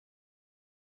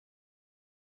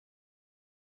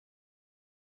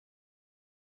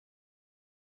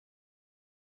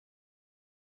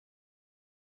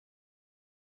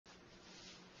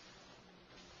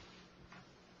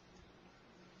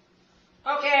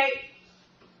Okay.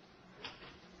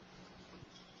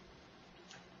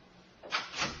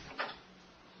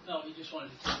 No, you just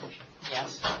wanted to take a picture.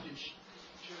 Yes.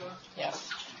 Yes.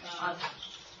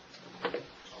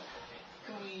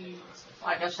 Can we?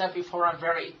 Like I said before, I'm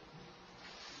very.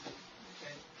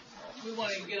 Okay. We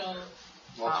want to get on.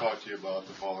 I'll talk to you about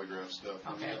the polygraph stuff.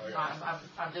 Okay.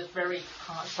 I'm just very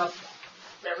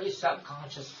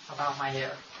subconscious about my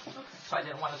hair. Okay. So I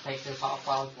didn't want to take this off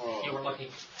while you were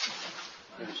looking.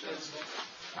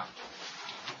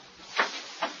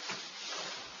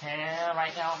 And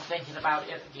right now I'm thinking about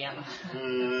it again.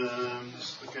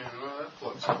 Just looking, that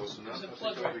plug's close enough. There's a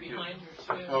plug right behind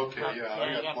her, too. Okay, yeah,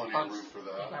 I got plenty plugs, of room for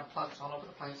that. You got plugs all over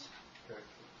the place. Okay.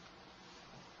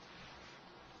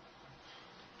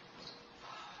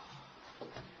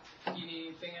 You need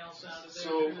anything else out of there?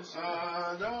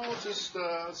 So, no, just,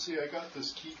 let's see, I got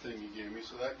this key thing you gave me,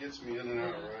 so that gets me in and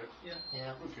out, right? Yeah.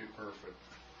 Yeah. Okay, perfect.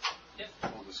 Yep.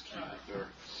 I'll just keep it there.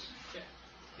 Okay.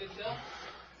 Good to go?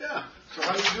 Yeah, so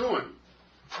how you doing?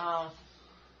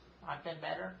 I've been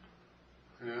better.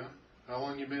 Yeah, how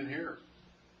long you been here?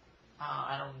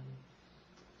 I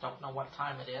don't know what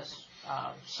time it is.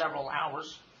 Several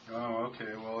hours. Oh,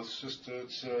 okay, well,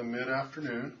 it's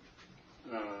mid-afternoon.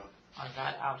 I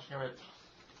got out here at.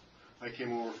 I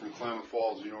came over from Klamath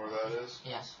Falls. You know where that is?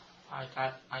 Yes, I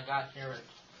got here at.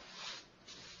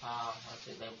 Let's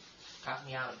see, they got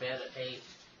me out of bed at 8.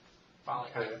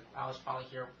 Probably, okay. I was probably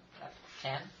here at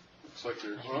 10. Looks like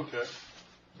they're okay.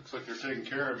 Looks like they're taking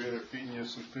care of you. They're feeding you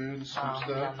some food and some stuff.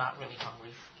 Yeah, I'm not really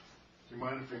hungry. Do you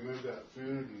mind if we move that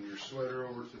food and your sweater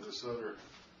over to this other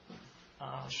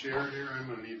chair here? I'm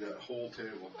gonna need that whole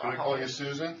table. Can I call you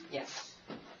Susan? Yes.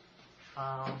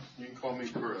 You can call me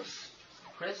Chris.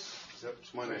 Chris? Yep,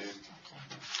 it's my name.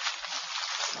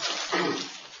 Okay.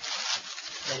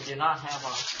 They do not have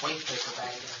a waste paper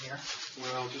bag in here.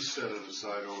 Well, just set it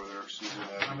aside over there, Susan.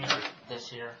 I mean, this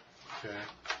here. Okay.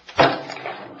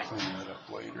 I'll clean that up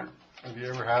later. Have you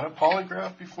ever had a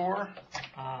polygraph before?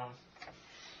 I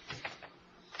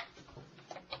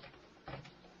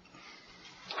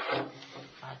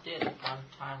did one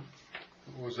time.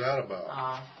 What was that about?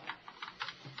 I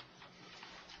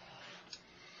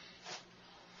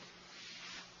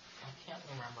can't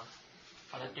remember,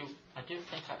 but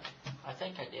I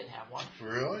think I did have one.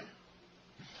 Really?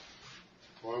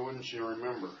 Why wouldn't you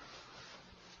remember?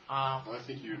 I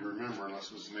think you'd remember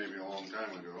unless it was maybe a long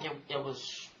time ago. It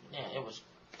was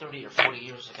 30 or 40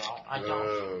 years ago. I don't.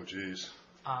 Oh, jeez.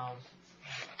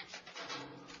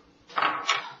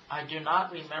 I do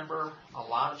not remember a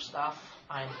lot of stuff.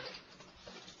 I'm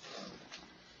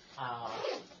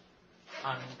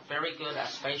very good at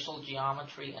spatial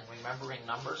geometry and remembering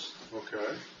numbers.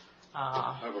 Okay.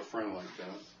 I have a friend like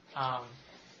that.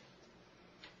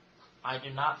 I do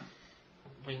not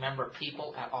remember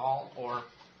people at all, or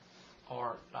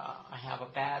I have a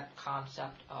bad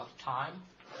concept of time.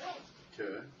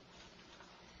 Okay.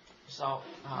 So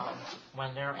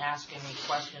when they're asking me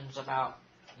questions about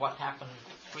what happened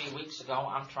 3 weeks ago,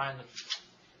 I'm trying to,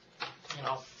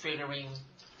 figuring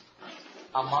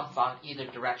a month on either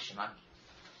direction.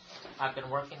 I've been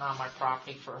working on my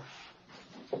property for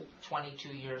 22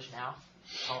 years now,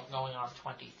 going on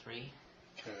 23.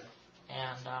 Okay.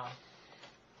 And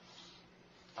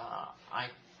I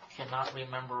cannot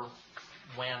remember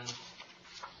when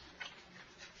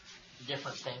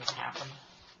different things happened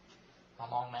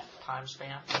along that time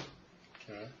span.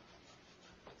 Okay.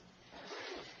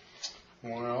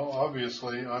 Well,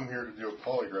 obviously, I'm here to do a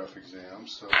polygraph exam,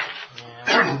 so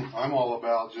Yeah. I'm all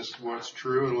about just what's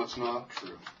true and what's not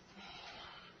true.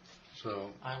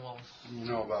 So, I will. you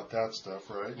know about that stuff,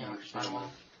 right? Yeah, You understand I will.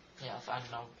 that? Yes, I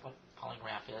know what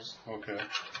polygraph is. Okay.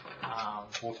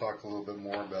 We'll talk a little bit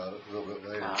more about it a little bit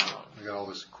later. I got all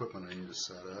this equipment I need to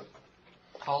set up.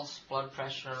 Pulse, blood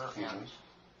pressure, and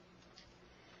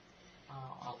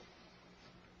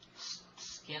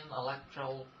skin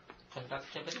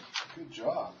electroconductivity. Good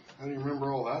job. How do you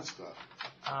remember all that stuff?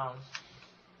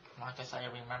 Like I say, I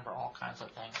remember all kinds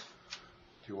of things.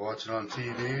 Do you watch it on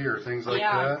TV or things like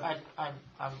yeah, that?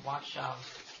 I watch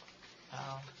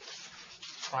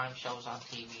crime shows on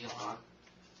TV a lot.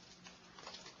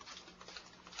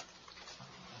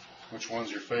 Which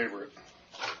one's your favorite?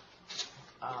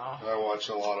 I watch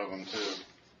a lot of them too.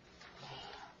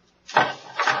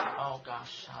 Oh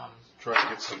gosh. Try to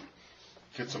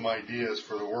get some ideas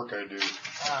for the work I do.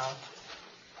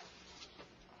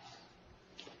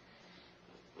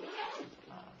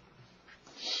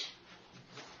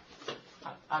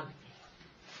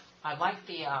 I like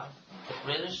the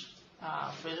British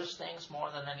things more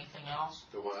than anything else.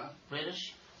 The what?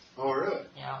 British. Oh, really?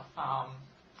 Yeah.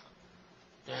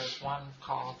 There's one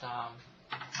called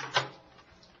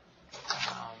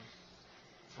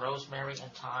Rosemary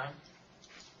and Thyme.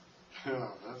 Yeah,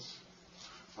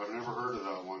 I've never heard of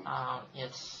that one.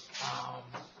 It's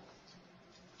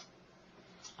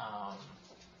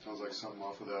sounds like something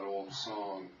off of that old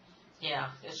song.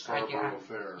 Yeah, it's Scarborough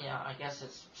Fair. Yeah, I guess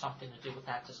it's something to do with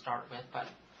that to start with. But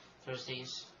there's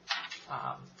these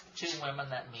two women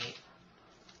that meet.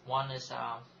 One is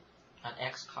an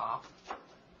ex-cop,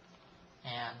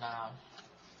 and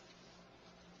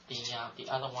the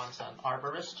other one's an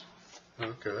arborist.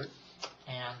 Okay.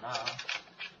 And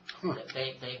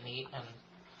they meet and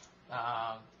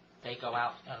they go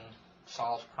out and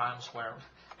solve crimes where,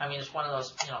 I mean, it's one of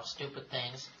those, stupid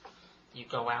things. You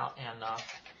go out and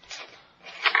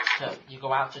you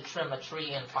go out to trim a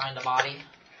tree and find a body.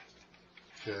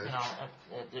 Okay.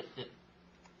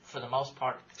 For the most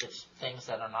part, it's things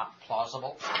that are not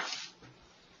plausible.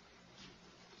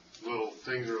 Little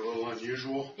things are a little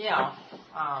unusual. Yeah.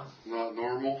 Not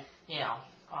normal. Yeah.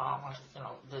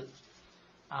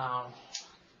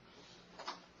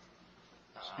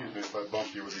 Excuse me if I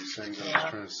bump you with these things. I'm just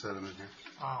trying to set them in here.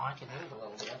 Oh, I can move a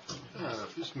little bit. Yeah,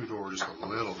 just move over just a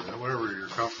little bit. Wherever you're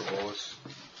comfortable.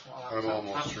 I'm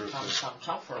almost through this. I'm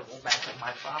comfortable back at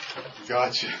my property.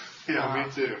 Gotcha. Yeah,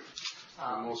 me too.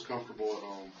 I'm most comfortable at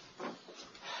home.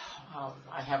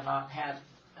 I have not had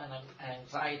an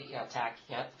anxiety attack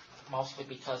yet, mostly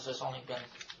because there's only been,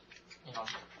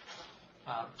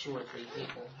 2 or 3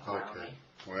 people around me.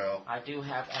 Well, I do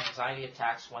have anxiety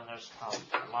attacks when there's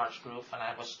a large group, and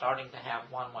I was starting to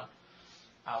have one when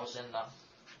I was in the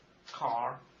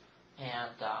car,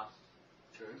 and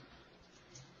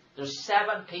there's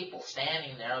 7 people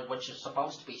standing there, which is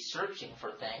supposed to be searching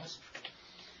for things,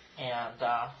 and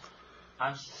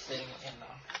I'm sitting in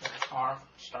the car,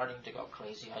 starting to go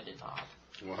crazy. I did not.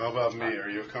 Well, how about me? Are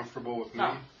you comfortable with me?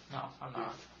 No, I'm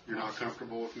not. You're not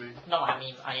comfortable with me? No, I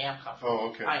mean, I am comfortable. Oh,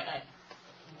 okay.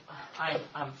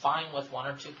 I'm fine with 1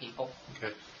 or 2 people.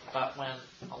 Okay. But when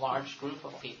a large group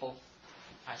of people,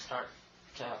 I start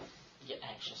to get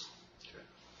anxious. Okay.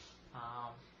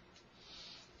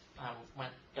 I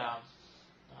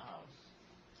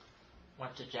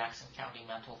went to Jackson County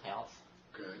Mental Health.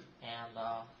 Okay. And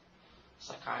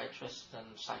psychiatrists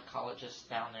and psychologists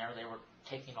down there, they were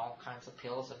taking all kinds of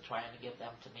pills and trying to give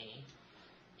them to me.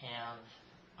 And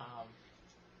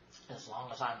as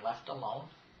long as I'm left alone,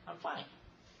 I'm fine.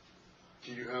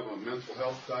 Do you have a mental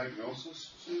health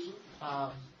diagnosis, Susan?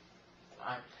 I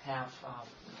have,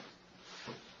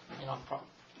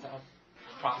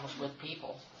 problems with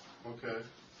people. Okay.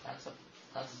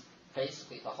 That's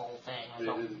basically the whole thing. They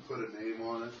didn't put a name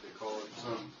on it. They call it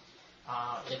some.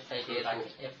 If they did, I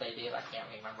can't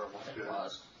remember what it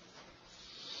was.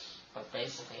 But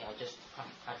basically,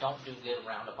 I don't do good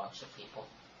around a bunch of people.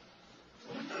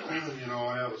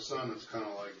 I have a son that's kind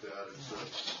of like that. It's a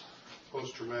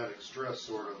post-traumatic stress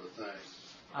sort of a thing.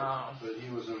 But he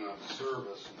was in the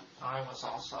service. I was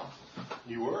also.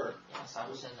 You were? Yes, I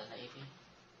was in the Navy.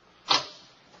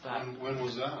 But, when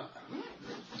was that?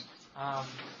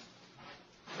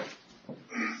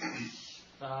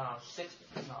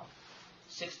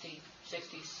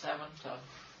 67 to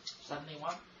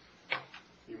 71.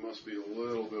 You must be a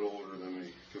little bit older than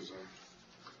me, because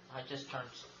I just turned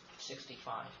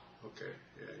 65. Okay,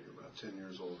 yeah, you're about 10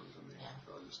 years older than me. Yeah.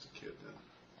 I was just a kid then.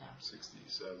 Yeah.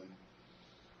 67.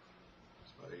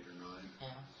 It's about 8 or 9. Yeah.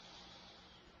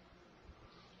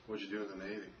 What'd you do in the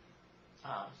Navy?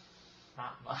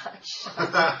 Not much.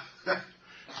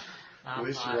 At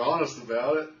least you're honest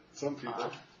about it. Some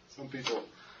people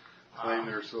claim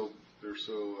they're so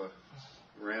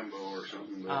Rambo or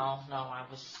something. But No, I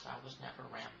was never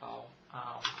Rambo.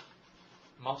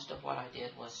 Most of what I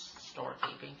did was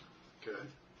storekeeping. Okay.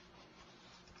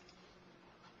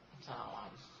 So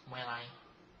when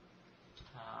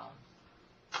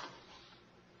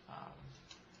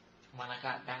I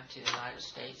got back to the United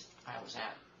States, I was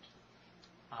at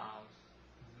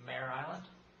Mare Island,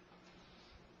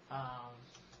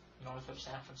 north of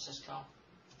San Francisco,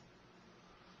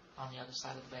 on the other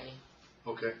side of the bay.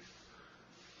 Okay.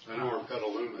 I know where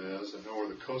Petaluma is. I know where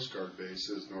the Coast Guard base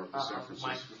is north of San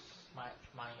Francisco. My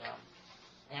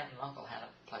aunt and uncle had a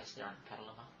place there in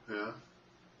Petaluma. Yeah.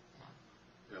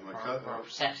 Yeah,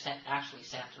 actually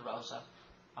Santa Rosa.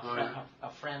 A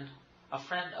friend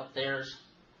of theirs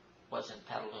was in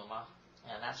Petaluma,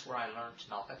 and that's where I learned to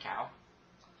milk a cow.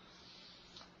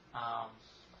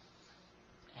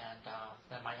 And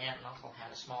then my aunt and uncle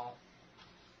had a small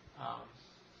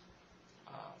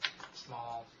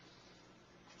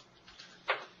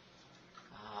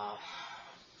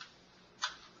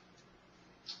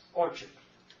orchard.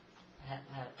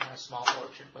 had a small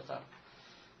orchard with a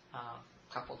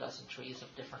couple dozen trees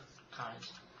of different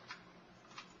kinds.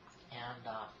 And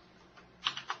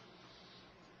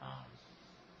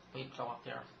we'd go up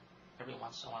there every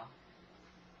once in a while.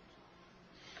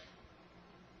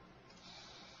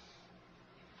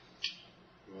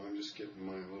 Well, I'm just getting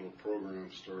my little program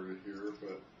started here,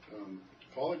 but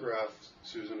polygraph,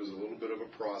 Susan, is a little bit of a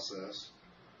process.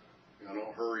 I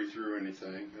don't hurry through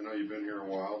anything. I know you've been here a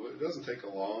while, but it doesn't take a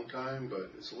long time,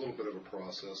 but it's a little bit of a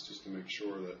process just to make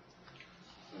sure that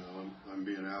I'm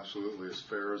being absolutely as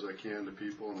fair as I can to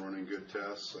people and running good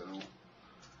tests.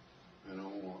 I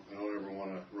don't ever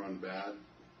want to run bad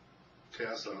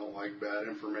tests. I don't like bad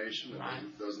information.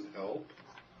 It doesn't help.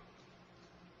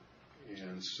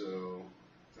 And so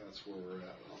that's where we're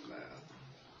at on that.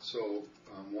 So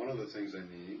one of the things I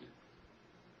need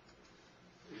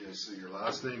is, so your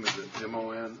last name is it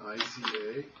Monica?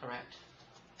 Correct.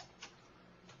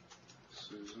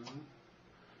 Susan.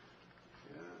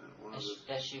 And one of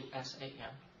the SUSAN.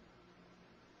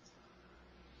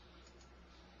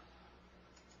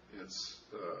 It's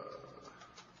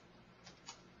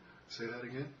say that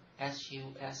again.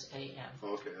 SUSAN.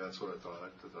 Okay, that's what I thought. I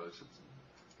thought I said.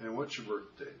 And what's your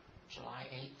birth date? July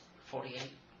 8th,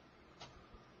 48.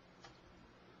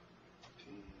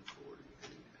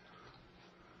 1948.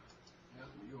 Yeah,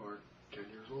 you are 10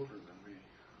 years older than me.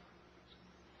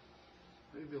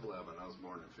 Maybe 11. I was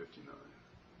born in 59.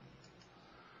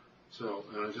 So,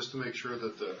 just to make sure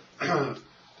that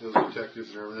those detectives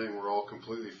and everything, we're all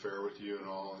completely fair with you and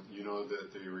all. You know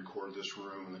that they record this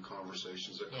room and the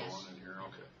conversations that go on in here.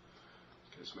 Okay.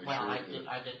 Okay, so make sure.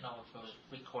 I didn't know if it was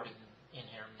recording in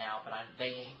here now, but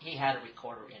he had a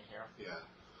recorder in here. Yeah.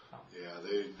 Oh. Yeah,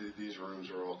 these rooms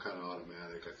are all kind of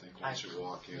automatic, I think, once you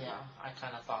walk in. Yeah, I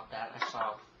kind of thought that. I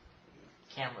saw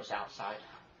cameras outside,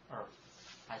 or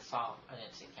I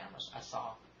didn't see cameras. I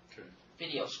saw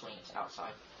video screens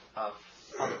outside of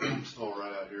other rooms. Oh,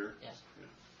 right out here? Yes. Yeah.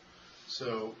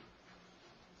 So,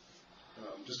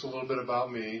 just a little bit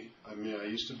about me. I mean, I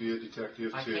used to be a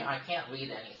detective too. I can't read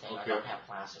anything. Okay. I don't have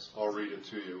glasses. I'll read it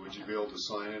to you. Would you be able to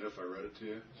sign it if I read it to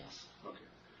you? Yes. Okay.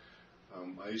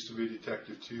 I used to be a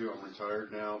detective too. I'm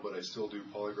retired now, but I still do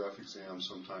polygraph exams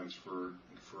sometimes for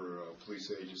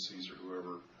police agencies or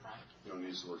whoever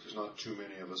needs to work. There's not too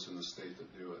many of us in the state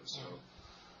that do it, so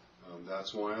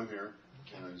that's why I'm here.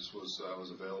 Okay. And I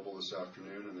was available this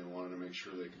afternoon, and they wanted to make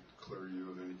sure they could clear you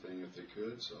of anything if they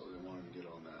could, so they wanted to get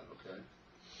on that. Okay.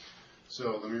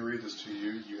 So let me read this to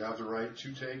you. You have the right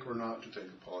to take or not to take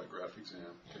a polygraph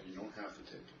exam. Okay. You don't have to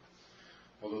take it.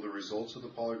 Although the results of the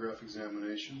polygraph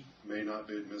examination may not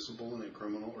be admissible in a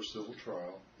criminal or civil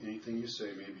trial, anything you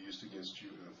say may be used against you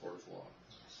in a court of law.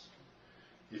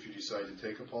 If you decide to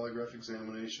take a polygraph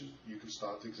examination, you can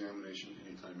stop the examination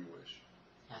anytime you wish.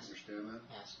 Yes. You understand that?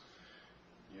 Yes.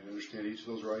 You understand each of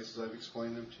those rights as I've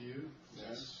explained them to you?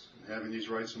 Yes. And having these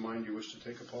rights in mind, you wish to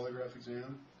take a polygraph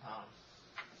exam?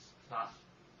 Not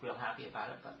real happy about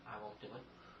it, but I will do it.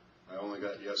 I only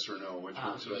got yes or no. Which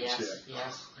one should I check?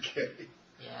 Yes. Okay.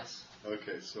 Yes.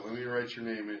 Okay, so let me write your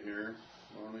name in here.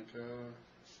 Monica.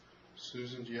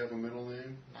 Susan, do you have a middle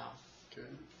name? No. Okay.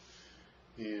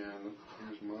 And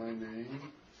here's my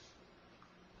name.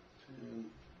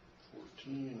 10,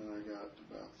 14, and I got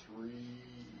about 3.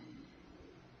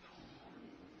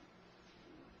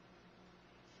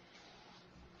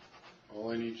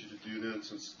 All I need you to do then,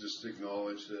 since just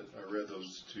acknowledge that I read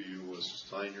those to you, was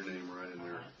sign your name right in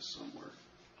there somewhere.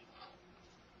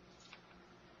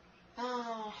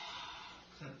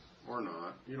 Or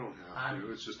not. You don't have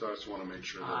to. It's just I just want to make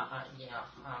sure that.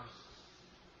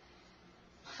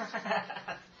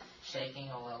 Shaking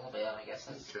a little bit, I guess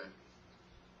that's okay.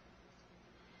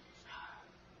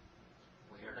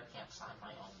 Weird. I can't sign my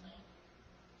own name.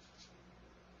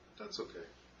 That's okay.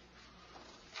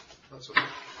 That's okay.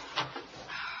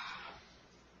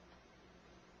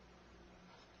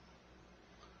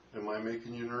 Am I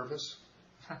making you nervous?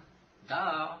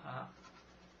 Duh.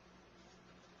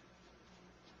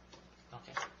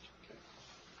 Okay.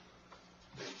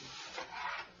 Thank you.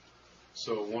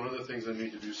 So one of the things I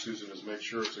need to do, Susan, is make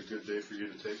sure it's a good day for you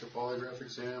to take a polygraph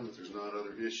exam. If there's not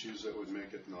other issues that would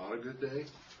make it not a good day.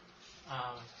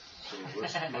 So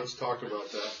let's talk about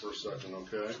that for a second,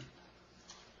 okay?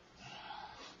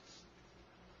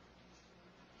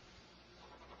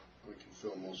 We can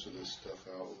fill most of this stuff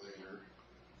out later.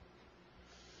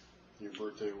 Your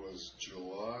birthday was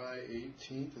July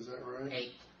 18th, is that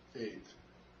right? 8th.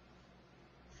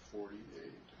 48.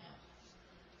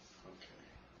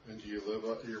 Okay. And do you live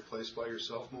at your place by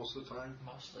yourself most of the time?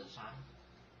 Most of the time.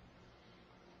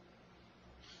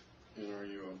 And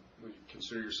would you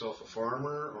consider yourself a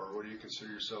farmer, or what do you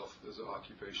consider yourself as an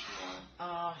occupation?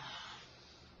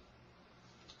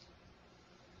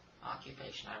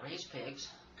 Occupation. I raise pigs.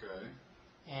 Okay.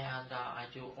 And I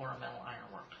do ornamental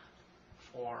ironwork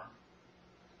for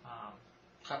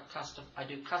custom. I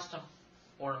do custom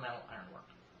ornamental ironwork.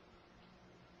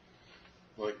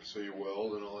 Like, so you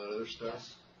weld and all that other stuff?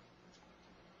 Yes.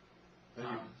 How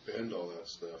do you bend all that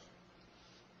stuff?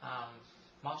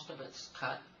 Most of it's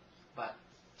cut, but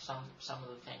some of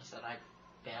the things that I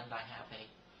bend, I have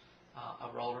a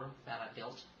roller that I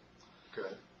built.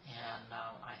 Okay. And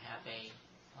I have a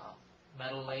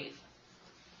metal lathe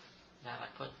that I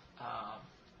put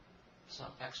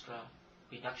some extra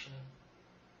reduction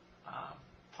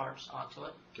parts onto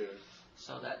it. Okay.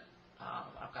 So that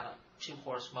I've got a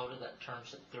 2-horse motor that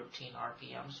turns at 13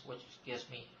 RPMs, which gives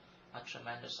me a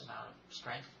tremendous amount of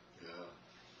strength. Yeah.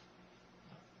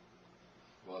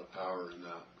 A lot of power in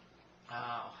that.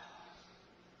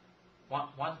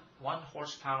 One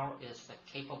horsepower is the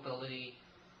capability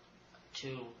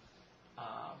to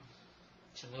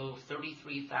move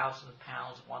 33,000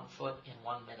 pounds 1 foot in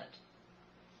 1 minute.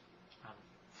 I'm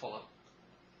full of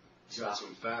You got stuff.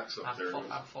 some facts up there.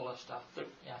 I'm full of stuff.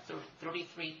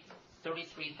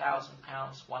 33,000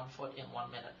 pounds 1 foot in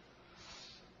 1 minute.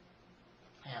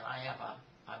 And I have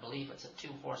I believe it's a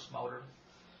 2-horse motor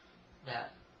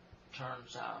that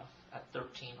turns at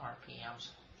 13 RPMs,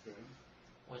 Okay.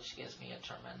 which gives me a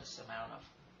tremendous amount of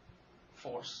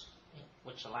force,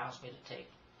 which allows me to take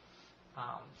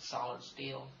solid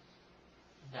steel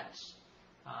that's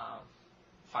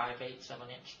 5/8 of an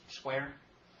inch square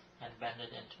and bend it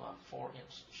into a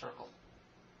 4-inch circle.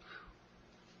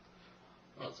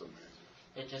 That's amazing.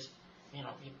 It just,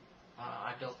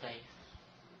 I built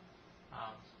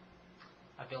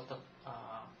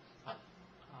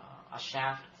a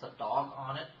shaft with a dog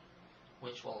on it,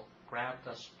 which will grab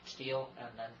the steel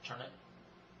and then turn it.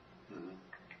 Mm-hmm.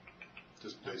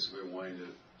 Just basically wind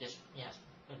it. Yes,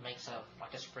 it makes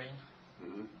like a spring.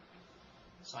 Mm-hmm.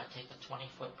 So I take a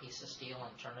 20-foot piece of steel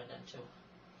and turn it into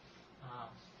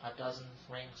a dozen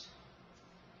rings.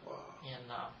 Wow. In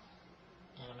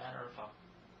a matter of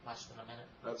less than a minute.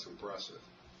 That's impressive.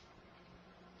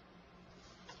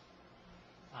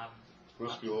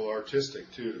 Must be a little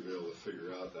artistic too to be able to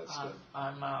figure out that stuff.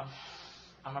 I'm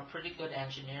a pretty good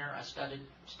engineer. I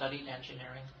studied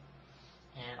engineering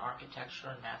and architecture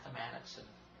and mathematics, and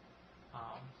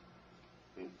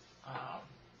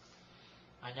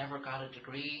I never got a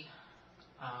degree.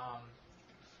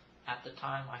 At the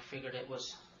time, I figured it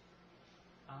was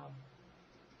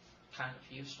kind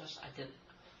of useless.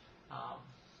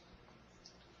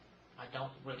 I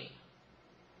don't really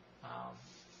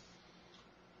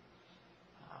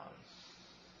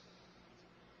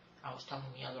I was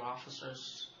telling the other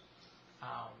officers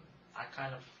I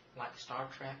kind of like Star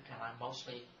Trek, and I'm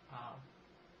mostly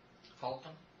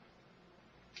Vulcan,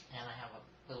 and I have a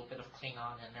little bit of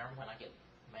Klingon in there when I get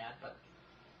mad, but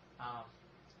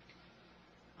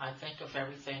I think of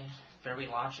everything very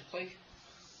logically,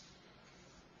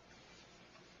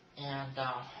 and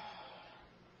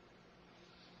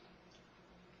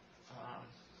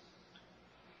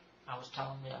I was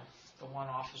telling the one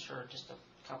officer just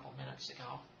a couple minutes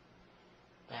ago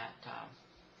that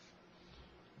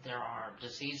there are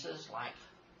diseases like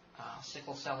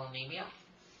sickle cell anemia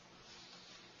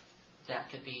that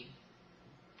could be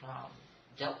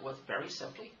dealt with very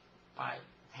simply by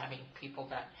having people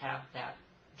that have that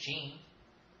gene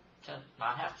to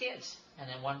not have kids. And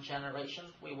in one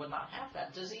generation, we would not have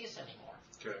that disease anymore.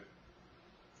 Okay.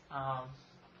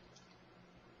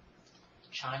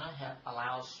 China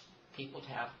allows people to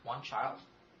have one child,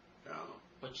 Yeah.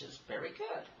 which is very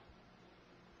good.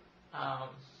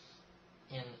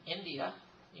 In India,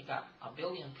 you got 1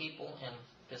 billion people in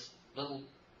this little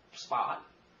spot,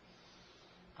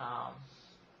 and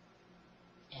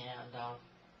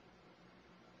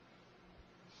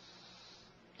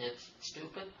it's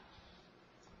stupid.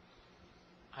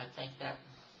 I think that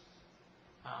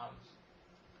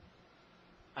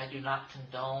I do not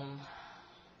condone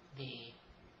the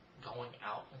going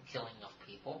out and killing of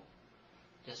people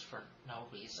just for no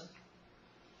reason.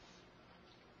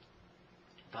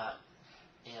 But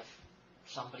if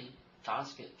somebody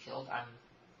does get killed, I'm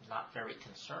not very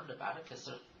concerned about it because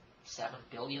there's 7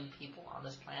 billion people on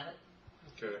this planet.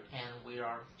 Okay. And we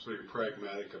are... So you're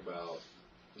pragmatic about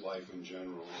life in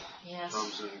general. Yes.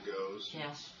 Comes and goes.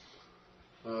 Yes.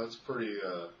 That's pretty.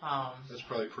 That's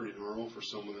probably pretty normal for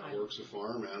someone that works a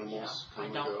farm. Animals come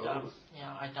and go.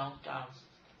 I don't.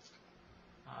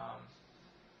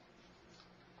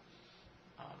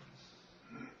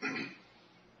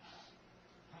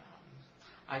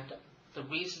 the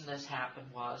reason this happened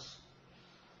was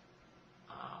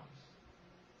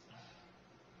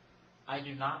I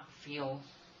do not feel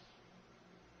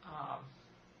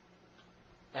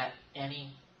that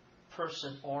any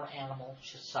person or animal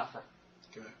should suffer.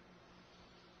 Okay.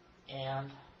 And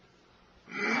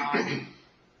I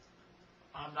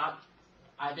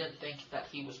didn't think that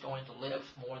he was going to live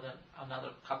more than another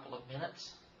couple of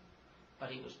minutes, but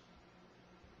he was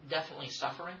definitely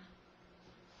suffering.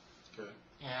 Okay.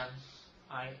 And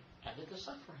I ended the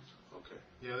suffering. Okay.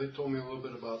 Yeah, they told me a little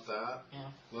bit about that.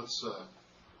 Yeah. Let's,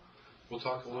 we'll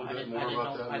talk a little bit more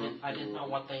about that. I didn't know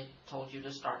what they told you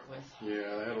to start with.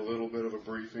 Yeah, I had a little bit of a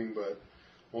briefing, but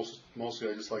mostly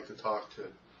I just like to talk to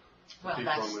Well,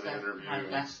 people I'm going to interview.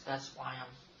 that's why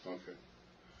I'm Okay.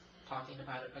 talking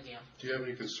about it again. Do you have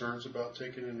any concerns about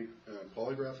taking any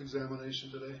polygraph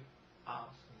examination today?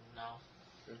 No.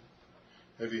 Okay.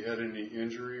 Have you had any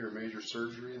injury or major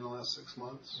surgery in the last 6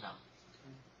 months? No.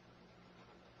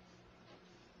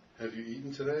 Okay. Have you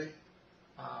eaten today?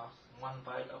 One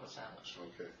bite of a sandwich.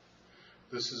 Okay.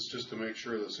 This is just to make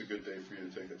sure this is a good day for you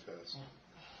to take a test.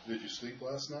 Yeah. Did you sleep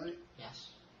last night? Yes.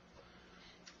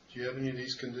 Do you have any of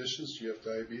these conditions? Do you have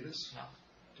diabetes? No.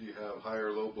 Do you have high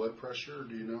or low blood pressure?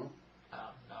 Do you know?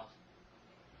 No.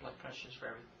 Blood pressure is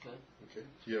very good. Okay.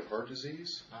 Do you have heart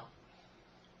disease? No.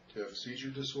 Do you have seizure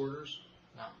disorders?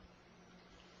 No.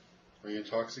 Are you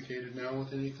intoxicated now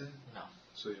with anything? No.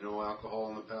 So you know alcohol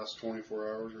in the past 24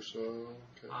 hours or so?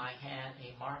 Okay. I had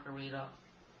a margarita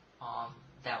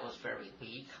that was very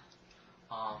weak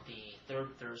on the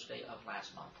third Thursday of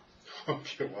last month.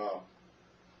 Okay, wow.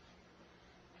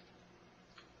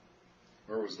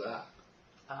 Where was that?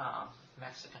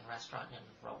 Mexican restaurant in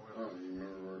Roe Oh, River. you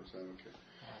remember where it's at? Okay.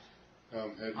 Yeah.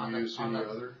 Have you used any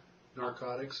other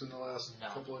narcotics in the last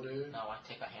couple of days? No, I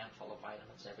take a handful of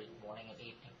vitamins every morning and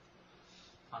evening.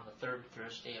 On the third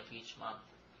Thursday of each month,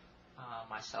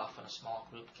 myself and a small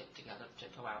group get together to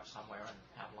go out somewhere and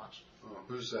have lunch. Oh,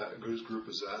 who's that? Whose group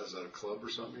is that? Is that a club or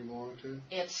something you belong to?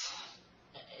 It's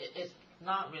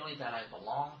not really that I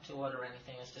belong to it or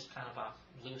anything. It's just kind of a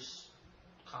loose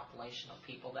compilation of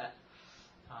people that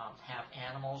have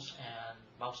animals, and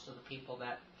most of the people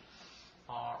that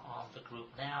are on the group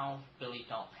now really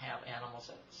don't have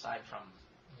animals aside from,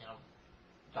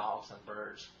 dogs and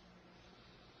birds.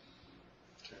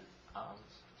 Okay.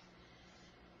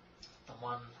 The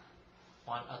one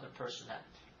other person that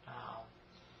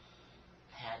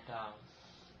had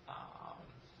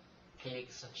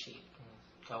pigs and sheep and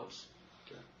goats.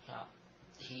 Okay.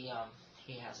 He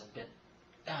hasn't been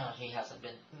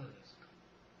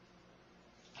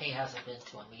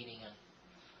to a meeting in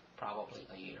probably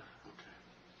a year. Okay.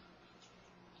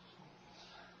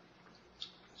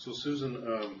 So Susan,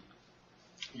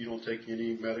 you don't take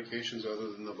any medications other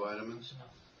than the vitamins? No.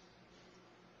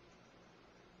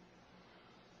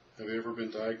 Have you ever been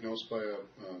diagnosed by a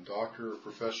doctor or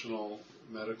professional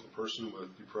medical person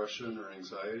with depression or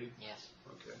anxiety? Yes.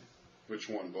 Okay. Which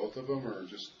one? Both of them, or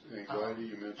just anxiety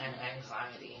you mentioned? And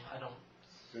anxiety.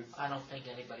 I don't think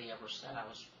anybody ever said I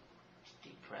was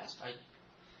depressed.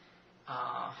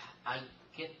 I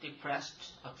get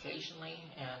depressed occasionally,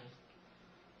 and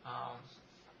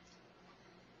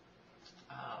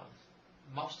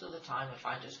most of the time, if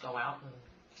I just go out and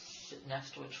sit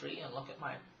next to a tree and look at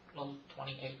my little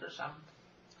 20 acres, I'm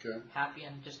happy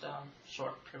in just a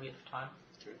short period of time.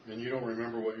 Okay. And you don't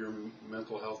remember what your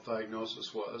mental health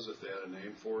diagnosis was, if they had a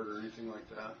name for it or anything like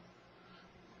that?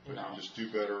 But No. you just do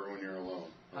better when you're alone,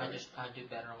 right? I do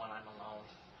better when I'm alone.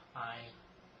 I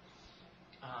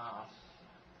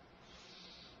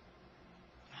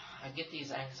get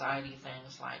these anxiety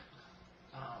things like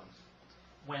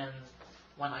when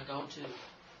I go to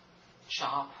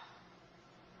shop,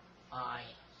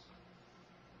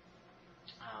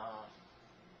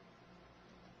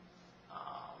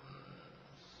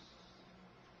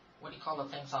 what do you call the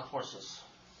things on horses?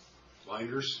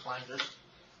 Blinders? Blinders.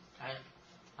 Okay.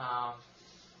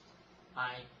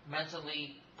 I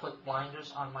mentally put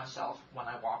blinders on myself when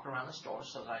I walk around the store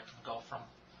so that I can go from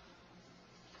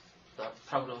the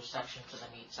produce section to the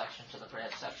meat section to the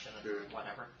bread section and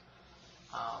whatever.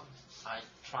 I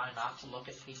try not to look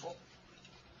at people.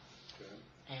 Okay.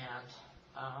 And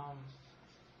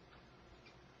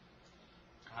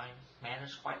I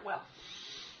manage quite well.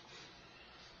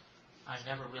 I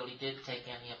never really did take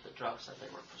any of the drugs that they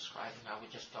were prescribing. I would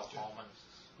just go home and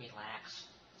relax.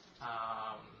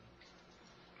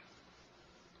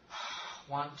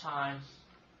 One time,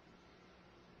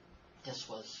 this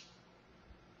was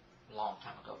a long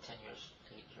time ago, 10 years,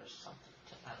 8 years, something,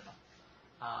 I don't know.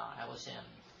 I was in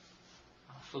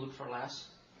Food for Less,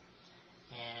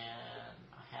 and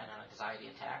I had an anxiety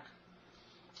attack,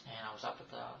 and I was up at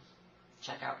the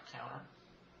checkout counter,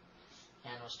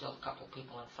 and there was still a couple of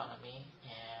people in front of me,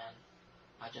 and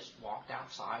I just walked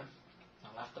outside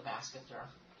and left the basket there,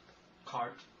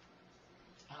 cart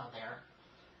there,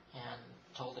 and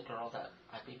told the girl that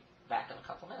I'd be back in a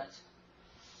couple minutes.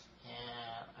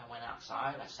 And I went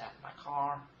outside, I sat in my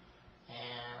car,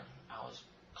 and I was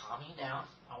calming down.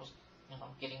 I was,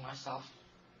 getting myself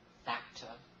back to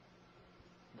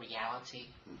reality.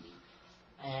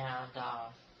 And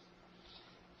a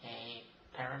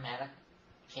paramedic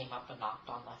came up and knocked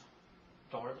on the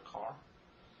door of the car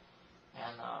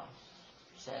and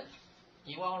said,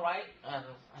 "You all right?" And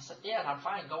I said, "Yeah, I'm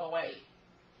fine, go away."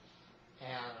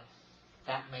 And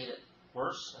that made it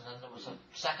worse, and then there was a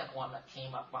second one that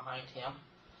came up behind him,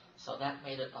 so that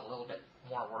made it a little bit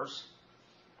more worse.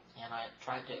 And I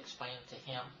tried to explain to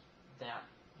him that,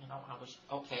 I was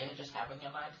okay, just having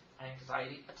an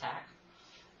anxiety attack,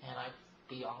 and I'd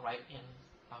be all right in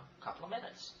a couple of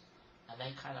minutes. And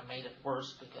they kind of made it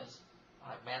worse because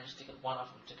I managed to get one of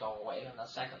them to go away, and the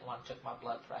second one took my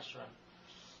blood pressure, and,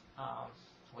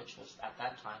 which was at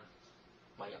that time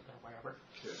way up there, wherever.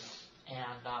 Okay.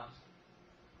 And I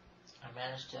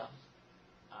managed to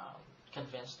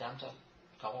convince them to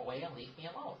go away and leave me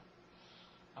alone.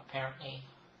 Apparently,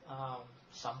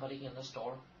 somebody in the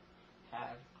store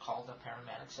had called the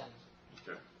paramedics, and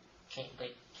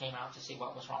they came out to see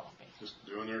what was wrong with me. Just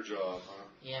doing their job, huh?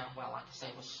 Yeah, well, like I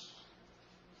say,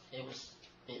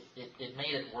 it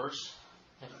made it worse.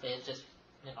 If they had just,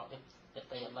 if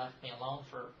they had left me alone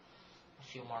for a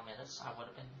few more minutes, I would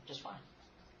have been just fine.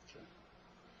 Okay.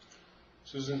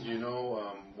 Susan, do you know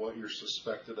what you're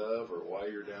suspected of, or why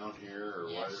you're down here, or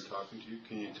why they're talking to you?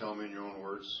 Can you tell me in your own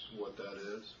words what that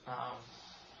is?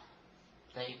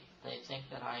 They think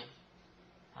that I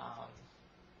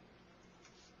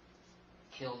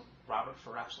killed Robert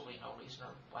for absolutely no reason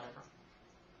or whatever,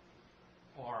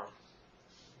 or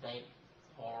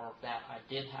that I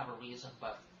did have a reason,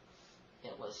 but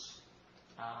it was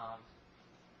the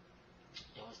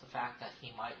fact that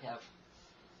he might have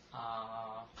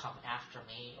come after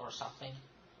me or something.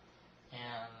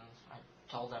 And I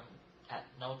told them at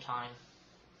no time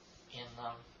in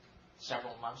the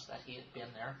several months that he had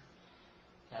been there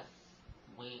that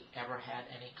we ever had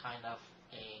any kind of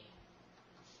a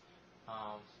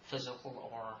physical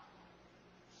or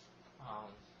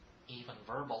even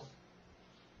verbal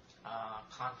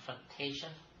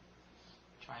confrontation,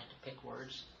 trying to pick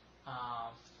words,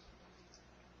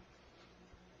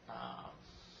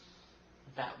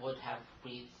 that would have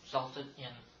resulted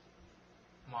in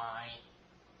my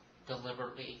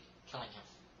deliberately killing him.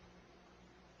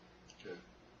 Okay.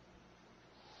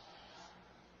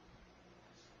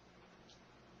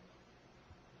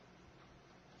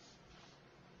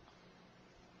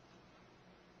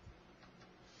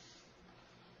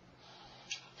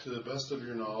 To the best of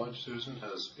your knowledge, Susan,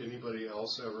 has anybody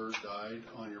else ever died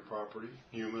on your property?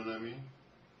 Human, I mean?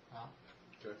 No.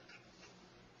 Okay.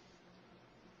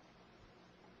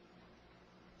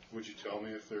 Would you tell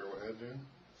me if there had been?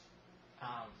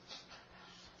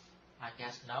 I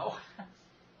guess no.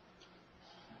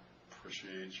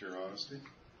 Appreciate your honesty.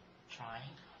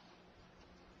 Trying.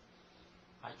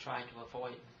 I tried to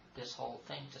avoid this whole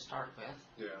thing to start with.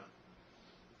 Yeah.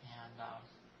 And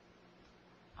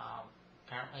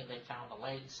apparently they found a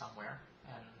leg somewhere,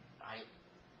 and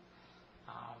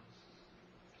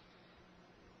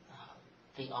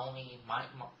the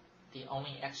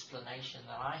only explanation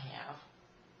that I have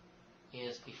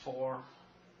is before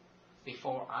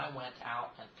I went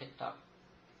out and picked up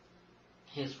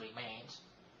his remains,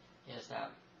 is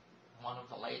that one of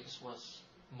the legs was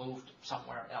moved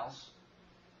somewhere else,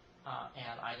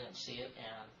 and I didn't see it,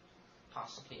 and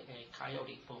possibly a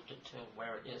coyote moved it to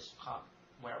where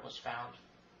it was found.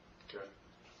 Okay.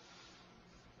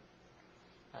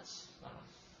 That's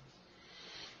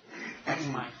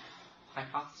my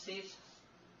hypothesis.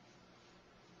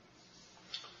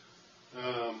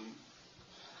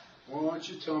 Well, why don't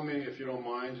you tell me, if you don't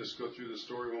mind, just go through the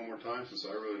story one more time, since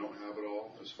I really don't have it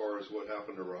all, as far as what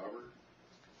happened to Robert.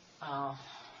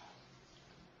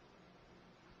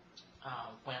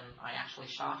 When I actually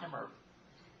shot him, or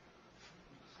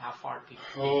how far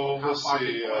people? Let's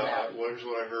see. Here's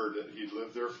what I heard: that he'd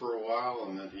lived there for a while,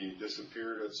 and then he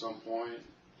disappeared at some point.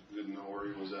 Didn't know where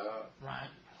he was at. Right.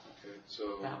 Okay.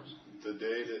 So the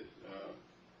day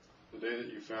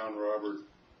that you found Robert,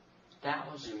 that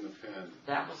was in the pen.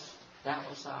 That was.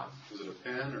 Is it a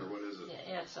pen, or what is it?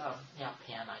 Yeah, it's a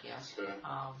pen, I guess. Okay.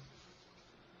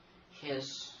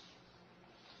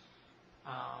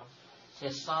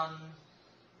 His son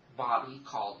Bobby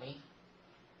called me,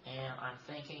 and I'm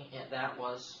thinking that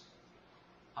was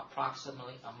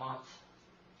approximately a month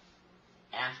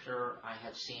after I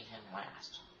had seen him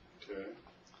last. Okay.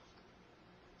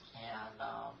 And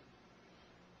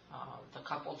the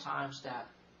couple times that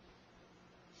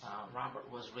Robert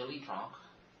was really drunk,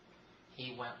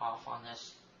 he went off on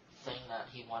this thing that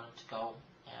he wanted to go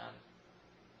and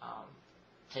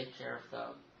take care of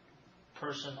the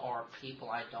person or people,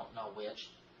 I don't know which,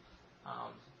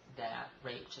 that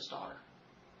raped his daughter.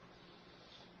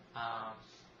 I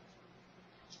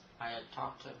had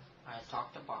talked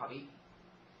to Bobby,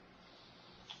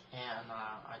 and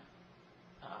I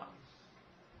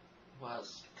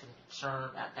was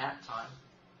concerned at that time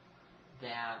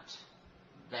that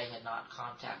they had not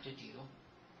contacted you,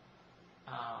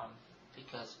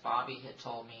 because Bobby had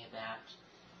told me that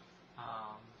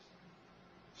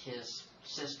his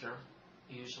sister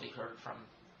usually heard from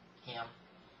him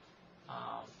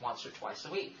once or twice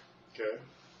a week. Okay.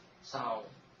 So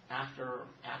after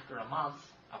a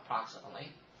month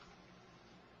approximately,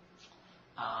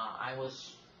 I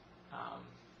was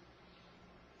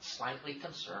slightly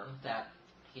concerned that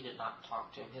he did not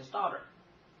talk to his daughter.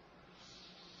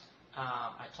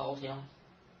 I told him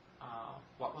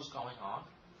what was going on,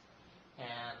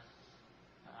 and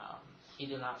he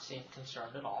did not seem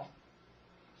concerned at all.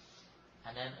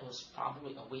 And then it was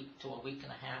probably a week to a week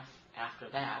and a half after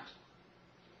that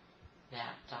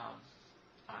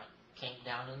I came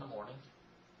down in the morning,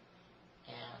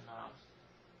 and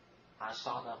I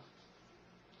saw the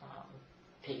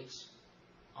pigs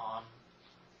on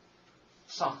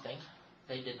something.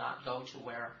 They did not go to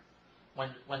where,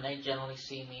 when they generally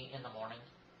see me in the morning,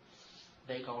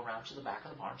 they go around to the back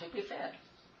of the barn to be fed.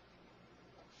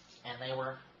 And they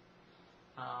were,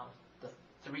 the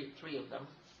three of them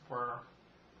were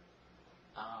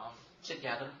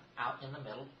together out in the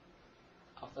middle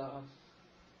of the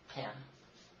pen,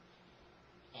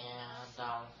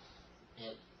 and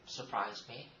it surprised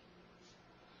me.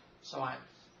 So I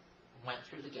went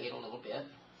through the gate a little bit,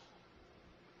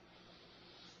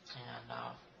 and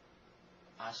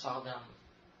I saw them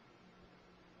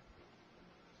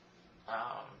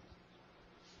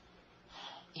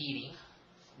eating,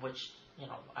 which,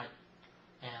 I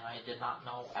did not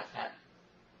know at that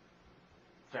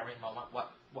very moment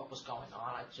what was going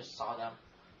on. I just saw them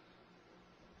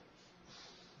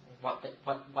what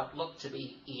looked to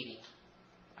be eating,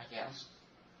 I guess.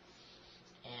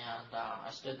 And I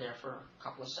stood there for a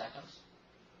couple of seconds,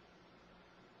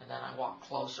 and then I walked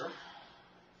closer,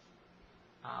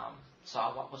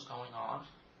 saw what was going on,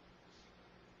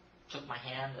 took my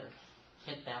hand and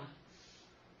hit them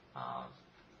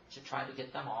to try to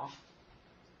get them off.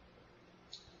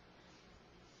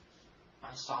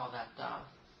 I saw that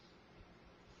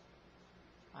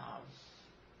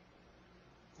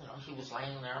he was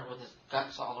laying there with his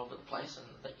guts all over the place, and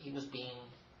that he was being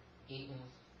eaten,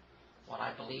 what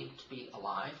I believed to be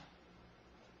alive.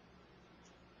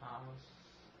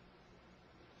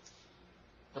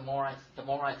 The more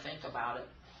I think about it,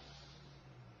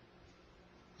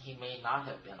 he may not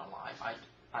have been alive.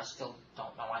 I still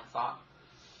don't know.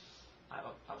 I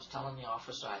was telling the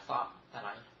officer, I thought that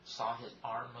I saw his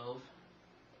arm move,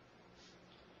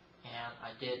 and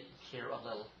I did hear a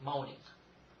little moaning.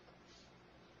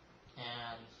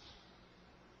 And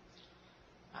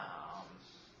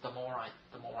the more I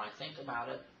think about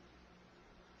it,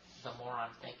 the more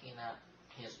I'm thinking that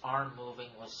his arm moving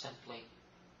was simply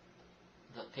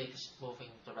the pigs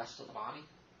moving the rest of the body.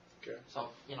 Okay. So,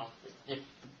 if the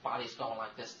body's going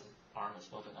like this, the arm is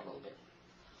moving a little bit.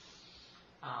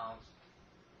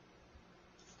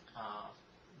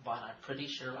 But I'm pretty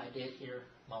sure I did hear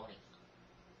moaning.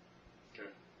 Okay.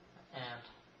 And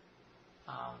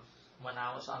when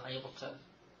I was unable to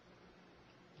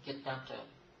get them to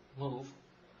move,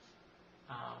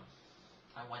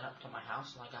 I went up to my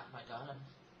house and I got my gun and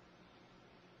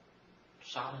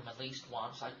shot him at least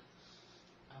once. I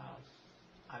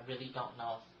really don't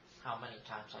know how many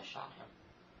times I shot him.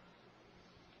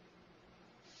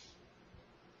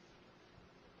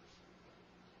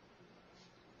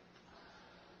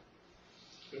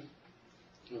 Okay.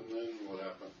 And then what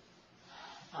happened?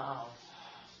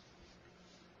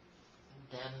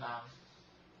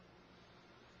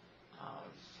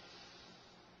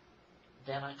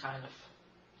 Then I kind of,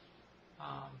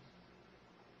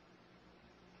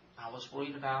 I was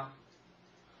worried about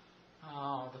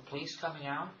the police coming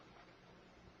out,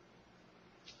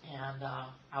 and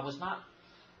I was not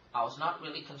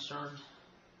really concerned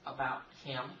about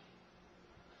him.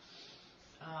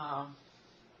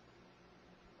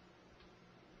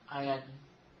 I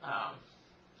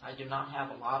do not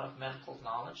have a lot of medical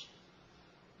knowledge,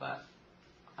 but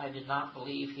I did not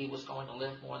believe he was going to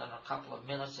live more than a couple of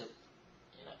minutes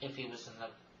if he was in the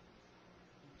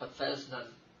Bethesda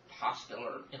hospital,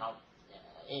 or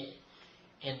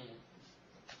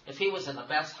if he was in the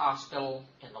best hospital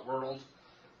in the world.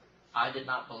 I did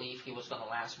not believe he was going to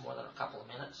last more than a couple of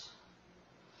minutes.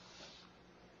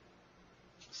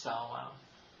 So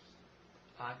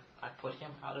I put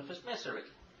him out of his misery.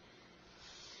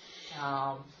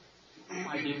 I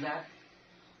do that.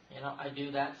 I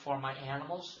do that for my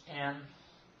animals, and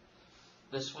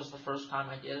this was the first time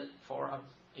I did it for a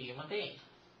human being.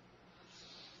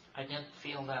 I didn't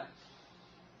feel that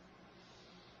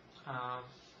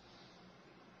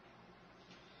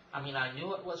I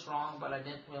knew it was wrong, but I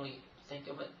didn't really think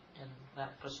of it in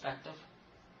that perspective.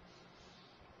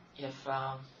 If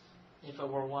it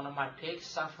were one of my pigs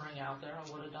suffering out there, I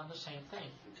would have done the same thing.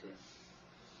 Okay.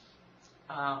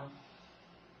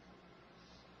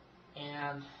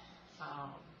 And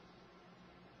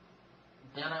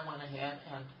then I went ahead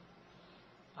and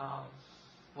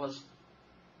was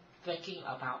thinking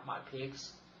about my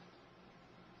pigs,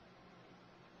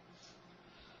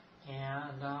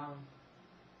 and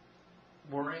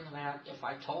worrying that if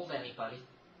I told anybody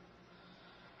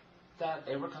that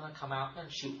they were going to come out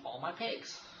and shoot all my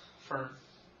pigs for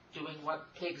doing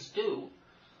what pigs do.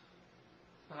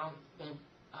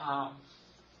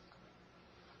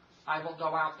 I will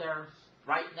go out there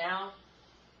right now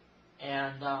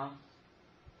and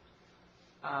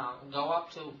go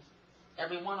up to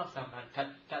every one of them and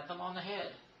pet them on the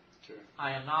head. Okay.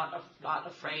 I am not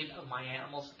afraid of my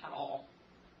animals at all.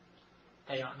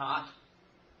 They are not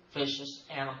vicious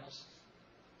animals.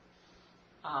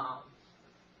 I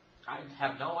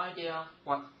have no idea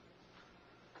what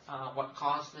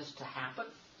caused this to happen.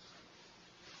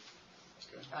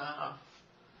 Okay.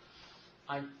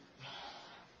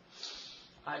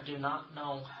 I do not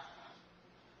know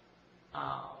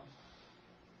how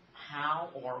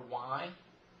or why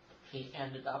he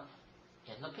ended up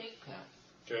in the pig pen.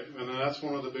 Okay, and then that's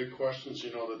one of the big questions,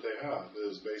 that they have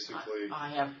is basically,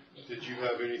 did you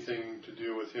have anything to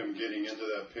do with him getting into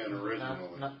that pen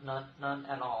originally? None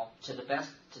at all. To the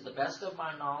best of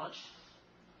my knowledge,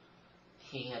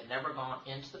 he had never gone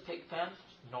into the pig pen,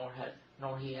 nor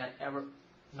he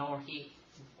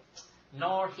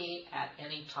at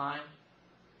any time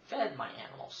fed my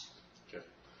animals. Okay.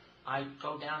 I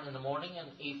go down in the morning and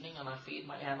evening and I feed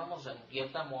my animals and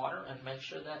give them water and make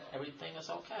sure that everything is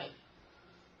okay.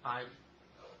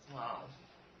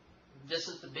 This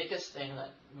is the biggest thing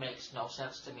that makes no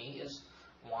sense to me, is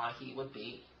why he would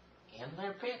be in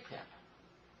their pig pen.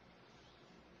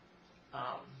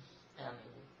 And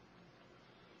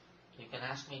you can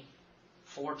ask me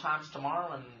 4 times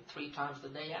tomorrow and 3 times the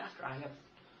day after.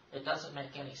 It doesn't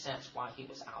make any sense why he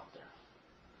was out there.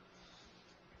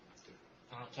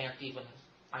 I can't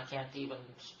even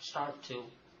start to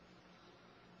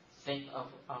think of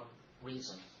a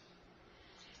reason.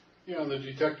 Yeah, and the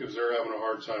detectives, they're having a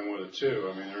hard time with it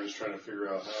too. They're just trying to figure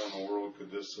out how in the world could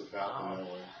this have happened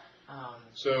that way.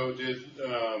 So did...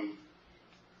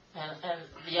 And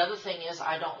the other thing is,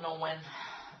 I don't know when...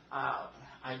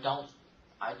 I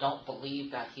don't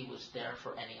believe that he was there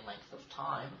for any length of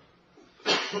time.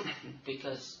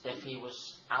 Because if he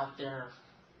was out there...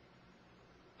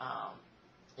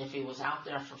 If he was out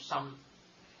there for some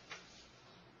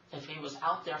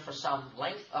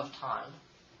length of time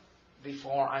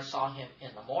before I saw him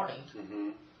in the morning,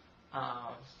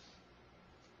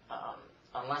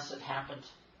 unless it happened,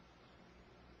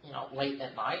 late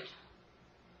at night,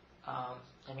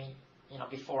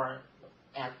 before,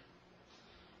 at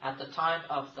the time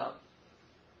of the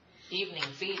evening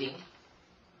feeding,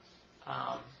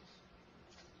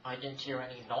 I didn't hear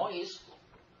any noise.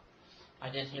 I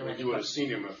didn't hear any. You would have seen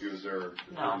him if he was there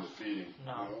during the feeding.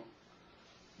 No.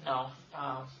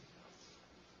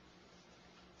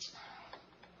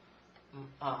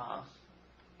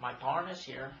 My barn is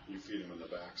here. You feed him in the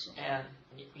back, so. And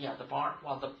yeah, the barn.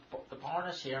 Well, the barn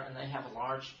is here, and they have a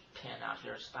large pen out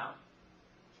here. It's about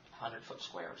 100 foot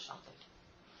square or something.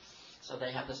 So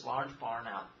they have this large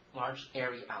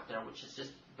area out there, which is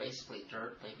just basically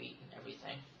dirt. They've eaten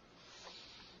everything,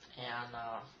 and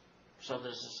so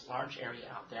there's this large area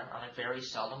out there, and I very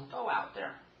seldom go out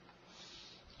there.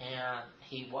 And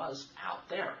he was out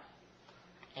there,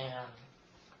 and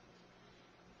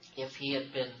if he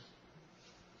had been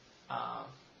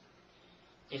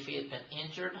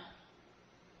injured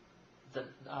the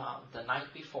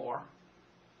night before,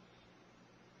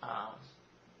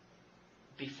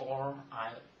 before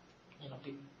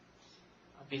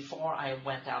I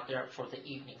went out there for the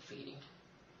evening feeding,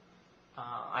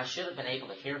 I should have been able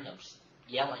to hear him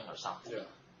yelling or something. Yeah.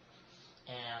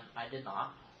 And I did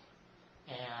not.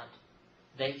 and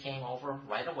they came over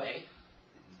right away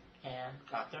and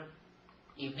got their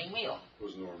evening meal. It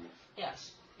was normal.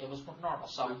 Yes, it was normal.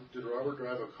 So Did Robert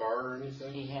drive a car or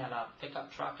anything? he had a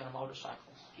pickup truck and a motorcycle.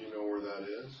 Do you know where that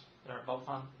is? They're both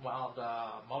on, well,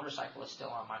 the motorcycle is still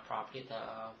on my property.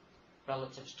 The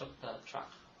relatives took the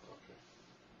truck. Okay.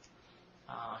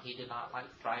 He did not like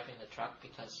driving the truck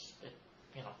because it,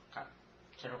 got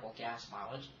terrible gas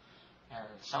mileage, and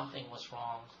something was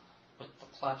wrong with the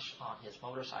clutch on his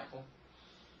motorcycle,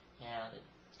 and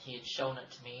he had shown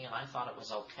it to me, and I thought it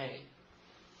was okay.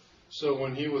 So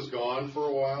when he was gone for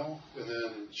a while and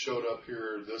then showed up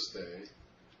here this day,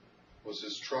 was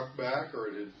his truck back, or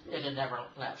It had never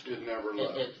left. It never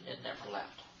left. It never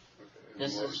left. Okay. And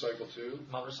This the motorcycle too?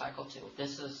 Motorcycle too.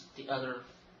 This is the other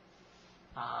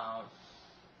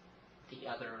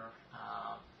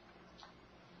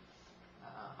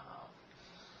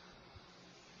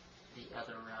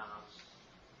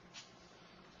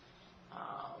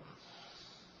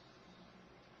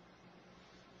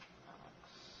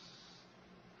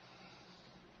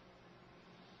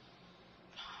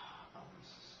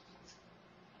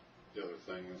The other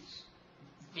thing is...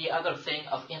 the other thing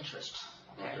of interest.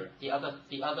 Okay. The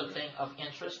other thing of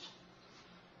interest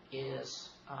is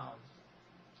a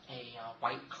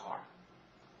white car.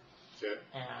 Okay.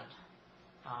 And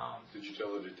did you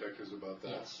tell the detectives about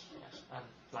that? yes, yes. And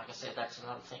like I said, that's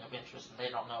another thing of interest, and they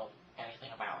don't know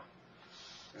anything about.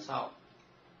 Okay. So,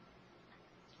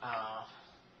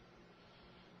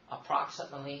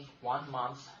 approximately 1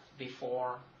 month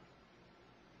before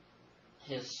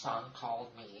his son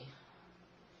called me,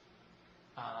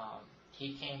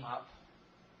 he came up.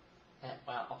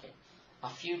 A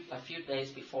few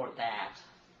days before that,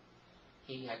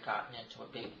 he had gotten into a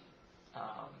big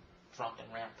drunken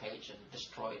rampage and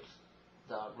destroyed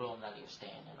the room that he was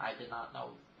staying in. I did not know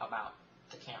about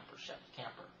the camper,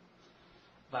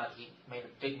 but he made a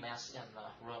big mess in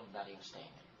the room that he was staying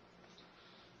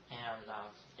in. And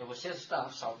it was his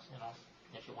stuff, so,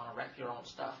 if you want to wreck your own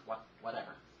stuff,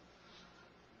 whatever.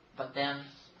 But then,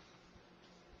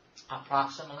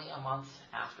 approximately a month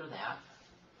after that,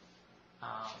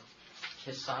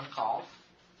 his son called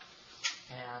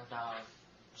and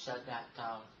said that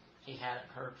he hadn't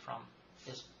heard from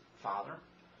his father,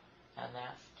 and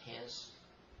that his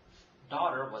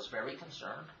daughter was very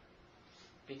concerned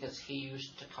because he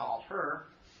used to call her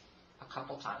a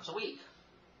couple times a week,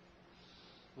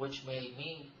 which made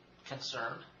me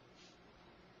concerned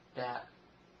that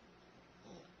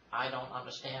I don't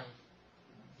understand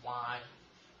why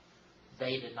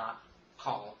they did not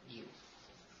call you,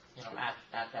 at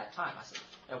that time. I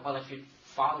said, well, if your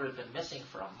father had been missing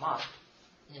for a month,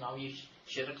 you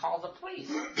should have called the police.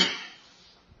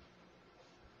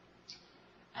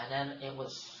 And then it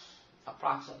was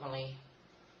approximately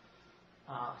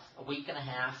a week and a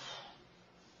half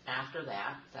after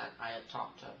that I had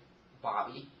talked to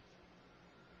Bobby,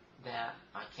 that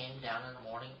I came down in the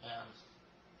morning and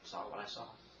saw what I saw.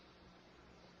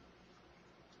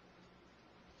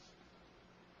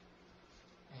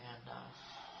 And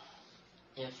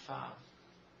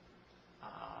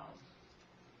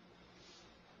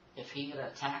if he had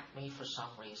attacked me for some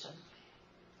reason,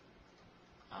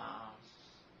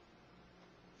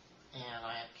 and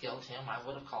I had killed him, I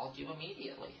would have called you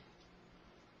immediately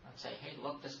and say, hey,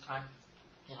 look, this guy,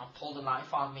 pulled a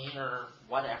knife on me or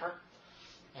whatever,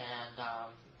 and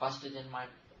busted in my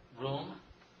room,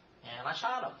 and I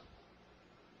shot him.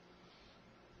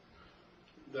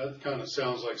 That kind of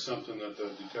sounds like something that the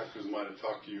detectives might have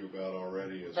talked to you about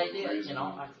already. As they a did, reason.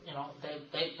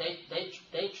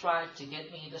 They tried to get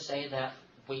me to say that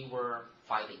we were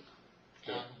fighting,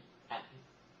 Okay. and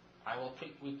I will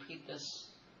repeat this.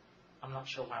 I'm not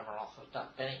sure why we're all hooked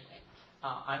up, but anyway,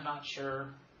 I'm not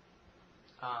sure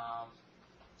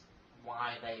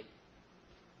why they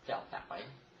felt that way,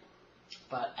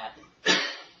 but at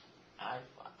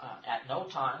no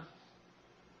time,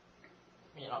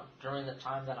 during the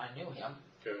time that I knew him,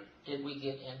 Okay. did we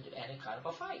get into any kind of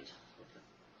a fight. Okay.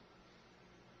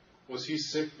 Was he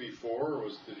sick before, or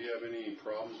did he have any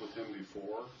problems with him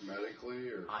before, medically,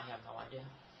 or? I have no idea.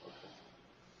 Okay.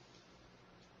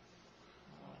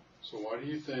 So why do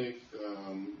you think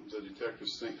the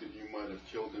detectives think that you might have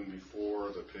killed him before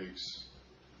the pigs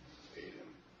ate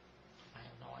him? I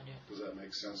have no idea. Does that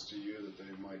make sense to you, that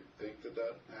they might think that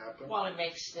happened? Well, it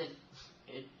makes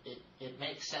it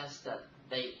makes sense that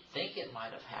they think it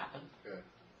might have happened, Okay.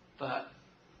 but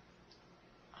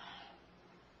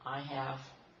I have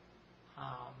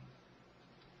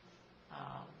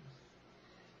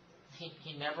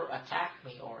he never attacked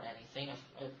me or anything.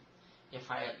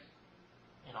 If I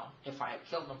had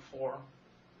killed him for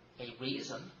a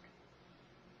reason,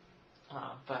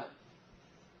 But,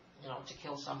 to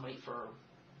kill somebody for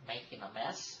making a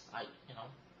mess,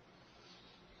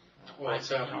 Well, it's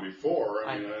happened before.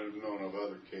 I mean, I've known of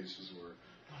other cases where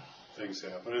things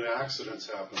happen, and accidents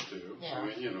happen too. Yeah. I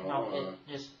mean, No,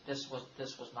 this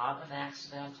was not an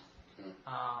accident. Okay.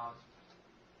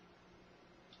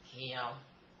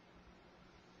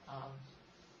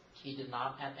 He did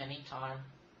not at any time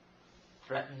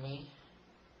threaten me.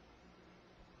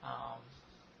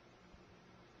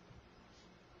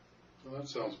 Well, that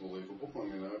sounds believable. I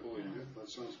mean, I believe you. That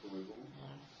sounds believable.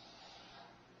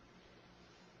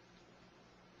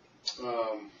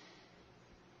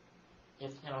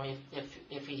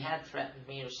 If he had threatened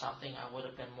me or something, I would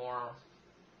have been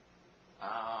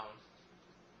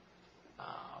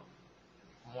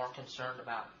more concerned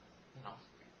about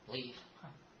leave.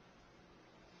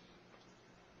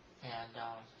 And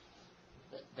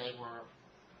they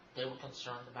were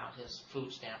concerned about his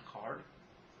food stamp card.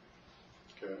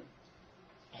 Okay.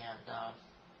 And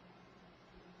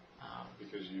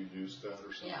because you used that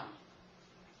or something? Yeah.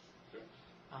 Okay.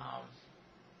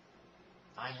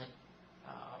 I had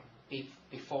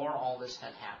before all this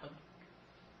had happened,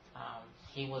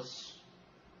 he was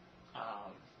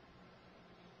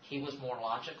more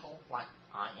logical, like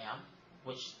I am,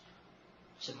 which,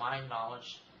 to my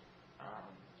knowledge,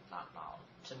 not knowledge,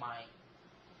 to my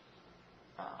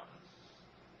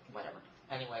whatever.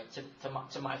 Anyway,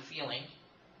 to my feeling,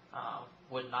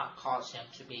 would not cause him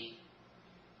to be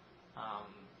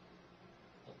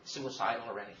suicidal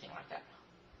or anything like that.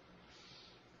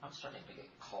 I'm starting to get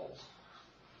cold.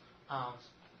 I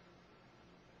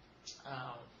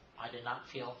did not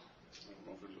feel. I don't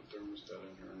know if there's a thermostat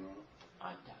in here or not.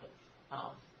 I doubt it.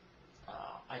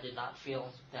 I did not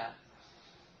feel that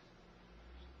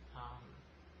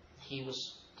he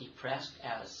was depressed,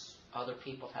 as other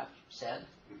people have said.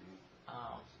 Mm-hmm.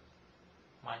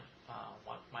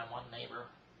 My one neighbor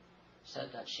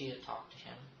said that she had talked to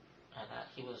him and that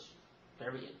he was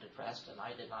very depressed, and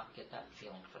I did not get that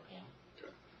feeling from him.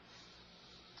 Okay.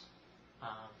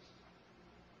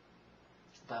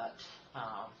 But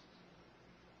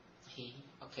he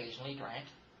occasionally drank,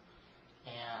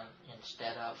 and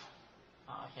instead of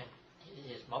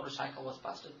his motorcycle was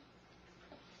busted,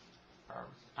 or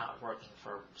not working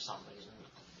for some reason.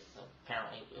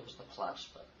 Apparently it was the clutch,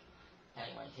 but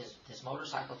anyway, his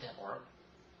motorcycle didn't work.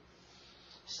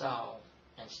 So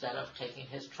instead of taking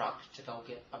his truck to go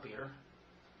get a beer,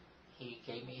 he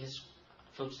gave me his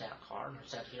food stamp card and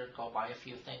said, "Here, go buy a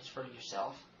few things for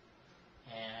yourself."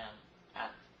 And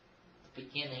at the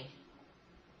beginning,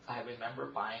 I remember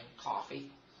buying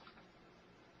coffee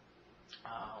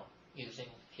using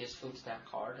his food stamp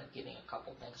card and getting a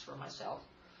couple things for myself,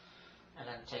 and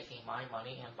then taking my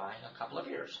money and buying a couple of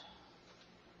beers.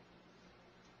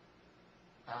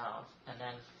 And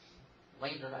then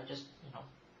later, I just,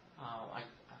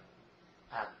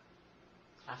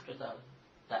 after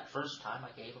that first time,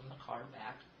 I gave him the card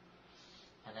back,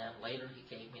 and then later he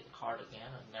gave me the card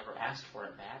again and never asked for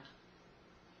it back.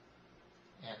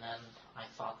 And then I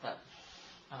thought that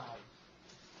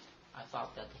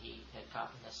he had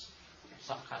gotten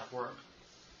some kind of work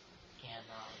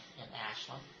in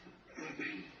Ashland,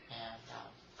 and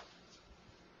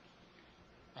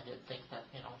I did think that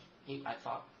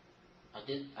I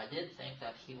did think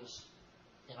that he was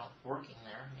working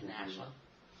there in Ashland.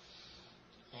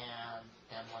 And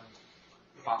then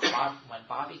when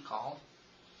Bobby called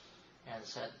and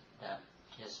said that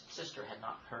his sister had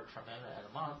not heard from him in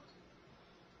a month,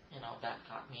 that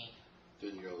got me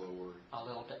Then you got a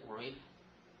little bit worried,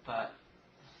 but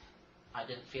I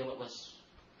didn't feel it was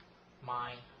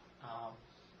my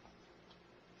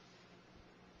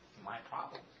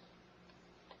problem.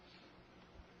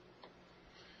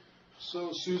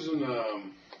 So, Susan,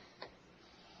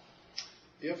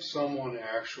 if someone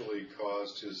actually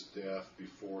caused his death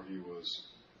before he was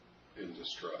in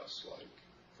distress, like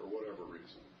for whatever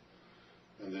reason,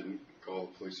 and didn't call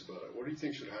the police about it, what do you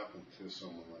think should happen to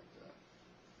someone like that?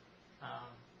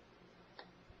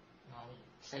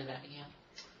 Say that again?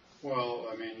 Well,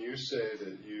 I mean, you say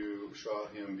that you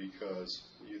shot him because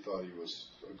you thought he was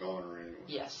a goner anyway.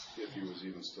 Yes. If he was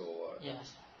even still alive.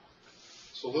 Yes.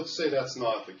 So let's say that's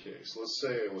not the case. Let's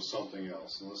say it was something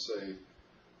else. And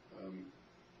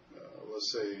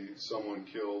let's say someone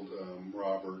killed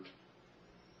Robert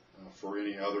for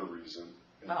any other reason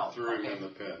and threw him in the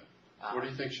pen. What do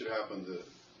you think should happen to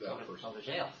that person? Go to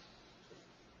jail.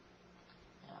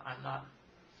 Yeah, I'm not.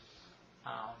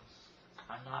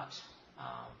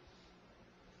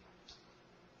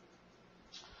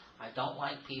 I don't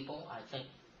like people. I think,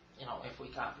 if we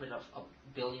got rid of 1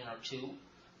 billion or 2,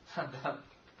 the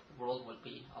world would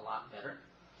be a lot better.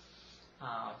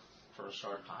 for a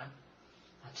short time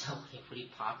until we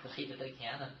repopulate it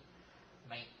again and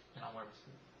make,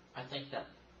 I think that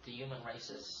the human race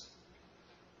is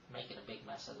making a big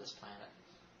mess of this planet.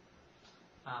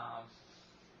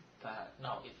 But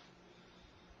no,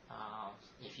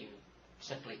 if you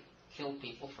simply kill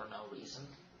people for no reason,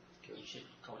 you should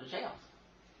go to jail.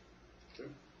 Okay.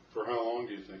 For how long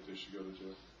do you think they should go to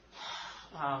jail?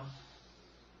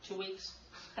 2 weeks.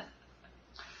 Are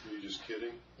you just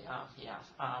kidding? Yeah.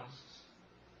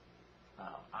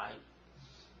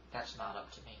 That's not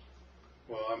up to me.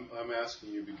 Well, I'm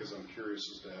asking you because I'm curious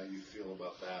as to how you feel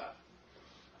about that.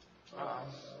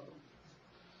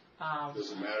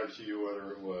 Does it matter to you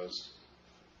whether it was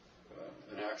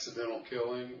an accidental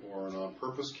killing or an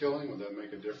on-purpose killing? Would that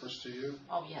make a difference to you?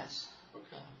 Oh, yes.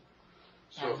 Okay.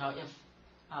 Yeah. No, if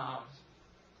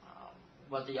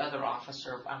well, the other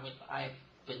officer, I've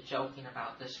been joking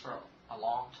about this for a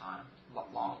long time,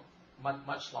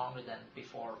 much longer than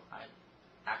before I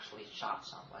actually shot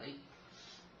somebody,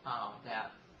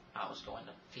 that I was going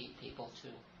to feed people to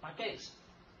my pigs.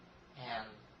 And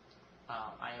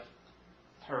I have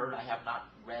heard, I have not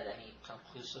read any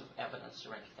conclusive evidence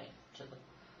or anything to the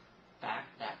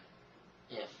fact that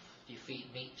if you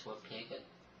feed meat to a pig, it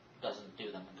doesn't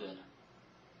do them good.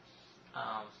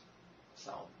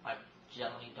 So I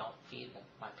generally don't feed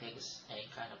my pigs any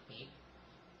kind of meat.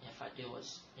 If I do,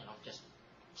 it's just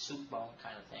soup bone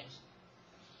kind of things.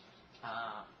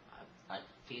 I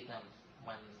feed them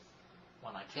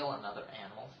when I kill another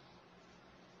animal.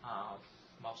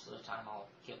 Most of the time, I'll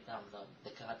give them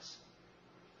the guts,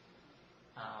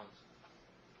 and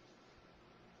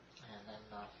then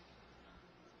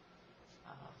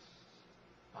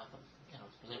like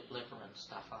liver and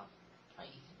stuff. I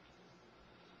eat.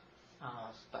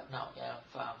 But no,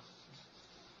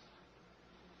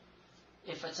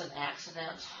 if it's an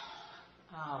accident,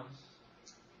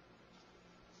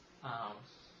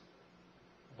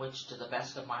 which to the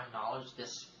best of my knowledge,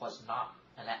 this was not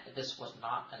an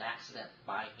accident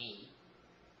by me.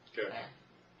 Okay.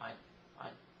 And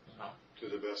To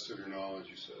the best of your knowledge,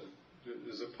 you said.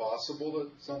 Is it possible that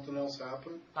something else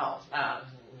happened? No, I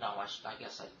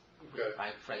guess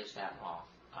I phrased that wrong.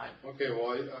 Okay,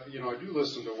 well, I do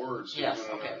listen to words. Yes.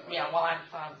 Okay. Yeah. Well,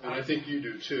 and I think you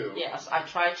do too. Yes, I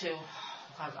try to.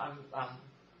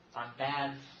 I'm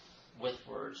bad with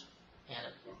words,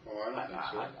 and I don't think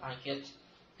so. I get.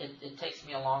 It takes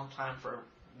me a long time for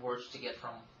words to get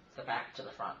from the back to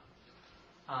the front.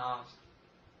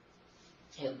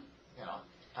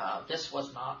 This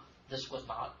was not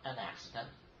an accident.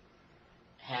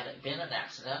 Had it been an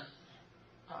accident,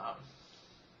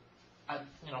 I'd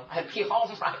be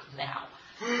home right now,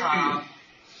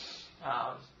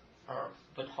 or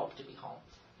would hope to be home.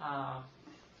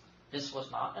 This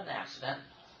was not an accident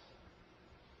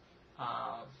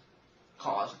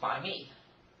caused by me.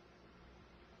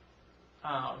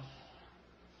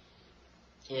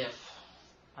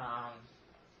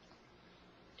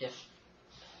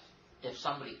 If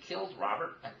somebody killed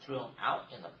Robert and threw him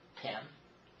out in the pen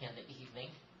in the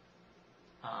evening,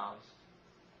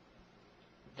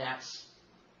 that's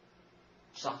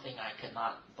something I could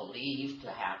not believe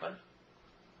to happen,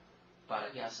 but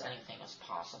I guess anything is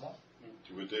possible.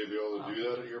 Would they be able to do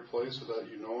that at your place without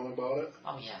you knowing about it?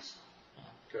 Oh, yes.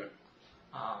 Yeah. Okay.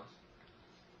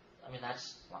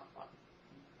 That's,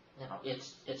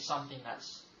 it's something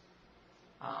that's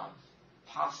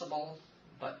possible,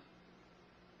 but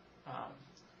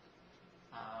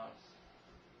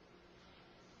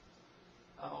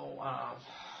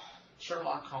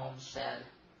Sherlock Holmes said,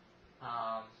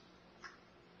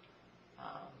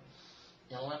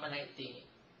 eliminate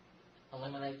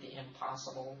the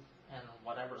impossible, and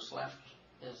whatever's left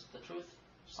is the truth,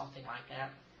 something like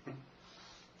that.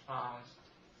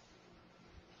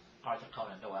 Arthur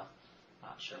Conan Doyle,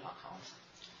 not Sherlock Holmes.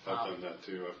 I've done that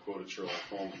too. I've quoted Sherlock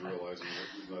Holmes, realizing that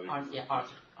he's not even.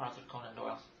 Arthur Conan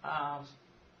Doyle.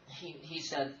 He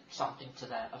said something to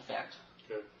that effect.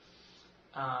 Okay.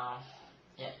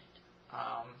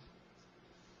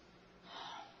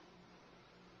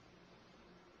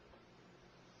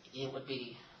 It would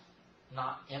be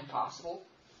not impossible,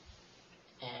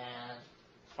 and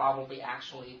probably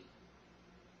actually,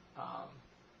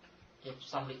 if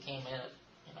somebody came in at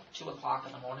 2 o'clock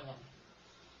in the morning and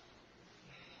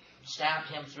stabbed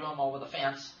him, threw him over the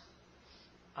fence,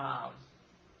 I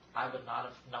would not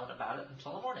have known about it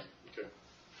until the morning. Okay.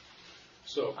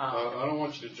 So, I don't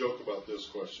want you to joke about this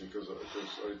question because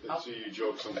I see you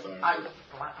joke sometimes. I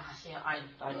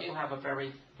do have a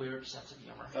very weird sense of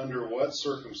humor. Under what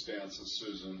circumstances,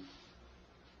 Susan,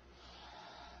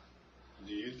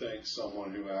 do you think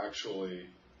someone who actually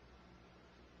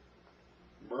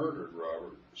murdered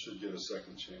Robert should get a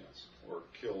second chance, or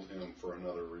killed him for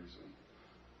another reason?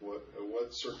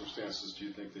 What circumstances do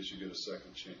you think they should get a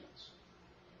second chance?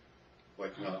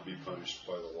 Like not be punished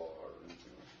by the law or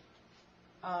anything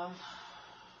like that?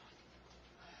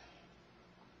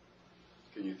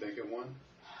 Can you think of one?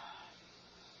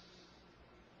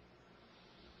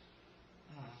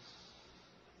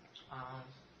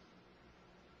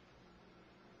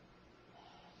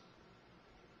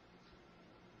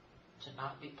 To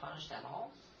not be punished at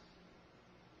all?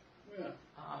 Yeah.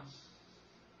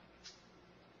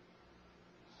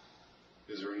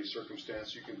 Is there any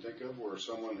circumstance you can think of where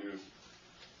someone who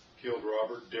killed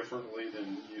Robert differently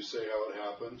than you say how it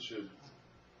happened should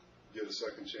get a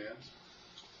second chance?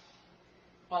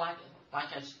 Well,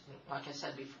 like I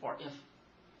said before,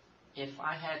 if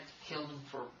I had killed him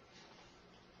for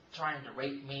trying to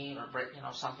rape me or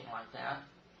something like that,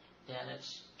 then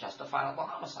it's justifiable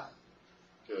homicide.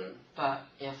 Okay. But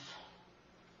if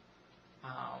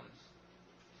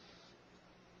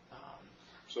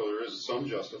so there is some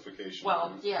justification.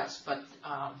 well, yes, but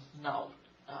no.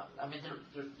 I mean,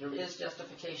 there is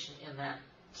justification in that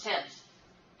sense,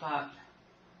 but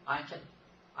I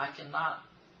cannot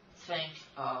think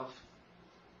of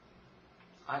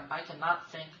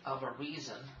a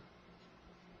reason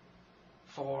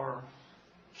for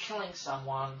killing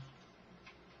someone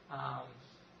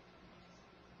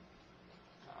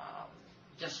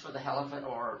just for the hell of it,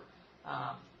 or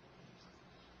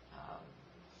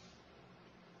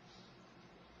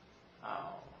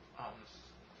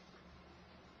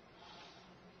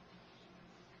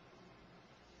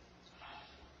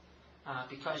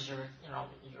because you're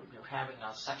having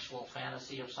a sexual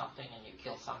fantasy or something, and you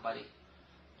kill somebody,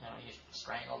 you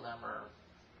strangle them or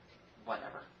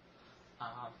whatever.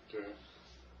 Okay.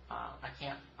 I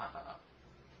can't.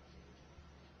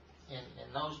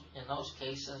 In those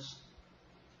cases,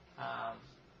 I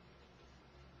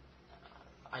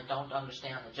don't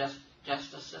understand the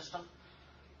justice system.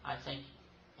 I think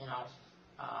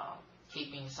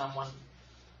keeping someone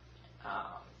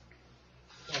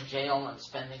in jail and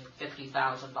spending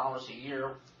 $50,000 a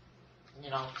year,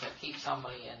 to keep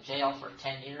somebody in jail for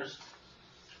 10 years,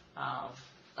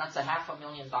 that's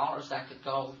 $500,000 that could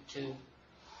go to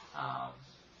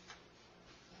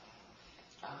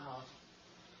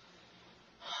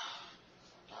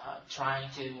trying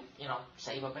to,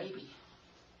 save a baby.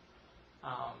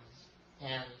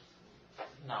 And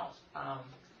no,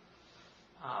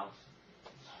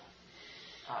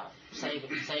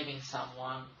 saving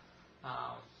someone.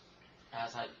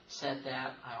 As I said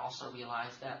that, I also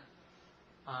realized that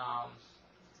I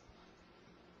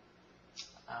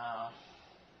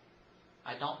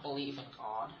don't believe in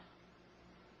God,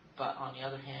 but on the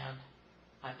other hand,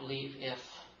 I believe if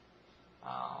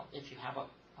you have a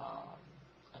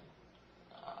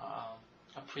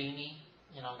preemie,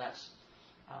 that's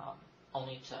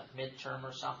only to midterm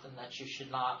or something, that you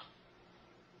should not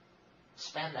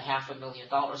spend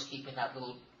 $500,000 keeping that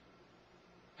little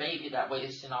baby that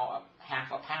weighs,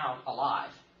 half a pound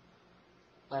alive.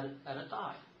 Let it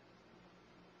die.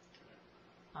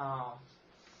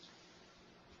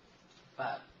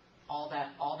 But all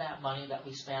that money that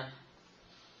we spend,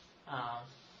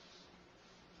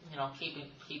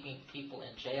 keeping people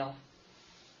in jail,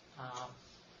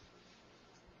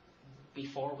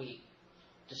 before we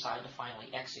decide to finally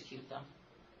execute them,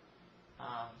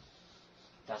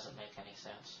 doesn't make any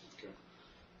sense. Okay.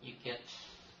 You get,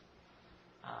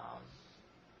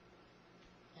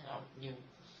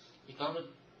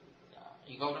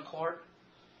 you go to court,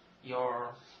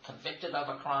 you're convicted of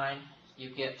a crime, you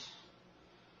get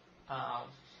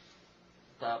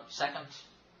the second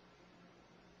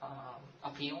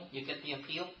appeal, you get the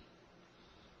appeal,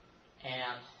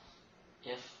 and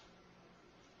if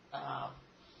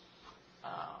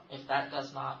that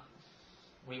does not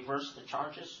reverse the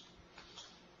charges,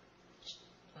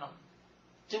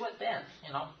 do it then.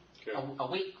 Okay. A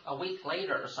week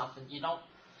later or something. You don't.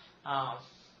 I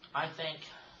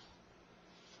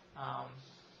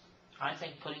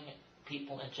think putting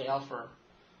people in jail for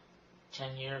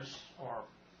 10 years or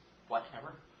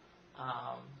whatever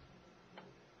on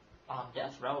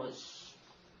death row is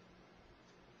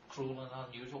cruel and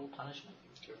unusual punishment.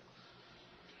 Okay.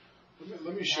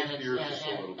 Let me shift gears just a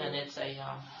little bit. And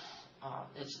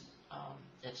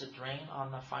it's a drain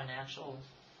on the financial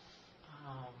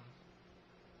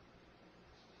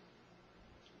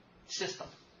system.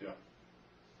 Yeah.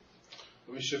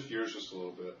 Let me shift gears just a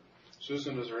little bit.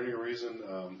 Susan, is there any reason,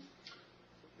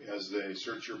 as they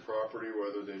search your property,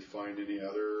 whether they find any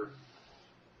other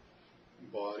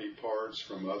body parts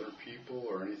from other people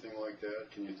or anything like that?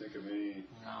 Can you think of any?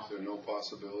 No. Is there no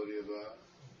possibility of that?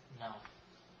 No.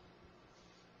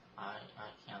 I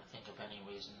can't think of any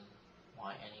reason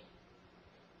why any.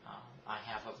 I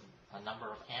have a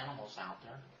number of animals out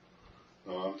there.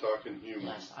 No, I'm talking humans.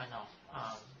 Yes, I know.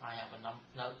 I have a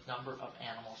number of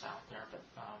animals out there, but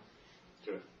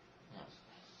Okay. yes.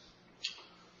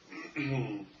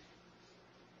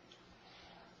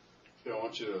 Okay, I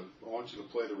want you to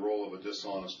play the role of a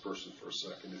dishonest person for a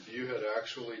second. If you had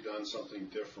actually done something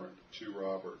different to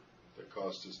Robert that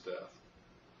caused his death,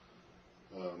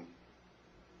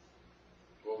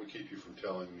 what would keep you from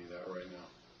telling me that right now?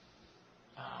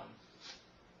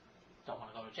 Don't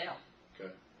want to go to jail.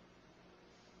 Okay.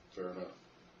 Fair enough.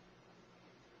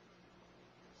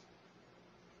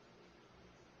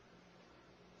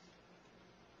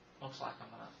 Looks like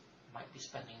might be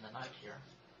spending the night here.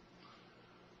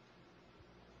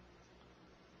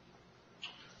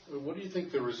 What do you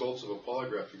think the results of a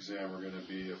polygraph exam are going to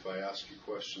be if I ask you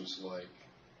questions like,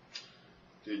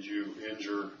 did you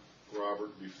injure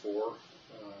Robert before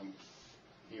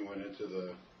he went into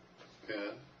the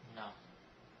pen? No.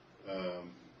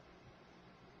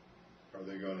 Are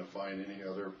they going to find any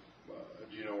other,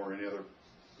 do you know where any other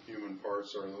human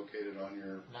parts are located on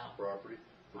your property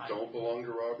that don't belong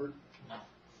to Robert? No.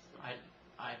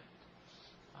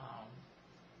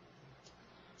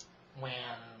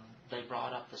 When they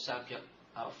brought up the subject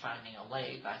of finding a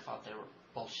leg, I thought they were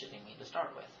bullshitting me to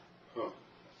start with. Huh.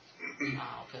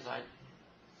 Because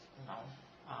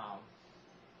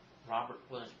Robert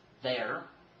was there,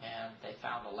 and they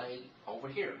found a leg over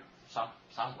here,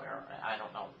 somewhere. I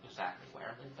don't know exactly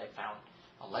where. They found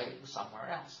a leg somewhere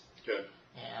else. Okay.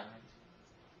 And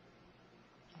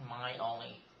my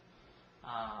only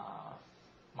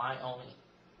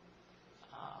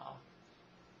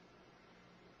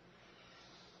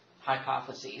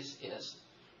hypothesis is,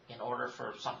 in order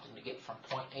for something to get from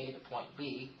point A to point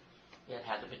B, it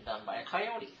had to be done by a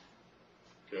coyote.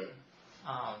 Okay.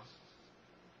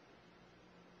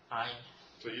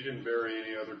 So you didn't bury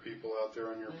any other people out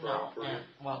there on your property?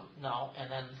 No,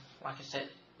 and then, like I said,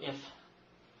 if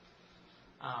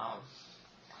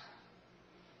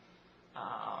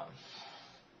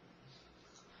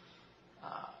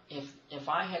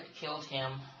I had killed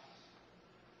him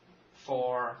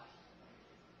for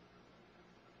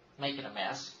making a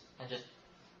mess and just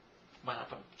went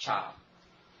up and shot him,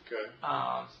 okay.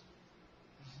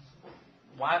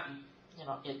 Why?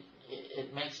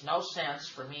 It makes no sense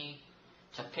for me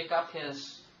to pick up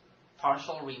his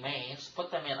partial remains,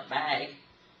 put them in a bag,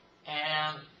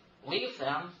 and leave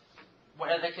them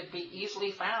where they could be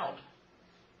easily found.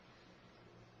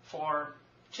 For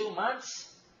 2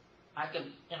 months, I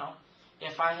could,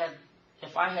 if I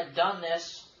had done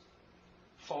this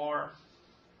for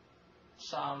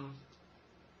some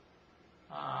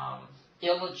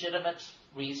illegitimate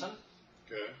reason,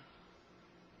 okay,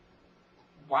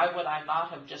 why would I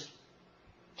not have just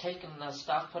taken the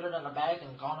stuff, put it in a bag,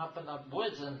 and gone up in the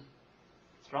woods and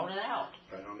thrown it out?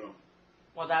 I don't know.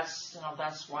 Well, that's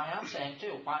why I'm saying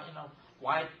too.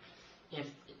 Why,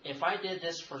 if I did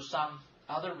this for some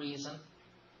other reason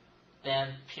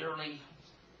than purely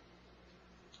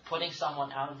putting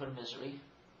someone out of their misery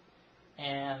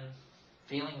and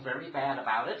feeling very bad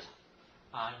about it,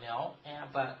 I know,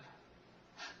 but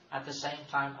at the same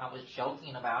time I was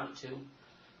joking about it to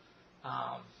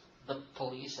the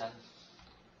police and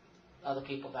other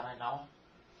people that I know.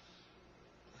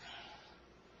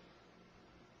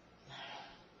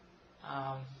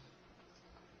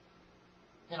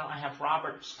 I have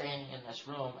Robert staying in this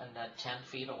room, and then 10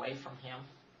 feet away from him,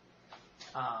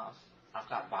 I've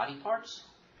got body parts.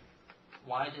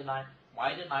 Why did I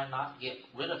not get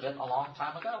rid of it a long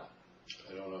time ago?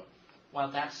 I don't know. Well,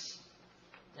 that's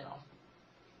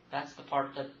the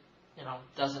part that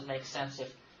doesn't make sense.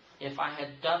 If I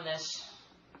had done this,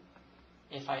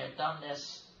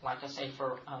 like I say,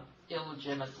 for an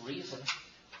illegitimate reason.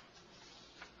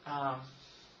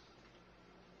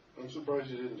 I'm surprised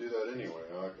you didn't do that anyway,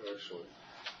 actually.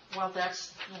 Well,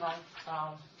 that's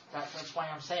that's why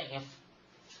I'm saying if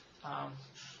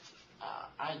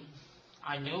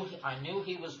I knew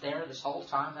he was there this whole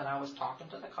time that I was talking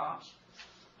to the cops.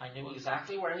 I knew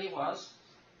exactly where he was,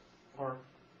 or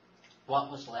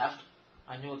what was left.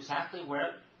 I knew exactly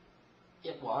where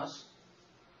it was,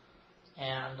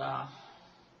 and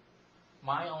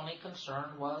my only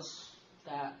concern was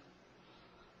that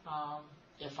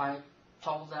if I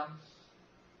told them,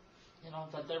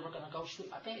 that they were going to go shoot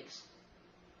my pigs.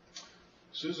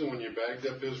 Susan, when you bagged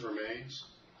up his remains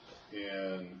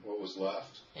and what was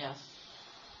left, yes,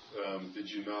 did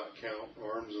you not count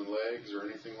arms and legs or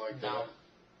anything like that?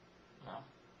 No.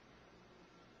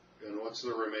 And what's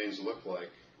the remains look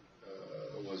like?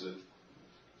 Was it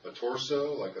A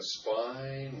torso, like a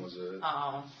spine? Was it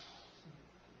a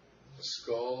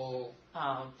skull?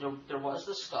 There was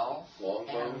the skull. Long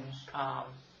and, bones?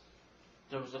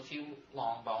 There was a few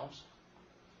long bones.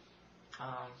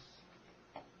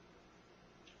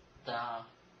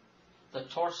 The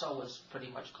torso was pretty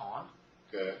much gone.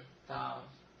 Okay.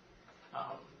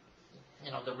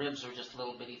 The ribs are just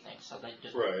little bitty things, so they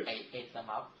just Right. ate them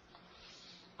up.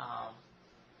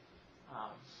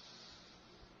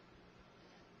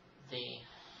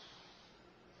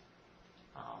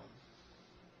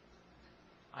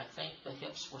 I think the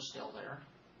hips were still there,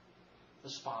 the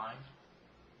spine,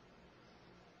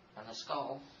 and the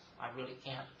skull. I really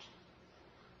can't.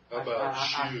 How about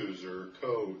shoes or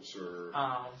coats or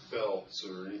belts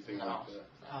or anything like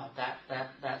that?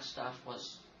 That stuff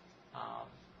was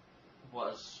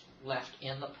left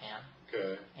in the pen.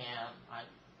 Okay. And I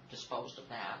disposed of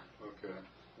that. Okay.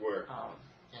 Where?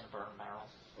 In a burn barrel.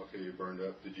 Okay, you burned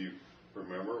up. Did you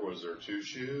remember? Was there 2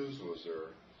 shoes? Was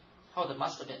there? Oh, there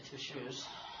must have been 2 shoes.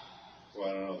 Well,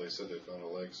 I don't know. They said they found a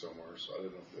leg somewhere, so I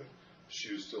didn't know if the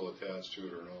shoe's still attached to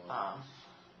it or not.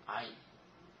 I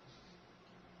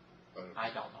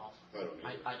don't know. I don't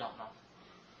either. I don't know.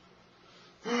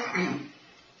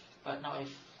 But no, if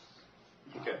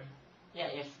okay.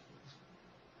 Yeah,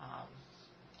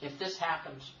 if this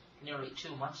happened nearly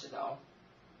 2 months ago,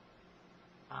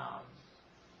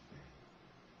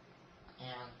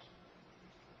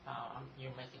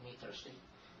 you're making me thirsty.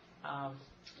 I'm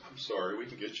sorry, we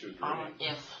can get you a drink. Do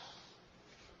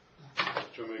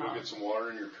you want me to go get some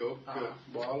water in your Coke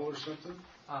bottle or something?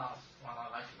 Well, I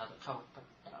like another Coke, but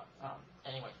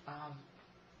anyway.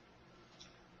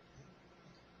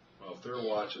 Well, if they're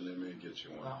watching, they may get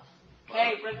you one. Well,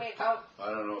 hey, bring me a Coke.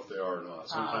 I don't know if they are or not.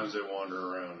 Sometimes they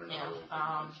wander around. Yeah.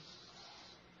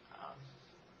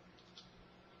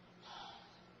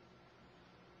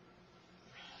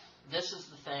 This is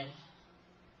the thing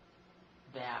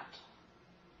that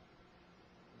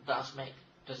does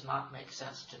not make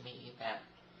sense to me. That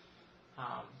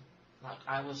like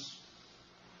I was.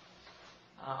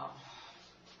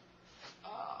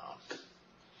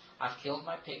 I've killed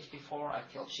my pigs before. I've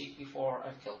killed sheep before.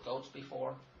 I've killed goats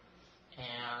before,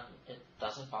 and it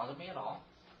doesn't bother me at all.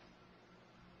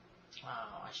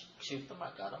 I shoot them.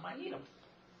 I gut them. I eat them.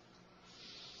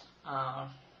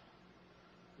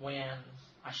 When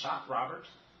I shot Robert,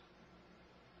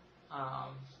 I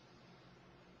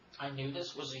knew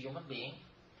this was a human being,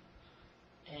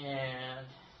 and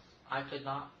I could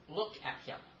not look at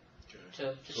him to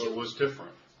so shoot. it was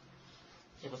different.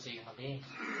 It was a human being.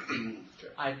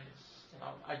 Okay. I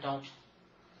don't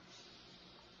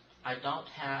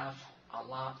have a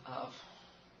lot of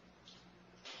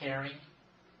caring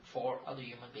for other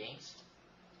human beings.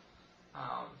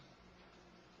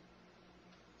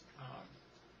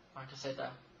 Like I said, the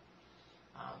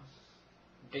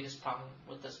biggest problem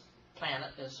with this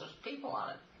planet is there's people on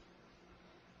it.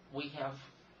 We have,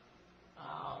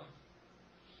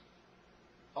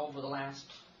 over the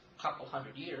last couple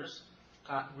hundred years,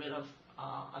 gotten rid of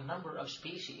a number of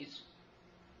species,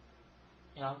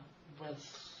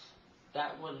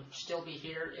 that would still be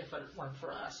here if it weren't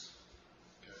for us.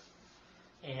 Okay.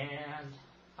 And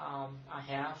I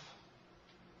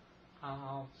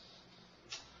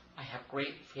have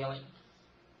great feeling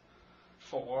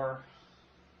for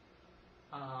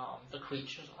the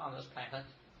creatures on this planet.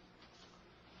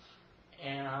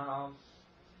 And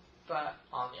but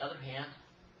on the other hand,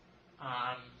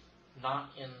 I'm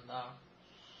not in the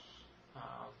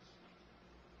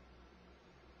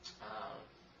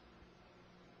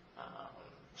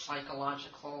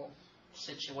psychological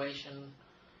situation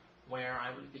where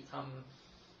I would become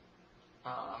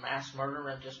a mass murderer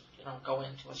and just go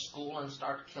into a school and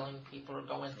start killing people, or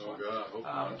go into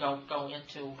go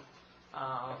into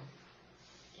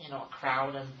a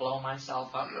crowd and blow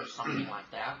myself up or something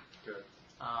like that. Okay.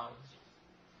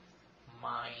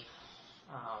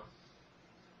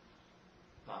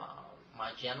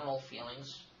 My general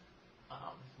feelings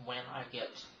when I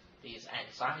get these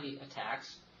anxiety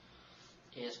attacks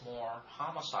is more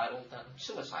homicidal than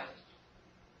suicidal.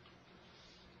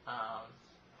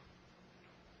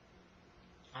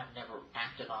 I've never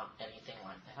acted on anything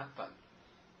like that, but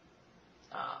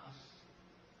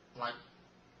like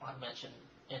I mentioned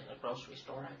in the grocery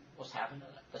store, I was having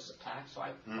this attack, so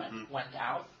I went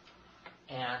out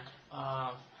and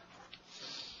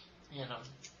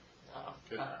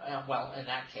well, in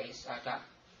that case, I got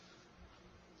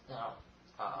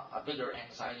a bigger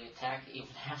anxiety attack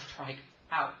even after I got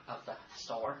out of the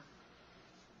store.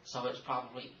 So it's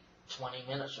probably 20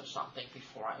 minutes or something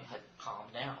before I had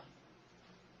calmed down.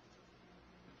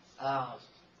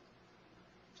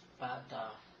 But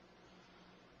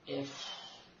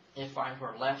if I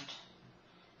were left,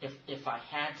 if I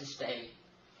had to stay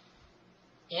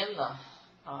in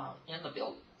the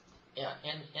build,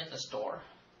 in the store,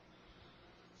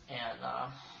 and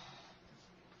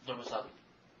there was a.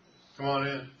 Come on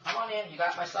in. Come on in. You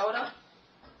got my soda?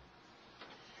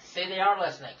 See, they are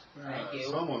listening. Thank you.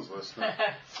 Someone's listening.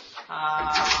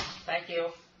 Thank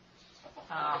you.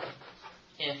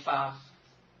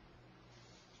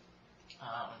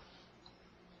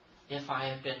 If I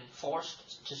had been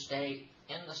forced to stay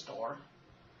in the store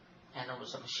and there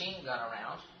was a machine gun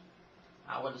around,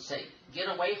 I would say, get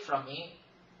away from me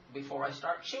before I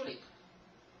start shooting.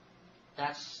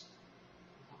 That's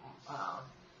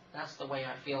the way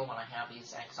I feel when I have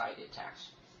these anxiety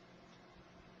attacks.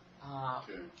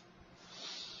 Okay.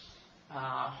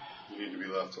 You need to be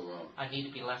left alone. I need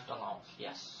to be left alone,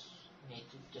 yes. I need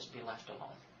to just be left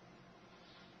alone.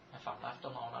 If I'm left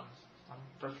alone, I'm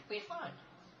perfectly fine.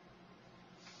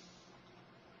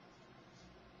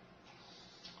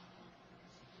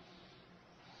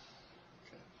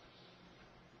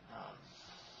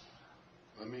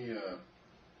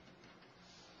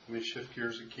 Let me shift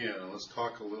gears again and let's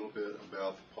talk a little bit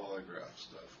about the polygraph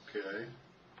stuff, okay?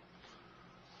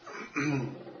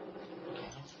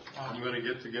 I'm going to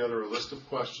get together a list of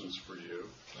questions for you.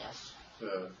 Yes.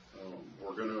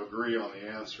 We're going to agree on the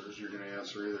answers. You're going to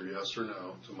answer either yes or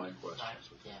no to my questions.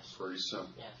 Right. Yes. Pretty simple.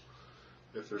 Yes.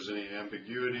 If there's any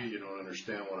ambiguity, you don't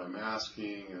understand what I'm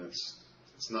asking, and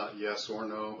it's not yes or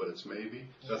no, but it's maybe,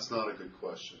 that's not a good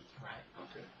question. Right.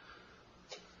 Okay.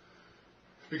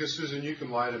 Because, Susan, you can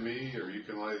lie to me or you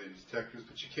can lie to the detectives,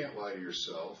 but you can't lie to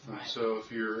yourself. And right. so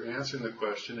if you're answering the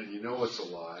question and you know it's a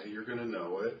lie, you're going to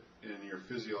know it, and your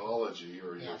physiology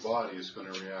or your yes. body is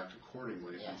going to react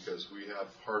accordingly yes. because we have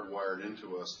hardwired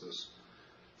into us this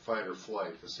fight or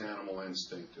flight, this animal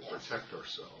instinct to yes. protect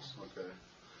ourselves. Okay.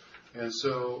 And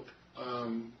so,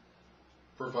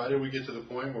 provided we get to the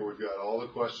point where we've got all the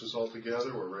questions all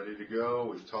together, we're ready to go,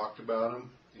 we've talked about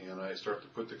them, and I start to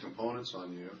put the components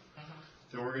on you,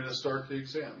 then we're going to start the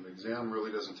exam. The exam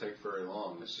really doesn't take very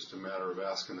long. It's just a matter of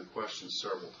asking the questions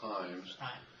several times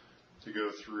right. to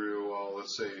go through, well,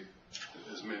 let's say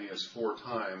as many as 4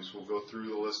 times. We'll go through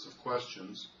the list of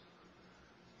questions,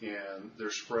 and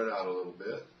they're spread out a little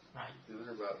bit. Right. And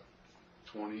they're about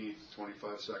 20,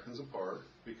 25 seconds apart,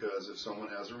 because if someone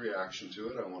has a reaction to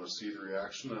it, I want to see the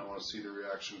reaction, and I want to see the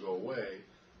reaction go away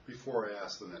before I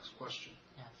ask the next question.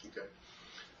 Yes. Okay?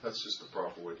 That's just the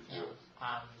proper way to do yeah. it.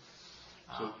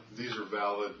 So these are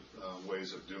valid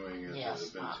ways of doing it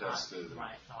yes, that have been tested.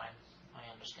 Right, no, I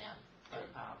understand. Okay.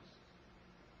 But,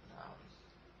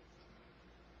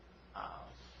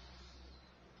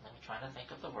 let me try to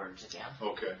think of the words again.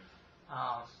 Okay.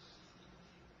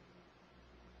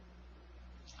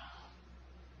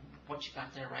 What you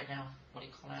got there right now? What do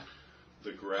you call that?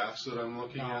 The graphs that I'm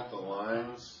looking at, the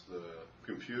lines, the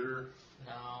computer.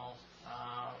 No.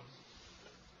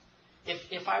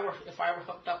 If I were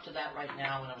hooked up to that right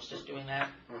now and I was just doing that,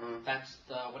 that's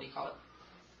the, what do you call it?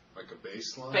 Like a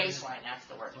baseline? Baseline, that's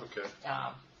the word. Okay.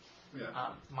 Yeah.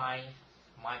 My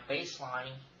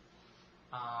baseline,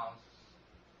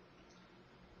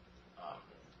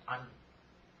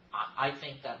 I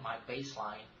think that my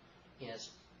baseline is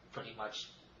pretty much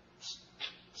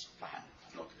flat.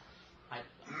 Okay.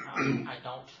 I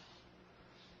don't.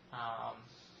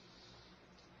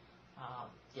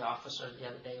 The officer the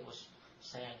other day was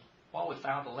saying, "Well, we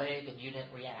found a leg and you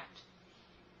didn't react."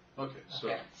 Okay.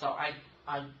 So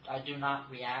I do not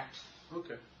react.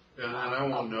 Okay. And I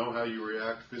won't know how you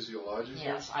react physiologically.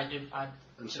 Yes, I do.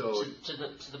 Until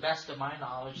to the best of my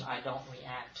knowledge, I don't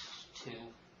react to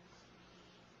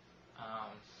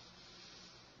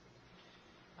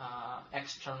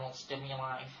external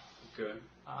stimuli. Okay.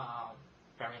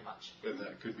 Very much. And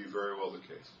that could be very well the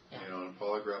case. Yeah. You know, and a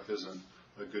polygraph isn't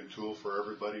a good tool for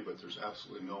everybody, but there's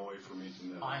absolutely no way for me to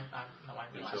know I realize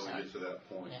until that. we get to that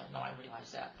point. Yeah, no, I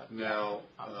realize that. But now,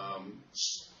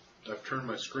 I've turned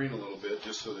my screen a little bit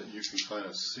just so that you can kind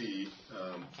of see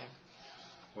okay.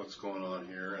 what's going on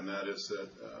here, and that is that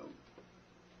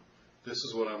this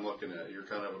is what I'm looking at. You're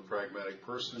kind of a pragmatic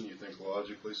person. You think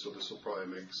logically, so this will probably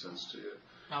make sense to you.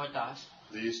 No, it does.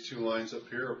 These 2 lines up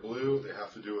here are blue. They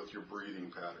have to do with your breathing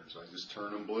patterns. I just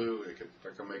turn them blue. I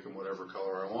can make them whatever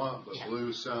color I want, but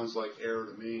blue sounds like air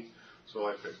to me, so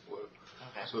I pick blue.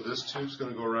 Okay. So this tube's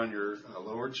going to go around your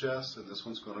lower chest, and this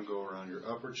one's going to go around your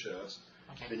upper chest.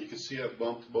 Okay. And you can see I've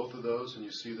bumped both of those, and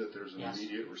you see that there's an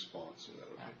immediate response to that.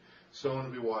 Okay. Yeah. So I'm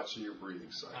going to be watching your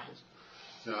breathing cycles.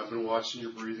 Now, I've been watching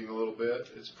your breathing a little bit.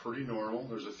 It's pretty normal.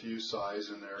 There's a few sighs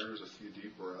in there. There's a few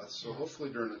deep breaths. So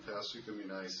hopefully during the test, it can be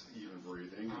nice, even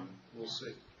breathing, and we'll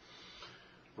see.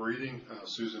 Breathing,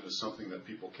 Susan, is something that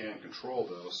people can control,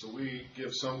 though, so we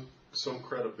give some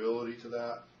credibility to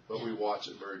that, but we watch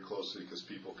it very closely because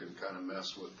people can kind of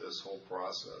mess with this whole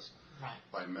process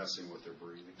by messing with their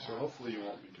breathing. So hopefully you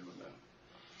won't be doing that.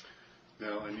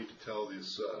 Now I need to tell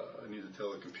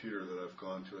the computer that I've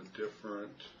gone to a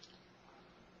different.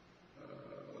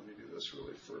 Let me do this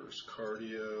really first.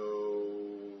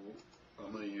 Cardio.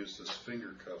 I'm going to use this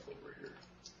finger cuff over here.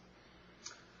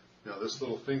 Now this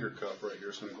little finger cuff right here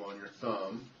is going to go on your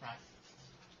thumb.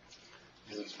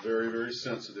 And it's very, very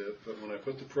sensitive, but when I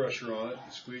put the pressure on it,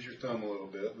 you squeeze your thumb a little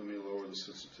bit. Let me lower the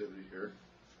sensitivity here.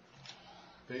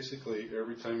 Basically,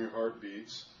 every time your heart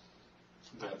beats,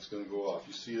 that's going to go off.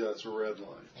 You see that's a red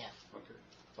line? Yeah. Okay.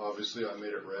 Obviously, I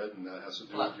made it red, and that has to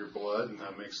do with your blood, and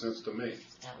that makes sense to me.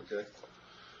 Yeah. Okay?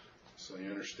 So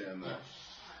you understand that.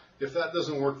 Yeah. If that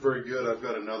doesn't work very good, I've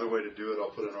got another way to do it. I'll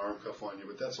put an arm cuff on you,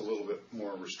 but that's a little bit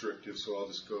more restrictive, so I'll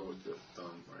just go with the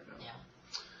thumb right now. Yeah.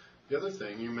 The other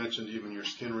thing, you mentioned even your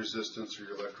skin resistance or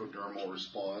your electrodermal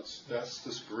response. That's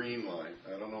this green line.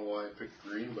 I don't know why I picked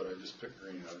green, but I just picked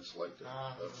green. I just liked it.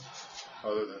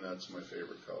 Other than that's my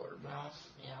favorite color. Well,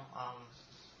 yeah,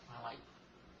 I like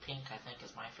pink, I think,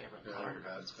 is my favorite color. Your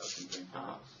hat's got some pink in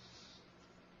it.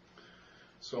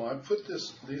 So I put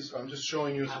these, I'm just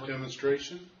showing you as a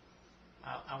demonstration.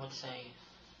 I would say,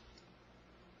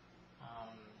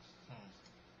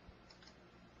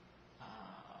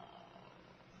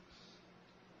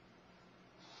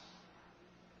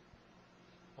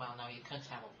 well, no, you couldn't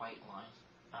have a white line,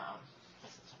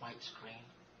 because it's a white screen.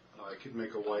 I could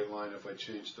make a white line if I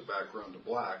changed the background to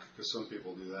black, because some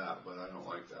people do that, but I don't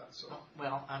like that. So.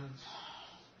 Well,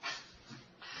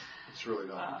 it's really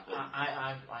not important.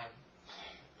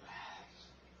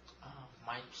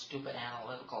 My stupid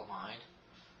analytical mind,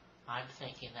 I'm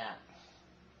thinking that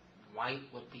white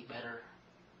would be better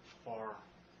for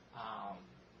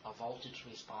a voltage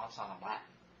response on a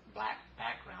black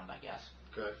background, I guess.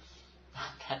 Okay.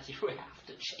 That you would have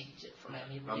to change it for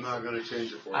any reason. I'm not going to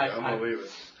change it for you. I'm going to leave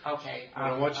it. Okay. What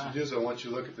I want you to do is I want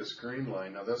you to look at this green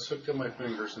line. Now that's hooked to my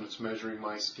fingers and it's measuring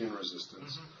my skin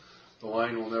resistance. Mm-hmm. The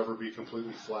line will never be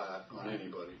completely flat on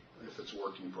anybody if it's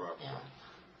working properly. Yeah.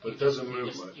 But it doesn't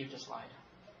move much. You just lied.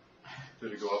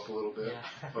 Did it go up a little bit?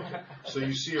 Yeah. Okay. So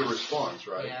you see a response,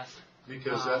 right? Yes.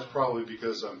 Because that's probably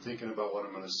because I'm thinking about what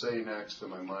I'm going to say next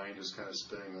and my mind is kind of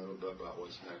spinning a little bit about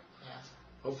what's next. Yes.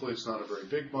 Hopefully it's not a very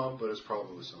big bump, but it's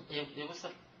probably something. It was a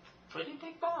pretty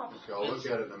big bump. Okay, I'll look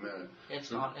at it in a minute. It's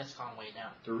gone way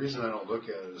down. The reason I don't look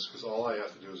at it is because all I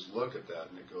have to do is look at that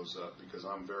and it goes up because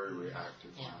I'm very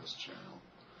reactive on this channel.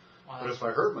 Well, but if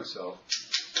I hurt myself,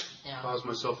 caused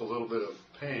myself a little bit of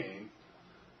pain,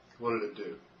 what did it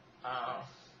do?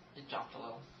 It dropped a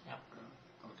little, yep.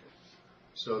 Okay.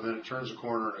 So then it turns a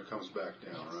corner and it comes back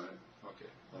down, right? Okay,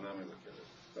 well, let me look at it.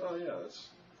 Oh yeah, that's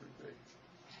pretty big.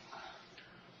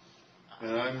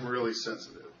 And I'm really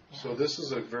sensitive. Yeah. So this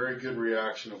is a very good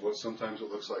reaction of what sometimes it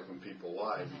looks like when people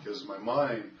lie, because my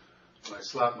mind, when I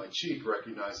slap my cheek,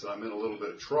 recognized that I'm in a little bit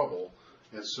of trouble,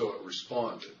 and so it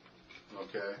responded.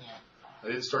 Okay? Yeah. I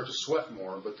didn't start to sweat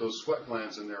more, but those sweat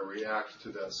glands in there react to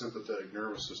that sympathetic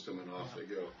nervous system, and off they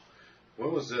go.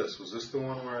 When was this? Was this the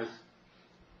one where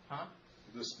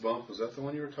this bump, was that the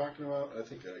one you were talking about? I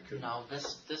think I could. No,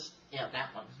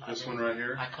 that one. This one right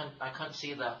here? I couldn't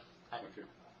see the.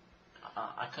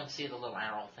 I couldn't see the little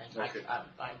arrow thing. Okay.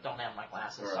 I don't have my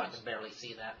glasses, so I can barely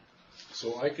see that.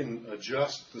 So I can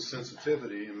adjust the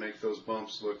sensitivity and make those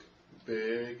bumps look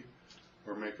big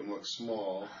or make them look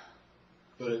small,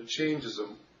 but it changes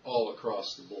them all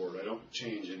across the board. I don't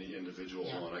change any individual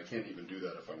one. I can't even do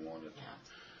that if I wanted. Yeah.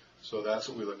 So that's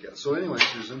what we look at. So anyway,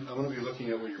 Susan, I'm going to be looking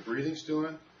at what your breathing's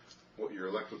doing, what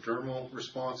your electrodermal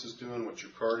response is doing, what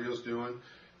your cardio's doing,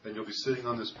 and you'll be sitting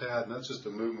on this pad, and that's just a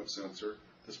movement sensor.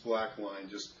 This black line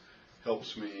just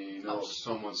helps me know if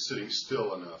someone's sitting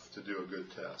still enough to do a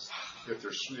good test. If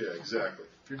they're, exactly.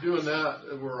 If you're doing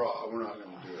that, we're not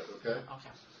going to do it, okay? Okay.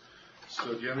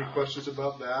 So do you have any questions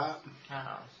about that?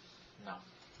 No.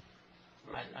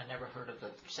 Okay. I never heard of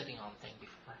the sitting on thing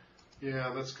before.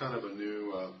 Yeah, that's kind of a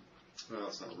new, well,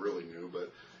 it's not really new,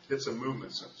 but it's a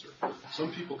movement sensor.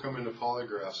 Some people come into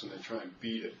polygraphs and they try and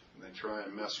beat it, and they try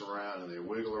and mess around, and they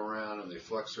wiggle around, and they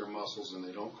flex their muscles, and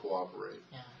they don't cooperate.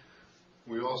 Yeah.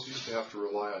 We also used to have to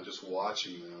rely on just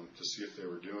watching them to see if they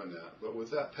were doing that. But with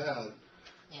that pad,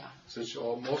 since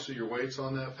most of your weight's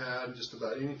on that pad, just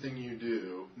about anything you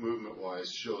do,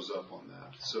 movement-wise, shows up on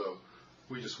that. So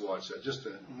we just watch that.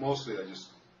 Mostly I just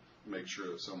make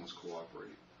sure that someone's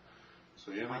cooperating.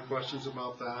 So you have any questions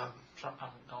about that? I'm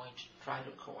going to try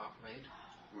to cooperate.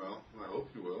 Well, I hope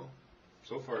you will.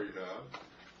 So far you have.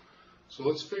 So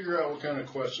let's figure out what kind of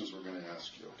questions we're going to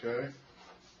ask you, okay?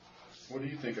 What do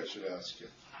you think I should ask you?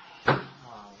 Did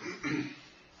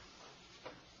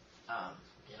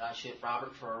I shoot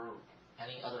Robert for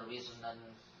any other reason than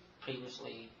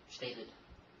previously stated?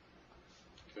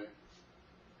 Okay.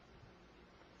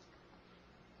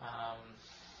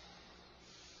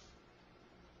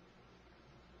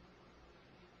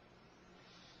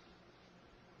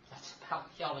 That's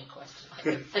about the only question I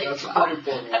can think That's of. a pretty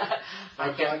important one.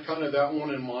 I've got kind of that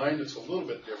one in mind. It's a little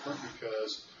bit different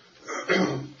because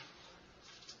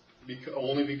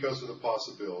only because of the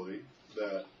possibility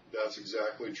that that's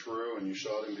exactly true, and you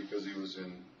shot him because he was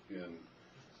in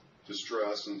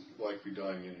distress and likely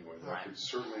dying anyway. That Right. could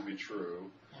certainly be true.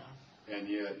 Yeah. And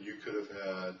yet you could have,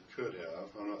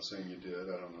 I'm not saying you did,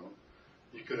 I don't know.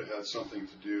 You could have had something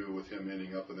to do with him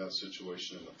ending up in that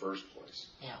situation in the first place.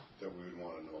 Yeah. That we would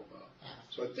want to know about. Yeah.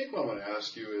 So I think what I'm going to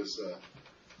ask you is,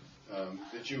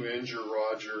 did you injure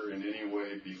Roger in any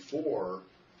way before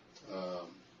the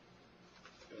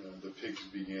pigs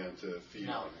began to feed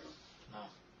No. on him? No.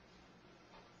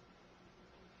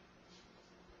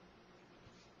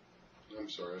 I'm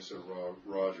sorry, I said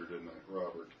Roger, didn't I?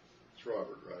 Robert. It's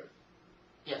Robert, right?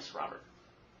 Yes, Robert.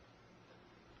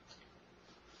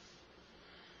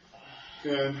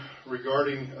 And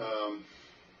regarding how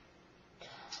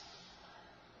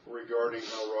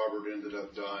Robert ended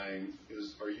up dying,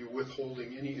 are you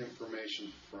withholding any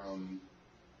information from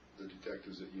the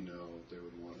detectives that you know they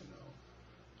would want to know?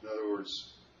 In other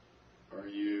words, are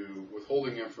you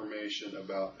withholding information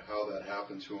about how that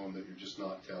happened to him that you're just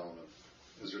not telling them?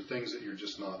 Is there things that you're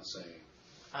just not saying?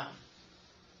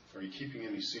 Are you keeping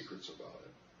any secrets about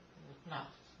it? No.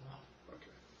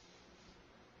 Okay.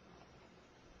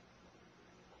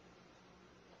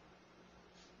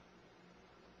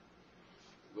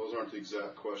 Those aren't the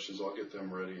exact questions. I'll get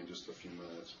them ready in just a few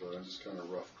minutes, but I just kind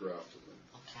of rough drafted them.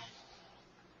 Okay.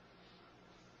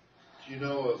 Do you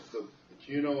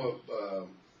know of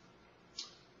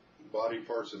body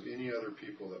parts of any other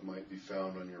people that might be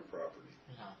found on your property?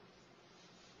 No.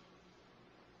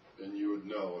 Then you would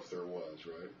know if there was,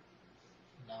 right?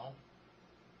 No.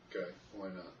 Okay, why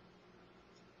not?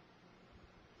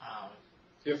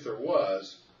 If If there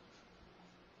was,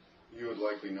 you would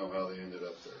likely know how they ended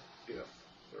up there, if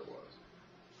there was.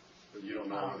 But you don't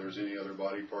know whether there's any other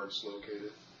body parts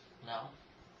located? No.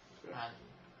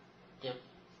 Okay.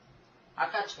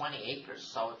 I've got 20 acres,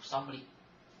 so if somebody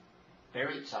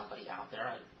buried somebody out there,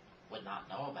 I would not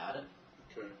know about it.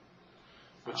 Okay.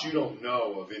 But you don't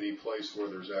know of any place where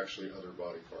there's actually other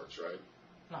body parts, right?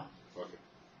 No. Okay.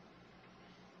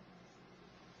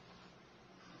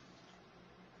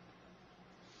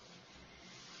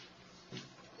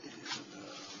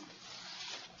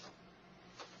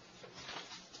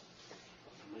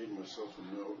 I made myself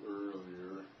a note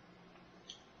earlier.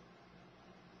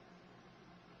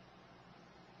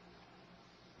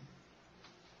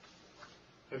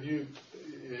 And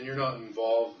you're not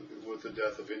involved with the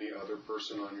death of any other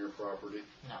person on your property?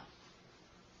 No.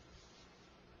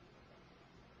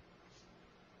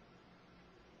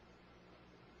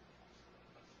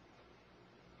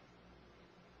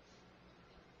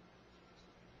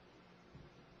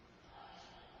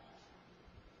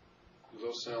 Do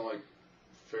those sound like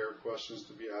fair questions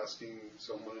to be asking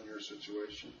someone in your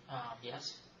situation?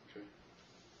 Yes.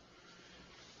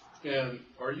 Okay. And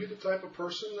are you the type of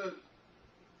person that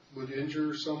would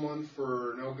injure someone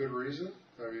for no good reason?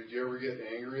 I mean, do you ever get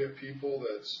angry at people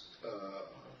that's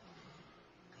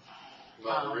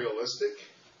not realistic?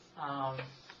 I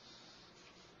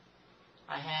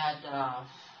had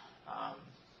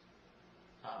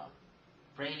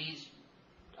Brady's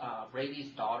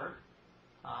daughter,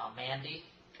 Mandy,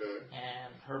 Okay.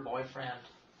 and her boyfriend,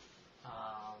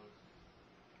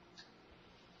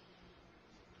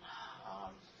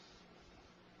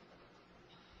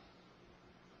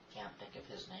 can't think of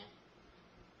his name.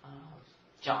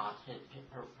 John,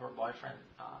 her boyfriend.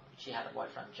 She had a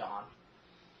boyfriend, John.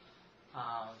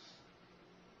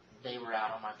 They were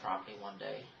out on my property one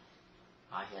day.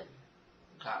 I had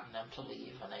gotten them to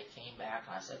leave, and they came back,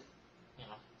 and I said,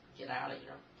 get out of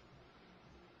here.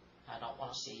 I don't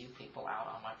want to see you people out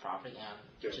on my property, and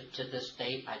to this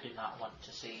date, I do not want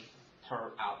to see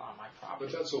her out on my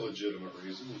property. But that's a legitimate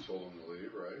reason. You told them to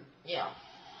leave, right? Yeah.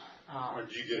 Or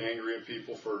do you get angry at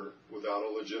people without a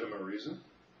legitimate reason?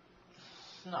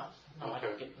 No, okay. I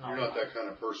don't get. No, you're not that kind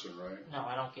of person, right? No,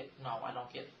 I don't get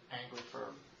angry for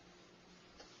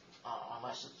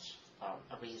unless it's a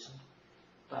reason.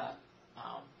 But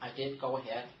I did go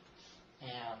ahead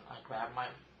and I grabbed my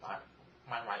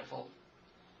rifle,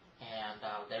 and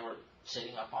they were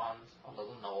sitting up on a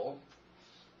little knoll,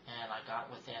 and I got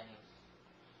within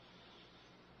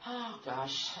Oh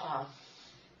gosh,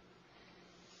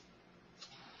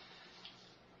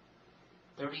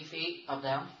 30 feet of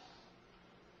them,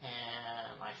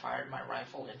 and I fired my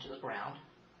rifle into the ground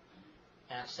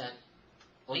and said,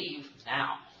 "Leave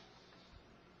now."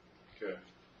 Okay.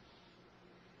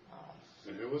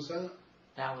 And who was that?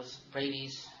 That was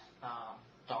Brady's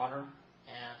daughter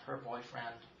and her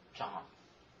boyfriend, John.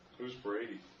 Who's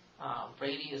Brady?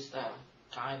 Brady is the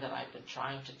guy that I've been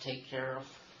trying to take care of.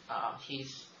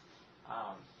 He's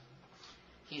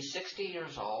 60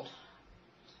 years old.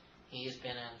 He's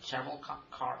been in several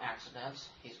car accidents.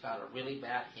 He's got a really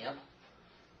bad hip.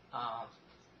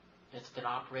 It's been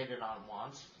operated on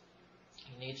once.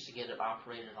 He needs to get it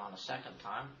operated on a second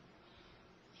time.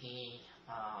 He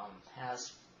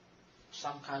has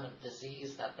some kind of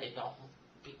disease that they don't,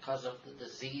 because of the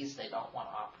disease, they don't want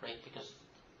to operate, because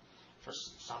for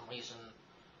some reason,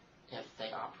 if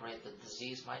they operate, the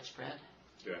disease might spread.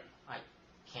 Yeah. I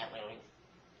can't really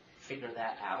figure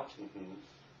that out. Mm-hmm.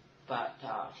 But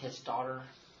his daughter,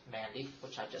 Mandy,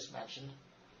 which I just mentioned,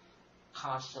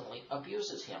 constantly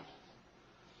abuses him.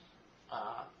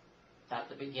 At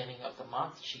the beginning of the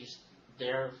month, she's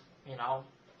there,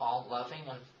 all loving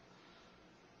and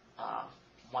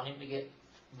wanting to get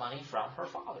money from her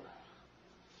father.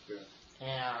 Yeah.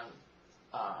 And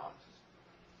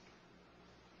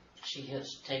she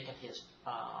has taken his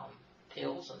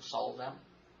pills and sold them,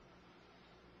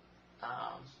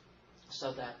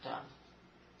 so that.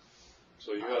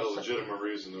 So you had a legitimate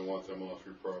reason to want them off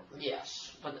your property.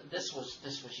 Yes, but this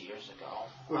was years ago.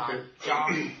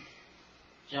 Okay.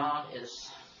 John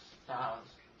is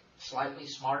slightly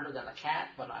smarter than a cat,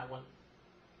 but I wouldn't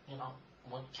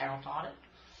count on it.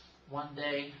 One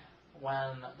day,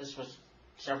 when this was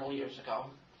several years ago,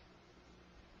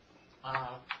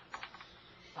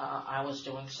 I was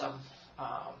doing some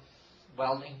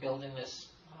welding, building this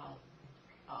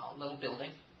little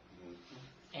building,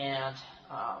 and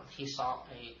he saw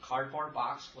a cardboard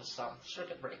box with some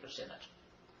circuit breakers in it,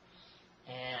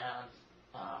 and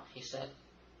he said,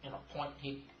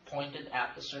 he pointed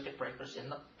at the circuit breakers in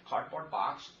the cardboard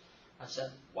box and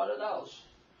said, "What are those?"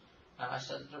 And I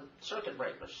said, "They're circuit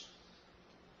breakers."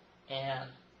 And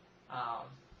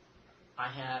I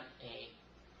had a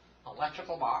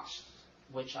electrical box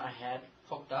which I had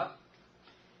hooked up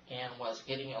and was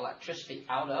getting electricity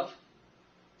out of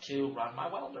to run my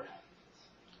welder.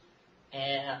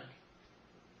 And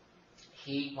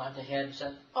he went ahead and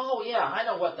said, "Oh yeah, I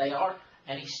know what they are."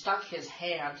 And he stuck his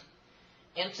hand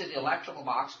into the electrical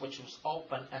box, which was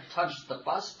open, and touched the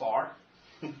bus bar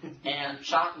and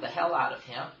shocked the hell out of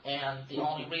him. And the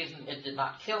only reason it did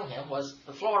not kill him was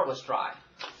the floor was dry.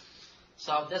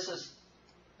 So this is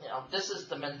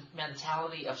the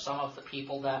mentality of some of the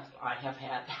people that I have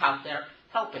had out there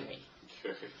helping me.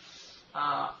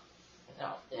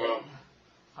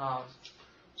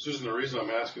 Susan, the reason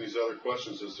I'm asking these other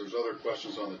questions is there's other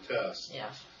questions on the test.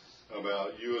 Yes.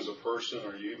 About you as a person.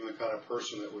 Are you even the kind of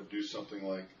person that would do something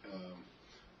like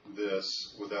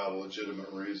this without a legitimate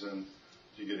reason?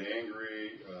 Do you get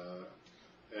angry?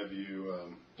 Have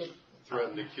you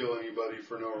threatened to kill anybody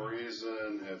for no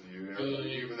reason? Are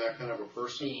you even that kind of a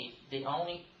person? The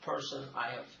only person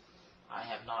I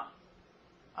have not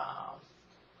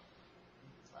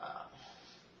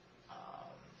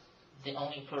the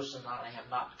only person that I have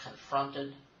not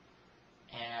confronted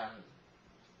and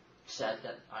said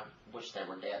that I wish they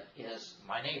were dead is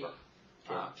my neighbor,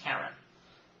 Karen.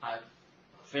 I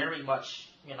very much,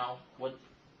 would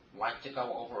like to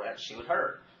go over and shoot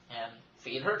her and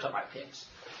feed her to my pigs.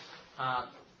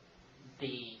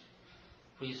 The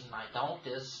reason I don't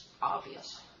is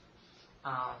obvious.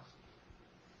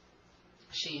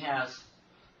 She has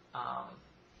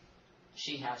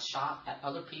shot at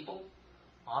other people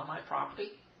on my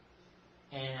property,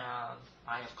 and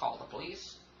I have called the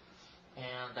police.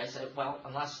 And they said, well,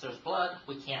 unless there's blood,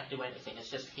 we can't do anything. It's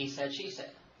just he said, she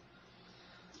said.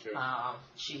 Okay.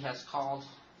 She has called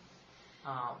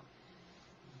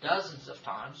dozens of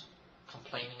times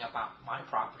complaining about my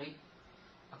property.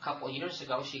 A couple of years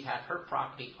ago, she had her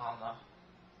property on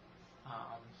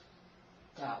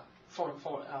the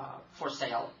for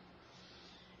sale.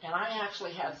 And I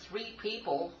actually had 3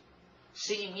 people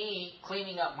see me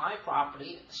cleaning up my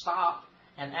property, stop,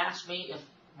 and ask me if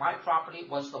my property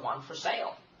was the one for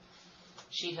sale.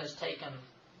 She has taken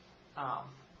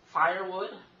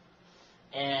firewood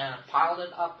and piled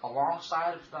it up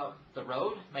alongside of the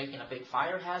road, making a big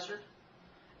fire hazard,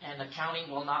 and the county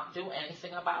will not do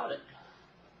anything about it.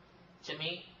 To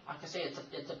me, like I say,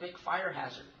 it's a big fire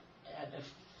hazard, and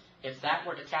if that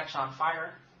were to catch on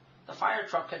fire, the fire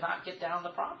truck could not get down the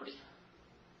property.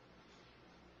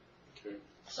 Okay.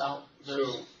 So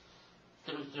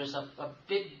there's a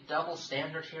big double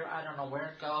standard here. I don't know where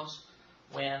it goes.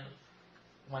 When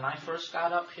I first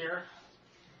got up here,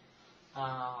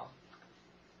 I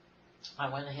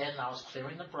went ahead and I was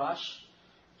clearing the brush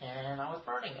and I was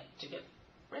burning it to get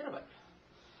rid of it.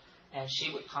 And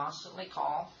she would constantly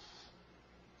call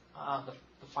the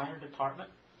fire department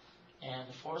and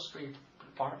the forestry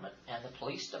department and the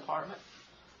police department,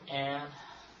 and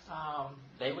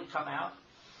they would come out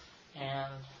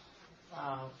and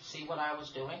see what I was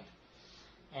doing.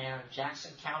 And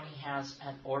Jackson County has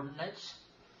an ordinance.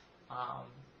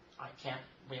 I can't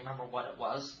remember what it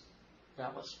was.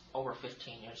 That was over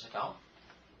 15 years ago.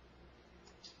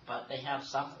 But they have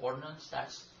some ordinance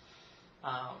that's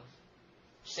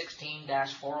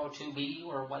 16-402B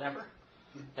or whatever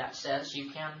that says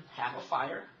you can have a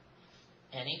fire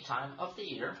any time of the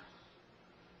year,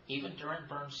 even during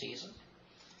burn season,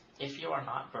 if you are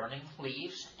not burning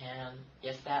leaves and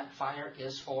if that fire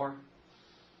is for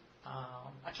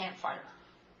a campfire.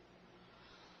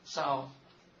 So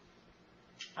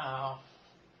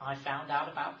I found out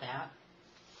about that,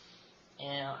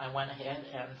 and I went ahead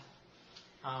and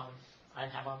I'd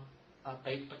have a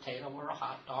baked potato or a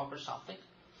hot dog or something,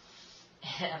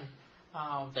 and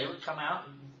they would come out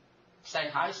and say,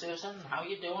 "Hi, Susan, how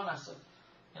you doing?" I said,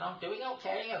 "Doing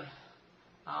okay, and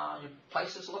your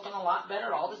place is looking a lot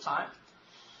better all the time."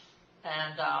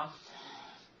 And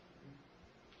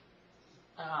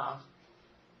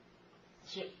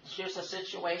here's a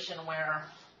situation where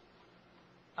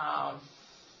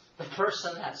the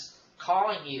person that's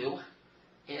calling you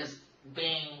is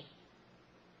being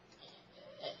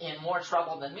in more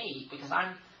trouble than me, because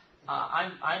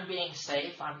I'm being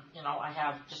safe. I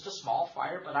have just a small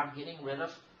fire, but I'm getting rid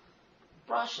of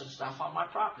brush and stuff on my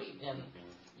property, and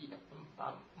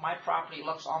my property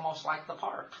looks almost like the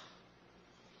park.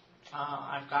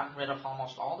 I've gotten rid of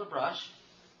almost all the brush.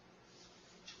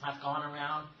 I've gone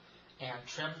around and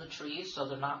trimmed the trees so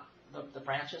they're not, the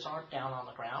branches aren't down on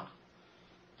the ground,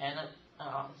 and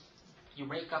you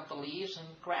rake up the leaves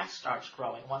and grass starts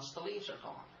growing once the leaves are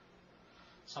gone.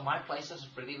 So my place is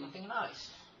really looking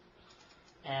nice,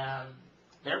 and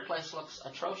their place looks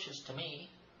atrocious to me.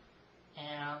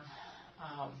 And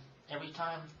every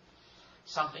time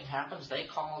something happens, they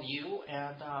call you,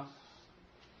 and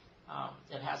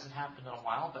it hasn't happened in a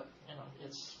while, but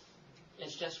it's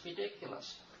just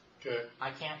ridiculous. Okay.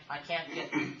 I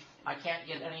can't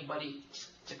get anybody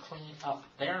to clean up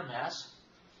their mess.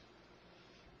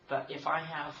 But if I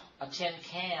have a tin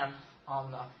can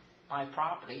on my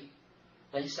property,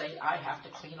 they say I have to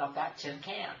clean up that tin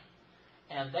can,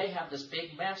 and they have this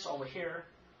big mess over here,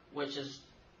 which is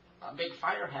a big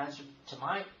fire hazard to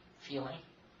my feeling,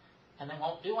 and they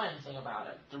won't do anything about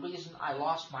it. The reason I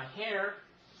lost my hair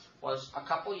was a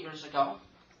couple years ago.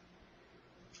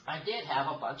 I did have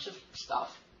a bunch of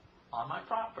stuff on my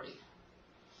property,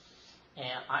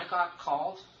 and I got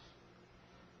called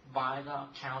by the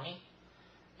county,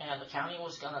 and the county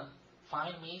was going to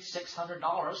fine me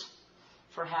 $600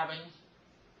 for having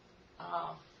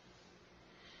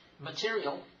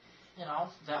material,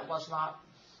 that was not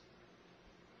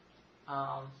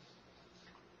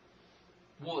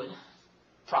wood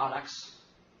products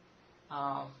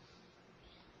on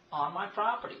my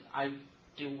property. I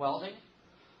do welding.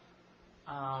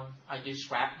 I do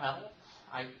scrap metal.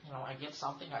 I get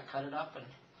something, I cut it up and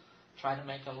try to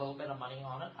make a little bit of money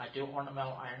on it. I do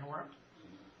ornamental ironwork.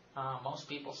 Most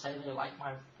people say they like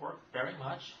my work very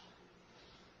much.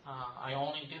 I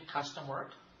only do custom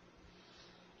work.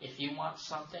 If you want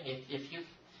something, if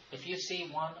you see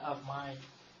one of my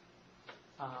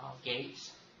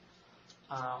gates,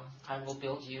 I will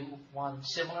build you one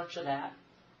similar to that.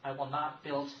 I will not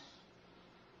build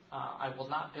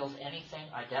anything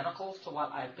identical to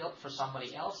what I built for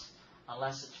somebody else,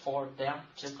 unless it's for them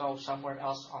to go somewhere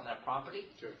else on their property.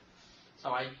 Okay. So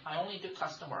I only do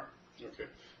custom work. Okay.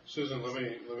 Susan, let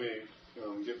me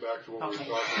get back to what Okay.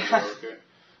 we were talking about. Okay.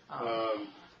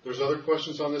 There's other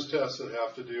questions on this test that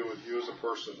have to do with you as a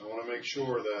person. I want to make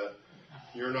sure that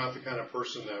you're not the kind of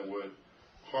person that would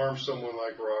harm someone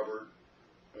like Robert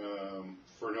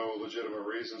for no legitimate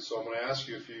reason. So I'm going to ask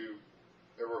you if you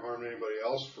ever harmed anybody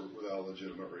else without a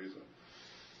legitimate reason.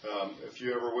 If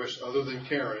you ever wished, other than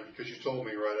Karen, because you told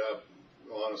me right up,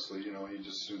 honestly, you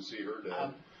just didn't see her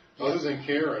dead. Other than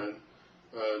Karen,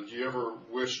 do you ever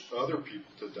wish other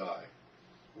people to die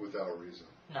without a reason?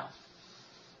 No.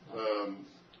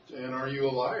 And are you a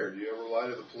liar? Do you ever lie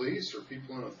to the police or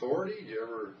people in authority?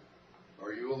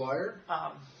 Are you a liar?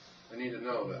 I need to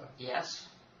know that. Yes.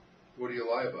 What do you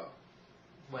lie about?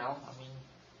 Well,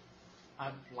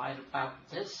 I've lied about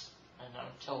this, and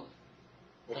until.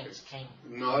 things came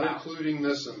Not about. including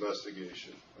this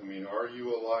investigation. I mean, are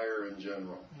you a liar in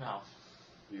general? No.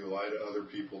 You lie to other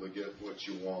people to get what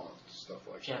you want, stuff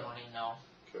like Generally, no.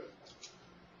 that. Okay.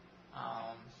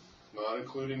 Not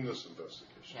including this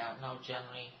investigation. Yeah, no,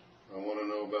 generally. I want to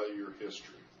know about your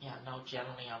history. Yeah, no,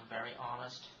 generally I'm very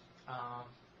honest.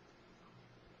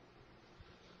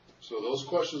 So those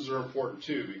questions are important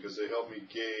too, because they help me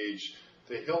gauge,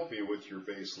 they help me with your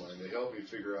baseline. They help me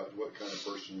figure out what kind of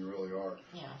person you really are.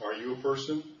 Yeah. Are you a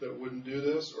person that wouldn't do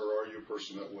this, or are you a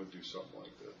person that would do something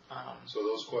like that? So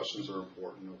those questions are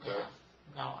important, okay? Yeah.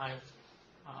 No,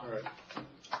 All right.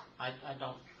 I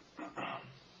don't,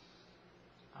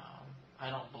 I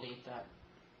don't believe that,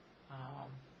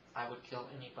 I would kill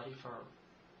anybody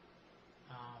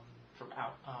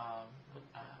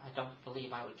I don't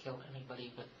believe I would kill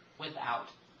anybody without,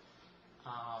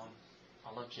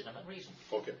 a legitimate reason.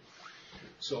 Okay.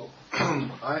 So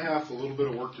I have a little bit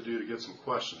of work to do to get some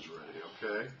questions ready,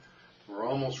 okay? We're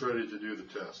almost ready to do the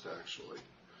test, actually.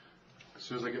 As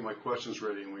soon as I get my questions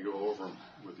ready and we go over them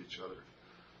with each other.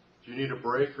 Do you need a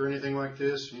break or anything like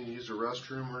this? Do you need to use a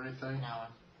restroom or anything? No,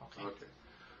 okay. Okay.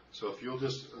 So if you'll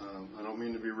just, I don't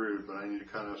mean to be rude, but I need to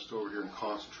kind of stay over here and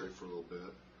concentrate for a little bit.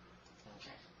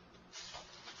 Okay.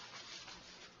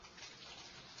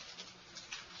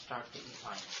 Start to eat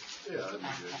my Yeah, that'd be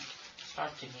good.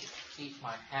 Start to eat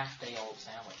my half-day-old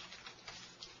sandwich.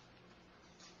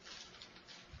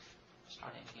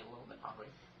 Starting to get a little bit hungry.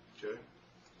 Okay.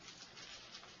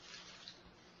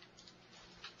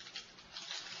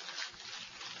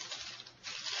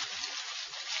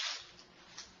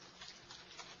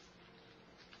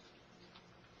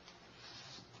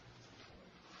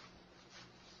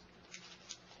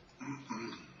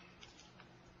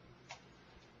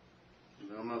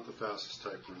 I'm not the fastest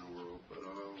typer in the world, but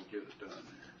I'll get it done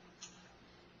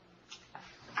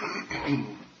here.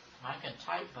 I can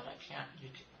type, but I can't.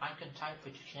 I can type,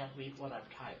 but you can't read what I've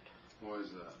typed. Why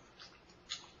is that?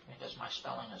 Because my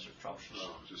spelling is atrocious.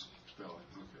 Oh, just spelling.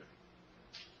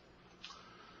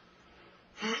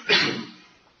 Okay.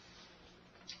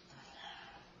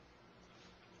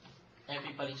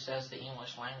 Everybody says the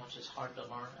English language is hard to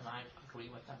learn, and I agree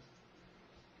with them.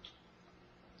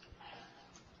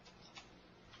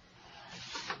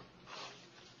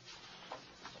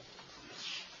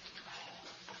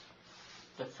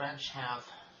 The French have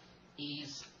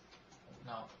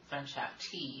French have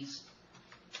T's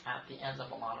at the end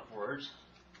of a lot of words,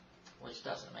 which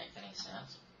doesn't make any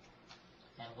sense.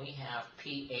 And we have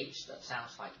PH that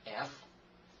sounds like F,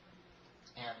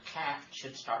 and cat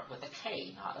should start with a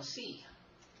K, not a C.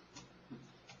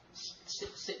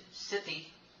 City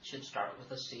should start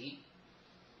with a C,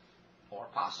 or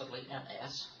possibly an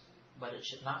S, but it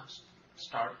should not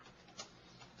start.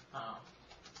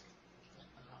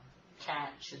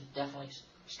 Cat should definitely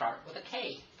start with a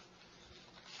K.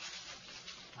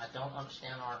 I don't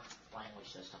understand our language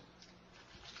system.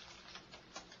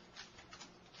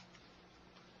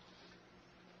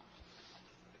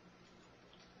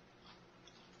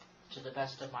 To the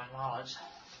best of my knowledge,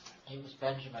 it was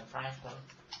Benjamin Franklin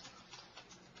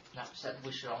that said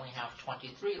we should only have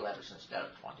 23 letters instead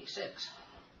of 26.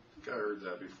 I think I heard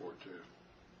that before too.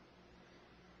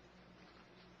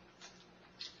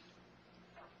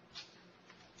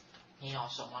 He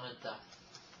also wanted the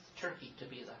turkey to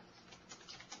be the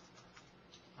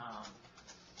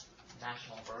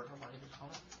national bird, or what do you call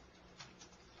it?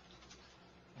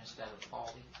 Instead of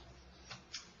baldy.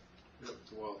 Yep,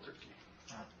 the wild turkey.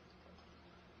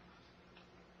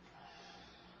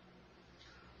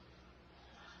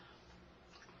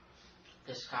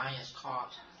 This guy is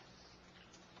caught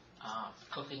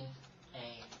cooking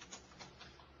a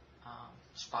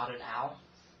spotted owl.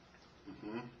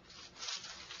 Mm-hmm.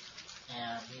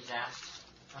 And he's asked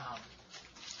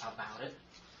about it,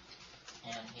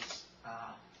 and he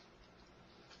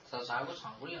says, I was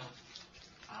hungry and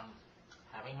I'm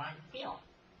having my meal.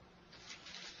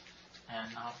 And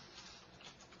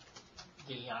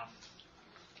the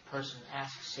person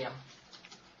asks him,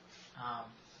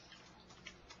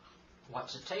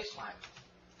 what's it taste like?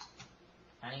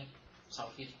 And so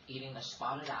he's eating a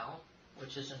spotted owl,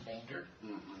 which is endangered,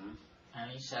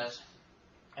 and he says,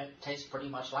 it tastes pretty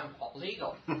much like bald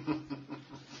eagle,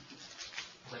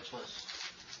 which was,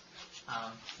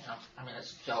 I mean,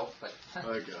 it's a joke, but I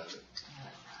got it.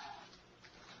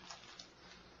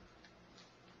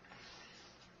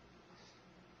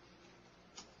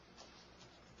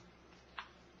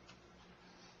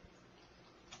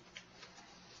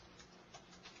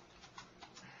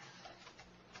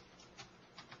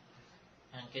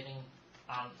 And getting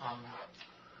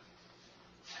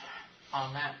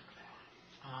on that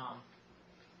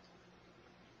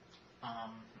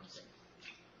let's see.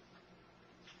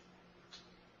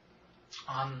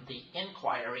 On the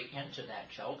inquiry into that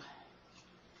joke,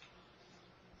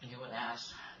 you would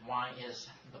ask, why is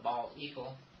the bald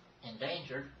eagle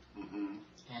endangered? Mm-hmm.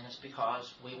 And it's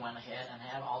because we went ahead and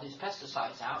had all these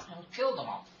pesticides out and killed them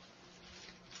all.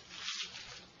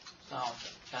 So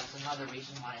that's another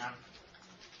reason why I'm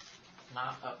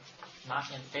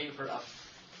not in favor of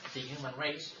the human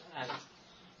race,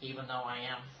 even though I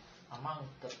am among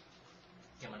the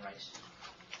human race.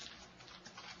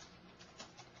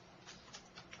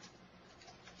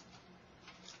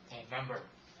 A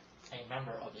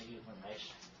member of the human race.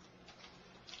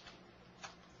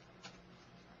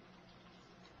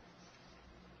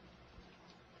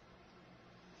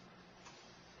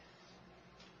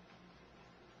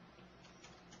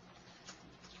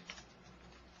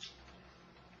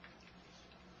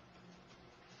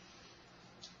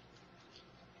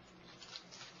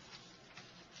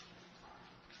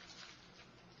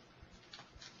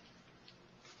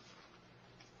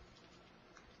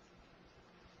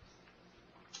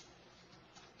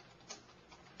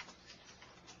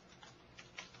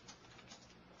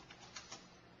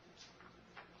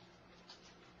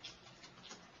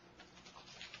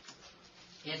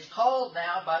 It's cold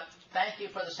now, but thank you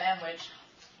for the sandwich.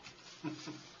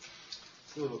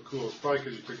 It's a little cool. It's probably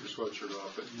because you took your sweatshirt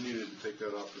off, but you needed to take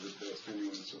that off for the test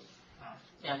anyway. So.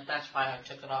 Yeah, that's why I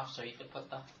took it off, so you could put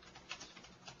the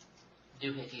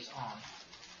doohickeys on.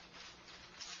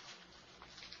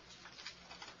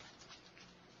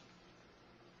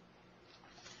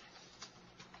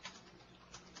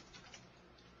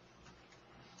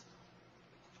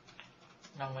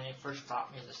 No, when he first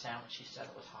brought me the sandwich, he said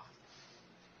it was hot.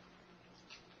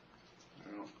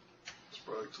 Well, it's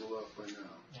probably cooled off by now.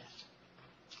 Yes.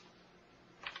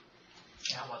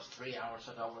 That was 3 hours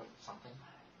ago or something.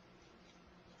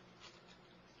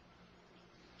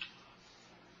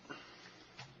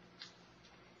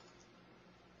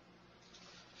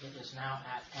 It is now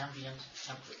at ambient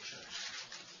temperature.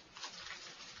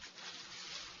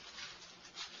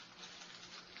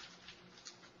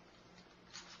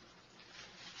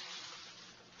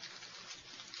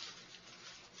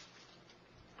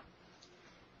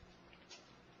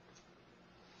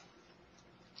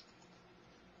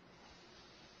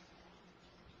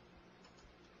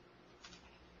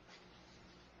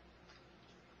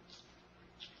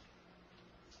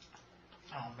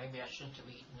 Oh, maybe I shouldn't have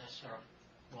eaten this, or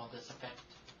will this affect?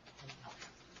 No.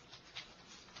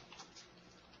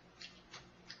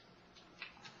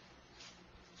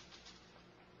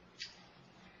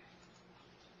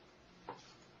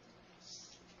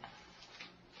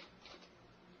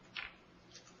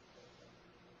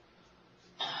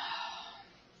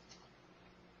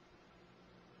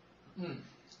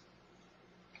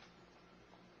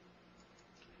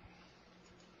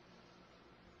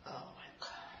 Oh, heck.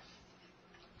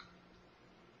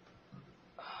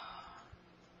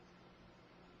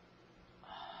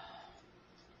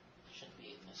 Shouldn't be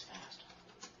eating this fast.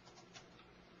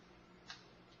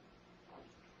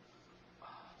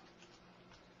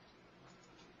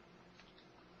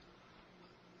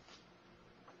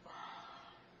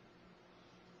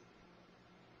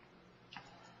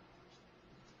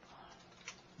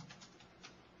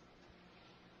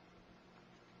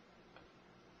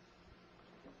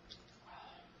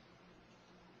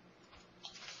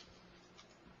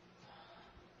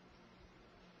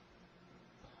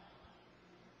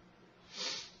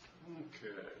 Okay.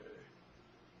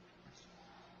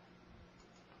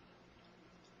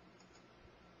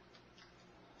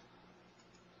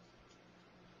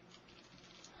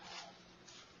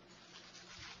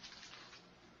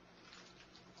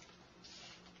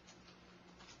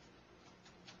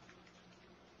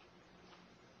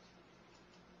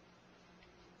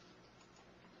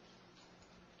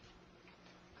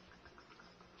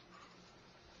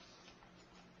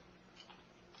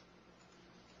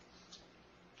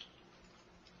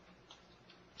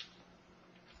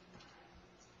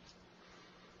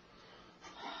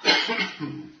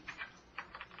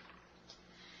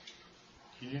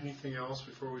 Do you need anything else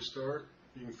before we start?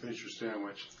 You can finish your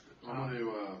sandwich. I'm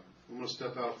going to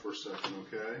step out for a second,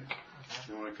 okay?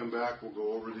 And when I come back, we'll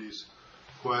go over these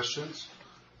questions.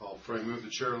 I'll probably move the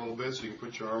chair a little bit so you can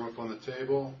put your arm up on the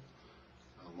table.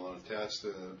 I'm going to attach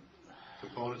the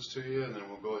components to you, and then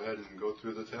we'll go ahead and go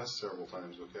through the test several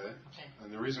times, okay? Okay.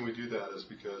 And the reason we do that is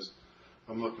because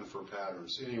I'm looking for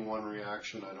patterns. Any one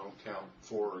reaction, I don't count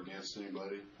for or against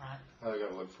anybody. Right. I got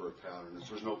to look for a pattern. If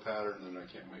there's no pattern, then I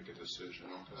can't make a decision,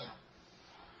 okay? Yeah.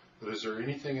 But is there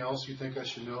anything else you think I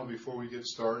should know before we get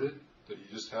started that you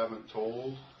just haven't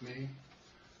told me?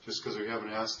 just because we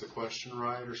haven't asked the question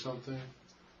right or something.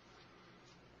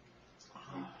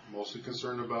 I'm mostly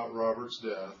concerned about Robert's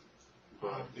death,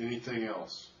 but anything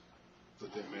else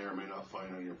that they may or may not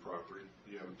find on your property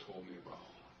you haven't told me about.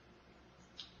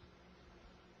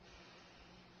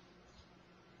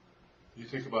 You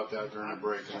think about that during the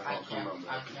break, and then I'll come on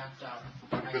back.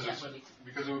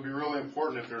 Because it would be really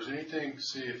important if there's anything,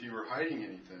 see, if you were hiding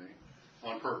anything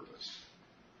on purpose,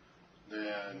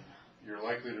 then you're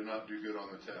likely to not do good on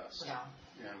the test. Yeah.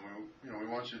 And we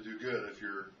want you to do good if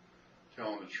you're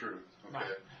telling the truth, okay?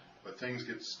 Right. But things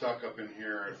get stuck up in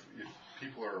here if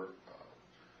people are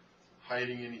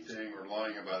hiding anything or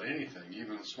lying about anything,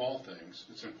 even the small things.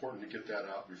 It's important to get that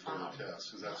out before the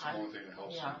test, because that's the only thing that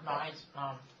helps. Yeah,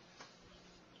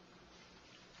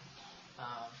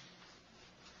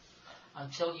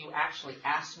 until you actually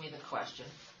ask me the question,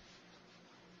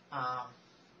 I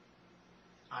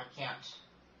can't.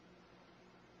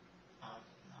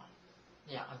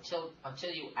 Yeah,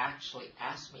 until you actually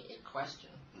ask me a question,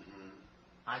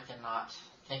 I cannot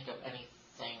think of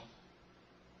anything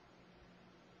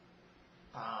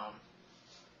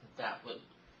that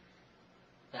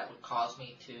would cause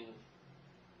me to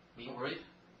be worried.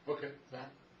 Okay. Is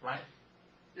that right?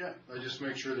 Yeah, I just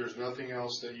make sure there's nothing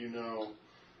else that you know.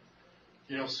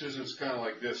 You know, Susan, it's kind of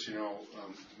like this,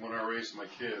 when I raised my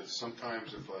kids,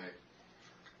 sometimes if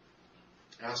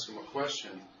I ask them a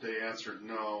question, they answered,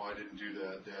 no, I didn't do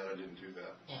that, Dad, I didn't do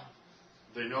that. Yeah.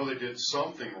 They know they did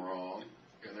something wrong,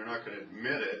 and they're not going to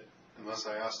admit it unless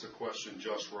I ask the question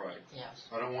just right. Yes.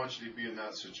 I don't want you to be in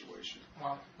that situation.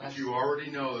 Well, if you already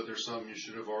know that there's something you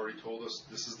should have already told us,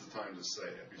 this is the time to say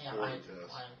it before the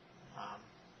test.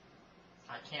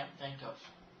 I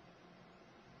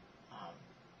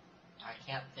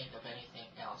can't think of anything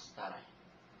else that I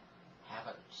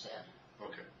haven't said.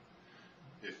 Okay.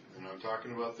 And I'm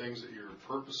talking about things that you're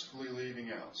purposefully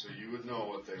leaving out, so you would know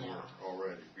what they were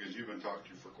already, because you've been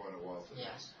talking to for quite a while today.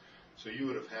 Yes. So you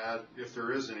would have had, if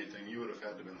there is anything, you would have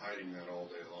had to been hiding that all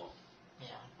day long.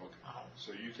 Yeah. Okay.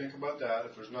 So you think about that.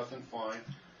 If there's nothing, fine.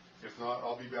 If not,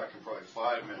 I'll be back in probably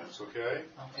 5 minutes, okay?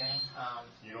 Okay.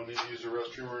 You don't need to use the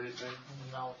restroom or anything?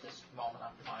 No, at this moment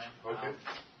I'm fine. Okay.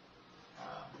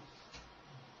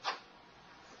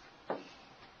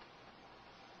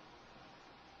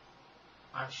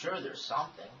 I'm sure there's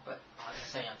something, but like I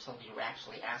say, until you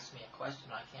actually ask me a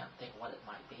question, I can't think what it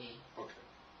might be. Okay.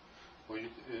 Well,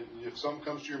 if something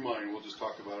comes to your mind, we'll just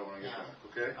talk about it when I get back,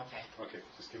 okay? Okay. Okay,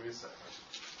 just give me a second.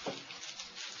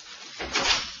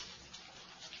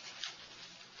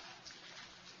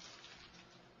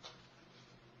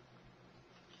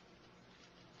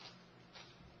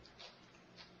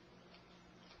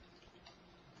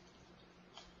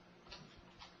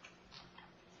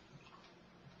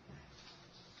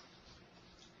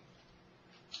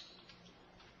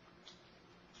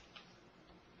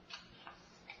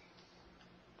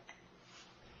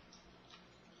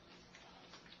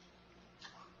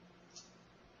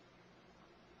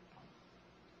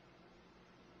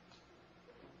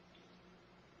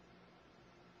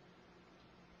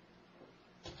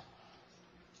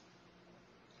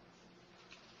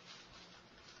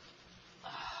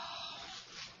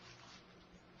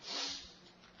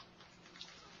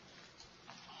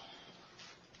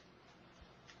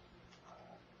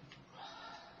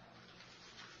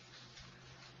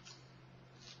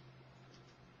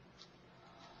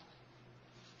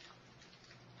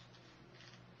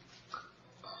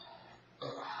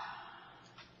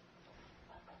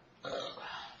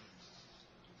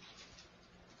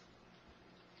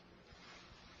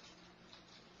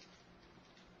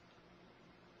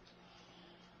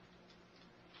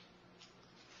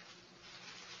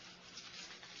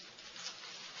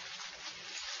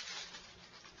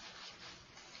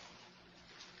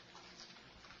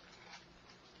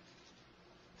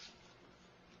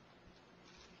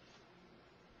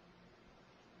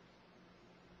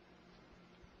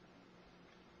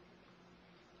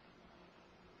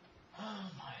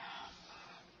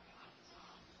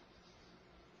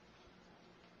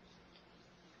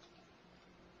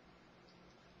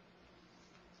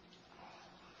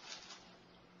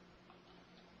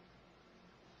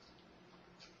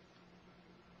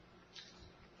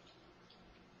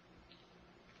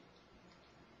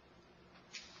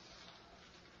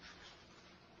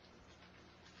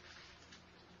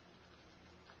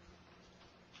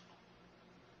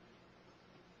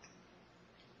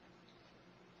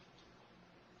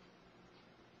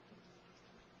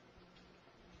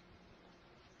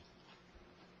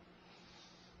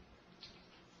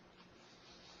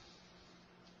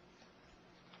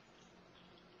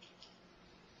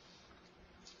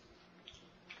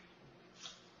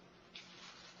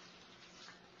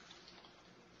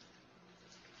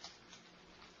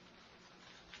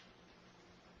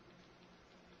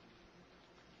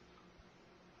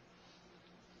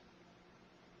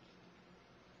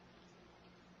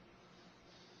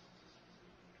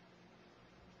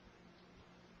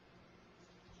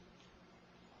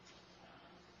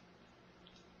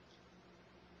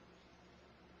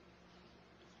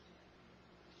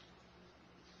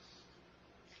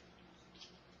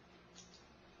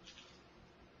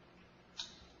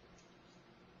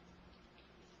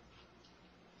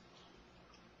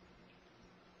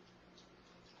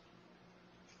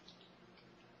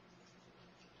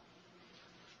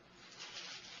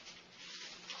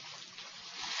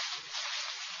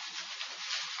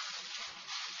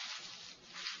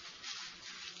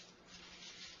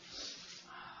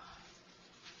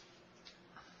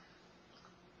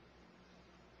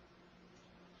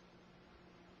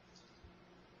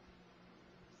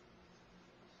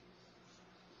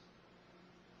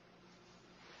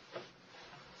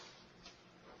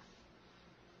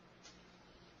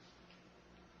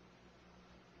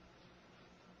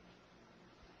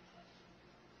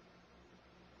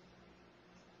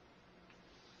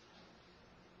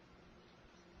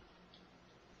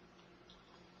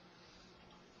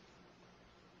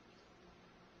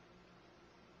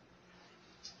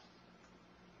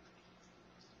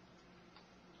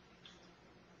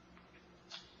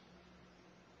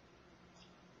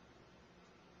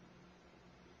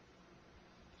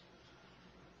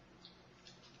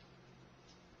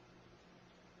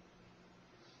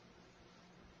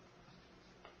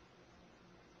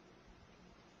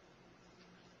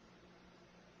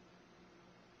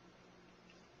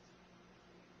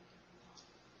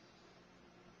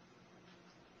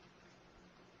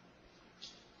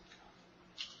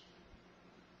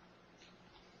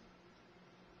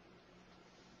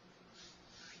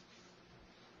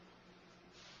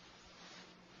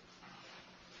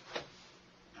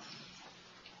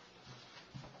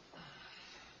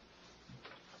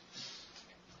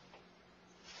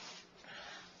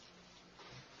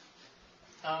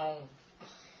 Oh,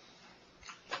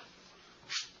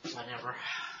 whatever.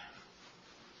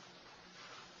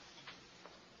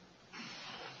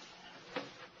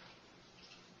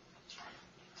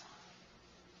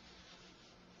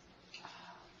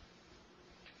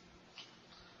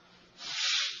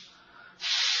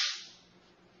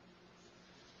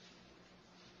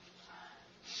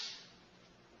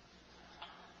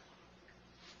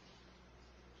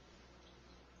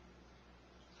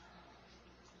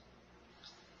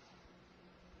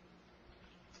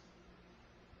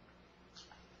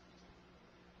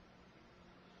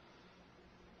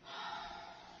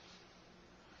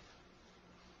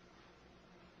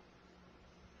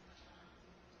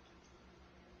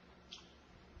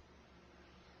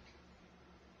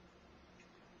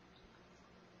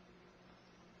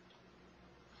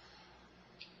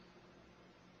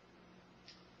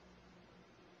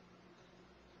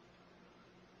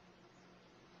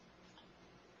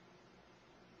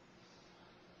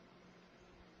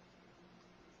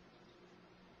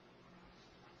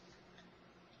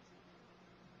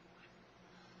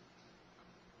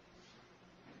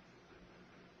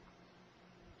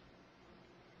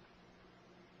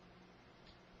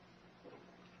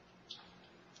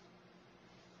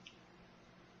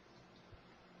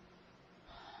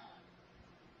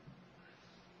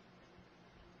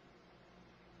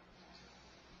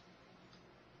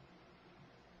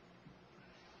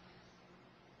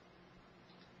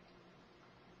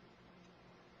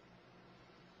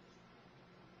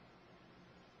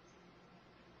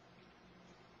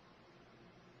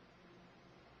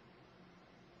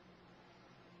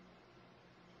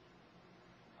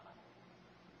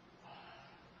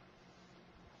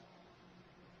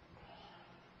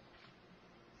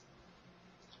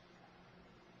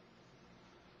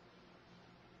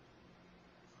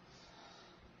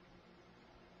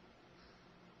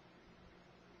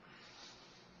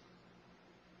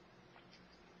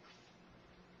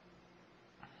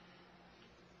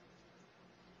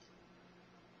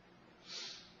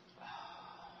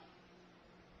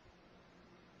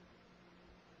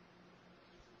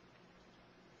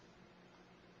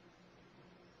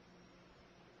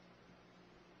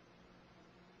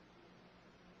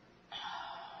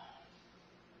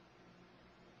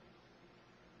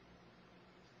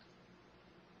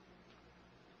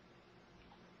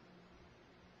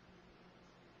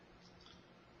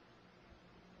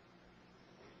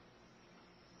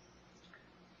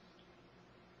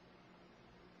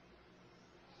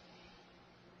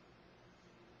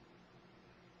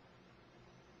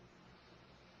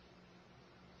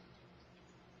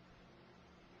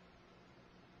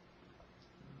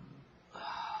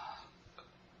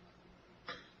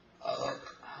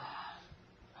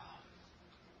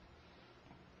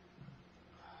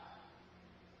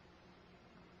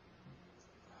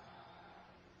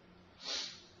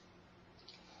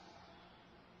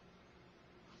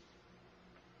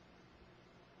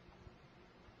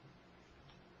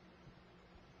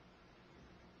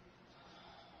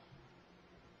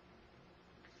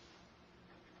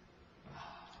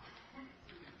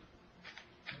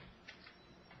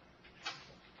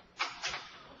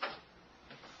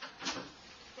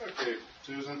 Okay,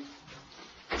 Susan,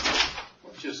 why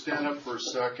don't you stand up for a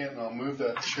second, and I'll move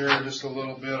that chair just a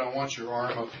little bit. I want your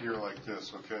arm up here like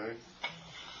this, okay?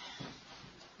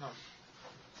 No.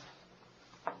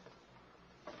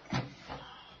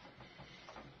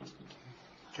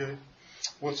 Okay.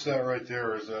 What's that right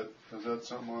there? Is that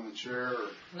something on the chair? Or?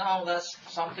 No, that's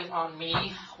something on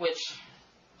me, which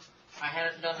I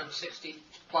hadn't done in 60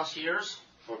 plus years.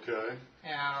 Okay.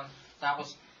 And that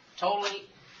was totally,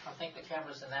 I think the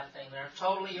camera's in that thing there,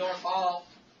 totally your fault.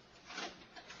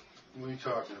 What are you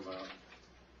talking about?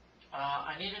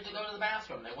 I needed to go to the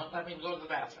bathroom. They wouldn't let me go to the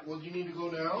bathroom. Well, do you need to go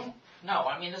now? No,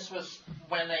 I mean, this was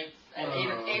when they, at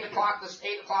 8 o'clock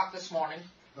this morning.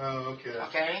 Oh, okay.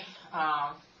 Okay.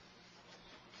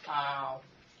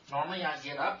 Normally I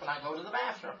get up and I go to the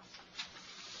bathroom.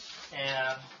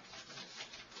 And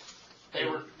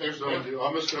Here's what I'll do.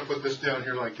 I'm just going to put this down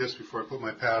here like this before I put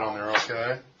my pad on there,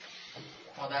 okay?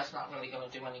 Well, that's not really going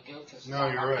to do any good because No,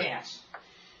 you're right. Pants.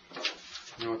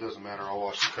 No, it doesn't matter. I'll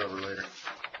wash the cover later.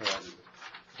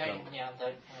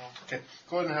 Okay,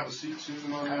 go ahead and have a seat,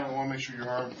 Susan, on there. I want to make sure your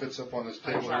arm fits up on this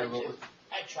table here a little bit.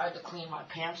 I tried to clean my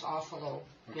pants off a little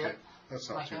bit. Okay, that's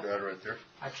not like too that. bad right there.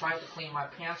 I tried to clean my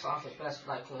pants off as best as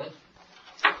I could,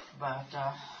 but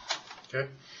Okay,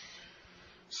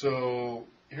 so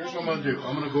here's what I'm going to do.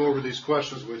 I'm going to go over these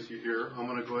questions with you here. I'm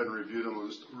going to go ahead and review them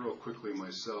just real quickly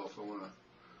myself. I want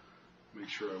to make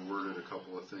sure I worded a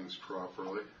couple of things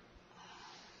properly.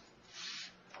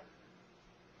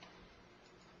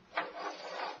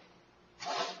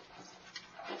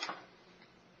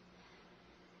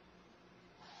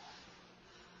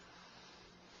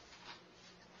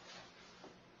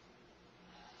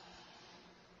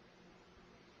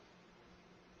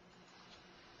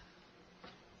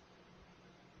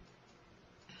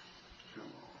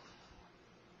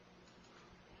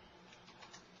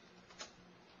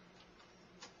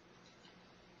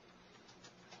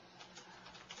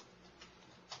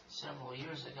 several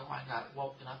years ago, I got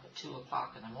woken up at 2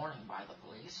 o'clock in the morning by the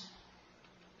police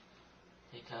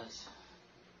because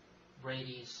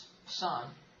Brady's son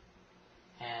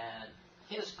had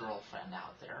his girlfriend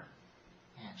out there,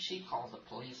 and she called the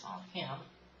police on him.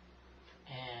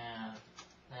 And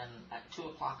then at 2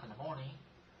 o'clock in the morning,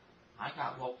 I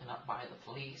got woken up by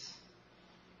the police,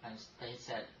 and they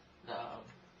said, the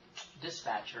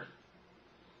dispatcher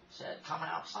said, come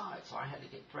outside. So I had to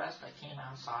get dressed. I came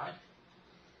outside,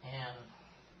 and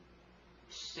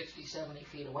 60, 70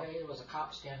 feet away, there was a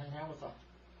cop standing there with a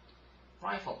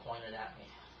rifle pointed at me.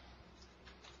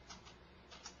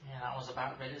 And I was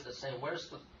about ready to say, where's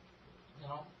the,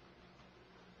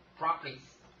 property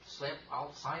slip?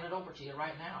 I'll sign it over to you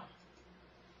right now.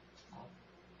 Well,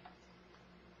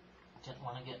 I didn't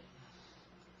want to get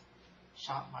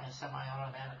shot by a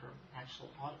semi-automatic or actual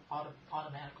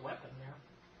automatic weapon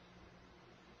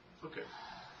there. Okay.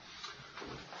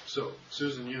 So,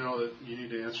 Susan, you know that you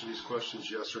need to answer these questions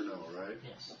yes or no, right?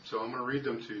 Yes. So I'm going to read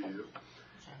them to you,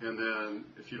 Okay. and then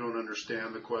if you don't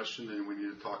understand the question, then we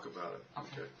need to talk about it.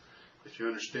 Okay. If you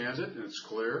understand it and it's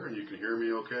clear and you can hear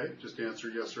me okay, just answer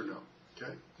yes or no.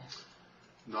 Okay? Yes.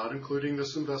 Not including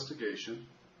this investigation,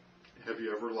 have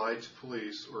you ever lied to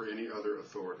police or any other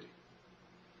authority?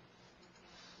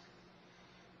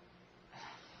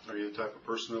 Are you the type of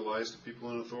person that lies to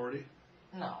people in authority?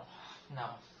 No.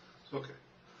 Okay.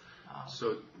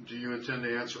 So, do you intend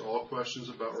to answer all questions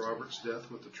about Robert's death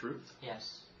with the truth?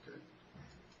 Yes. Okay.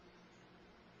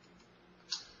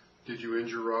 Did you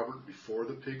injure Robert before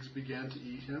the pigs began to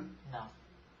eat him? No.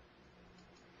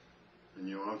 And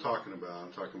you know what I'm talking about?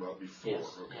 I'm talking about before.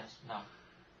 Yes. Okay. Yes. No.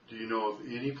 Do you know of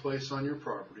any place on your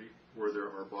property where there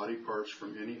are body parts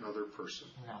from any other person?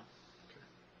 No.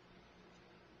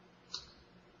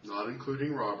 Not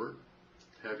including Robert,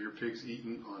 have your pigs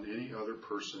eaten on any other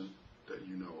person that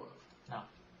you know of? No.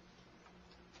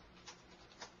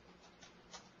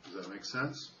 Does that make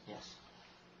sense? Yes.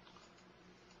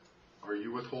 Are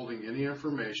you withholding any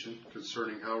information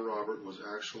concerning how Robert was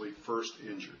actually first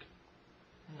injured?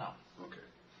 No. Okay.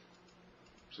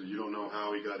 So you don't know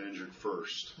how he got injured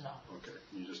first? No. Okay.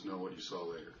 You just know what you saw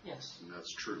later? Yes. And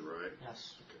that's true, right?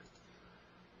 Yes.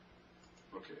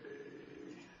 Okay. Okay.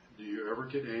 Do you ever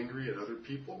get angry at other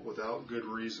people without good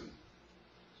reason?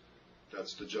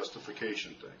 That's the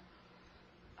justification thing.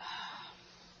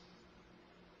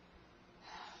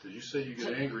 Did you say you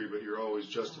get angry, but you're always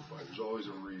justified? There's always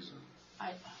a reason.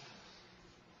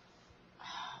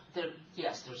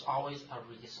 Yes, there's always a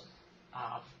reason.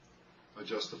 A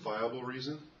justifiable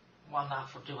reason? Well, not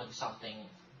for doing something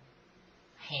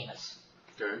heinous.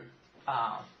 Okay.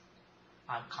 I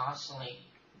constantly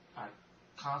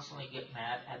get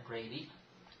mad at Brady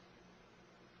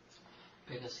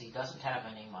because he doesn't have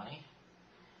any money,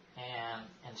 and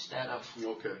instead of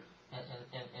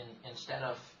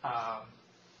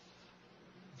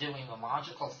doing the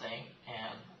logical thing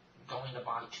and going to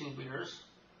buy 2 beers,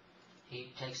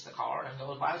 he takes the car and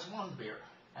goes buys 1 beer,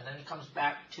 and then he comes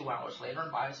back 2 hours later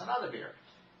and buys another beer.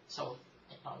 So,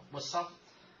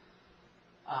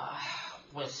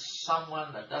 with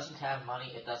someone that doesn't have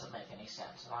money, it doesn't make any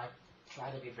sense, and I try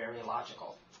to be very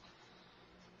logical.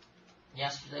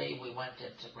 Yesterday we went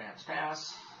into Grants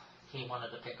Pass. He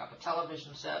wanted to pick up a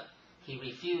television set. He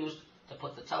refused to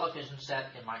put the television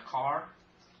set in my car.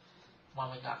 When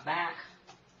we got back,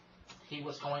 he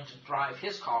was going to drive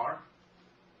his car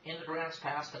into Grants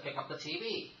Pass to pick up the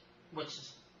TV, which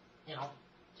is, it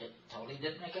totally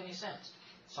didn't make any sense.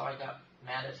 So I got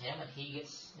mad at him, and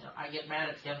I get mad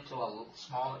at him to a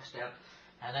small extent,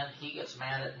 and then he gets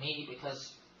mad at me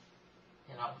because,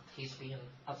 he's being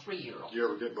a 3-year-old. Do you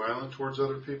ever get violent towards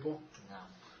other people? No.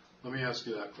 Let me ask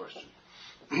you that question.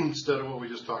 Instead of what we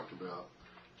just talked about,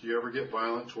 do you ever get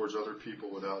violent towards other people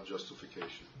without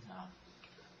justification? No.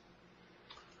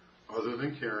 Other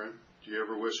than Karen, do you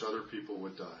ever wish other people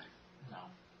would die? No.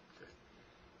 Okay.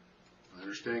 I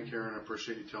understand, Karen. I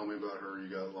appreciate you telling me about her. You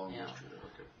got a long history there.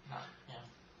 Okay. No. Yeah.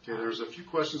 Okay, there's a few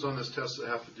questions on this test that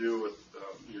have to do with,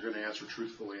 you're going to answer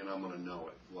truthfully, and I'm going to know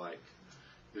it. Like,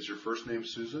 is your first name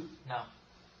Susan? No.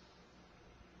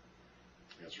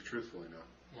 Answer truthfully now.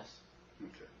 Yes.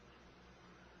 Okay.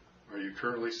 Are you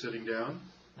currently sitting down?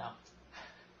 No.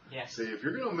 Yes. See, if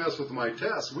you're going to mess with my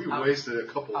test, we wasted a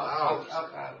couple hours.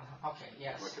 Okay,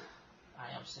 yes. Okay.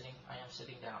 I am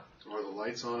sitting down. Are the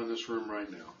lights on in this room right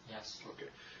now? Yes. Okay.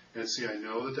 And see, I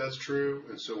know that that's true,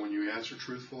 and so when you answer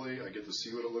truthfully, I get to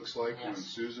see what it looks like. Yes. When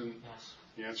Susan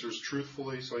Yes. answers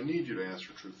truthfully, so I need you to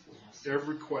answer truthfully. Yes.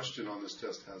 Every question on this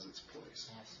test has its place.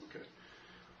 Yes. Okay.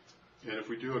 And if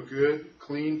we do a good,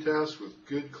 clean test with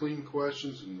good, clean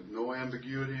questions and no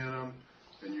ambiguity in them,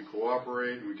 and you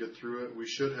cooperate and we get through it, we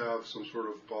should have some sort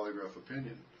of polygraph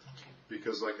opinion. Okay.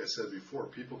 Because like I said before,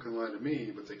 people can lie to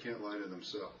me, but they can't lie to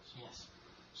themselves. Yes.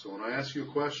 So when I ask you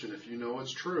a question, if you know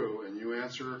it's true and you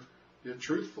answer it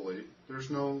truthfully, there's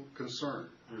no concern.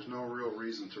 There's no real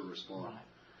reason to respond. Right.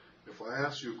 If I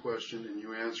ask you a question and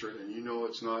you answer it and you know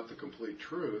it's not the complete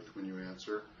truth when you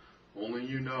answer, only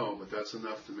you know, but that's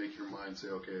enough to make your mind say,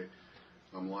 okay,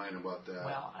 I'm lying about that.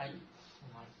 Well, I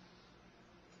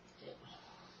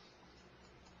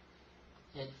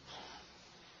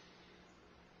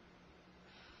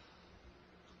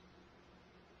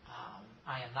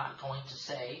am not going to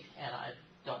say, and I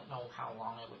don't know how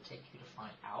long it would take you to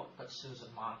find out, but Susan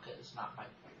Monica is not my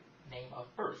name of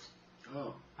birth.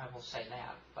 Oh. I will say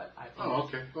that, but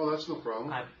okay. Well, that's no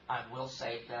problem. I will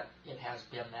say that it has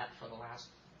been that for the last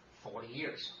 40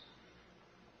 years.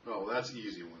 Oh, that's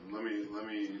easy one. Let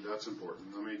me. That's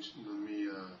important. Let me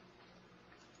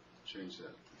change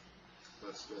that.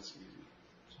 That's easy.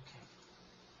 Okay.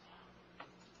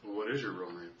 Well, what is your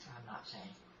real name? I'm not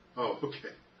saying. Oh,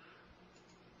 okay.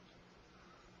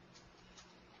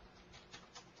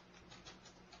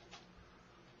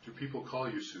 Do people call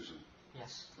you Susan?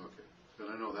 Yes. Okay. Then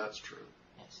I know that's true.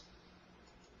 Yes.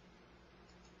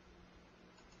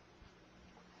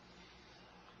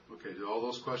 Okay, do all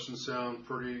those questions sound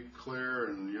pretty clear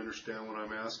and you understand what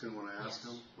I'm asking when I ask Yes.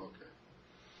 them? Okay.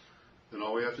 Then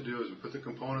all we have to do is we put the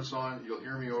components on. You'll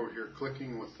hear me over here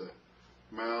clicking with the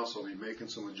mouse. I'll be making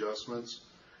some adjustments.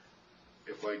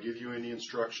 If I give you any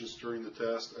instructions during the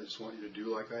test, I just want you to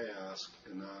do like I ask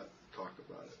and not talk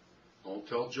about it. Don't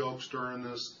tell jokes during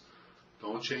this.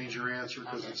 Don't change your answer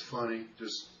because it's funny.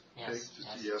 Just take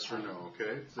yes or no,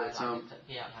 okay? Does that sound?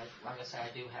 Like I say, I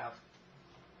do have.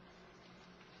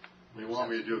 You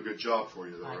want me to do a good job for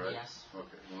you, though, right? Yes.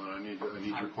 Okay. Well, then I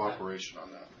need your cooperation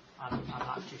on that. I'm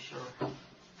not too sure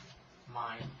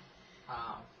my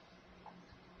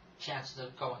chances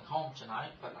of going home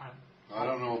tonight, but I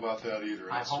don't know about that either.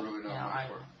 That's hope, really not my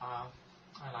part.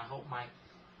 And I hope my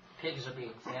pigs are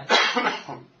being fed.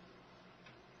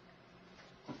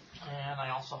 And I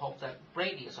also hope that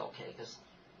Brady is okay, because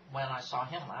when I saw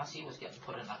him last, he was getting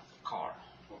put in a car.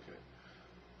 Okay.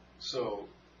 So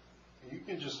you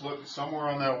can just look somewhere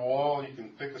on that wall. You can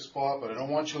pick a spot, but I don't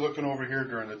want you looking over here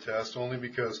during the test, only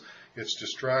because it's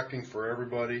distracting for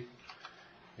everybody.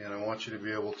 And I want you to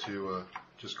be able to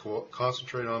just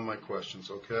concentrate on my questions,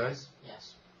 okay?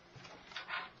 Yes.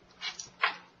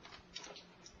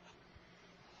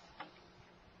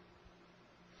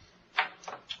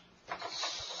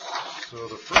 So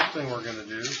the first thing we're going to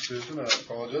do, Susan, I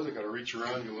apologize, I got to reach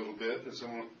around you a little bit, is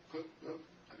I'm going to put,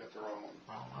 I got the wrong one.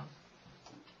 Wrong one.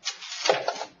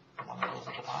 One goes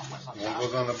at the bottom, One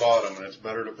goes on the bottom, and it's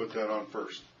better to put that on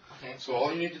first. Okay. So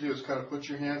all you need to do is kind of put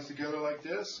your hands together like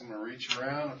this. I'm going to reach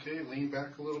around, okay, lean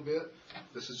back a little bit.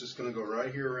 This is just going to go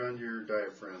right here around your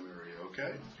diaphragm area, okay?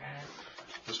 Okay.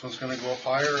 This one's going to go up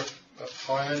higher, up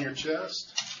high on your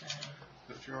chest. Okay.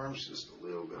 Lift your arms just a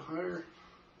little bit higher.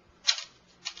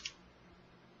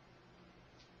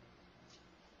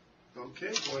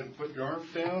 Okay, go ahead and put your arms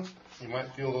down. You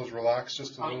might feel those relax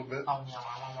just a little bit. Oh, no,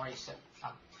 I'm already set.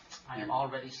 I am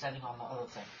already setting on the other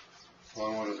thing.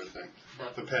 On what other thing?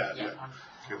 The pad, yeah.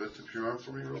 Okay, lift up your arm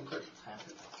for me real quick.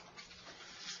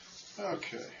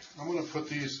 Okay, I'm going to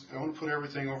put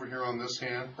everything over here on this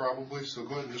hand probably, so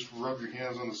go ahead and just rub your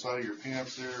hands on the side of your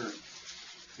pants there.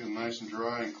 Get them nice and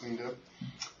dry and cleaned up.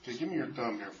 Okay, give me your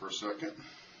thumb here for a second.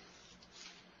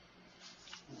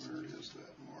 Where is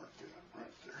that mark at?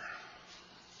 Right there.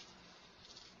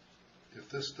 If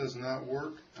this does not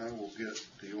work, I will get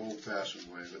the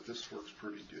old-fashioned way, but this works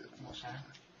pretty good most of the time.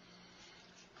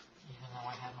 Even though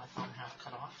I had my thumb half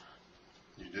cut off.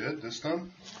 You did this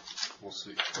time? Yeah. We'll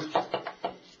see. The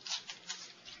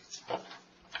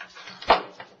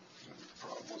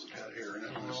problem was it had hair in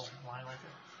it. little line right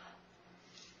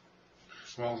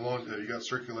there. Well, as long as have you got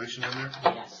circulation in there?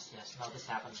 Yes. No, this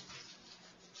happened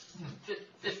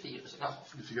 50 years ago.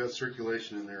 If you got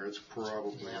circulation in there, it's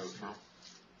probably okay. No.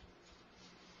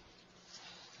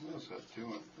 What is that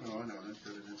doing? Oh, I know. That's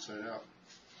got it inside out.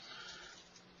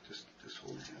 Just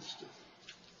hold your hand still.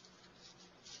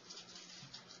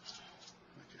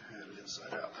 Like you had it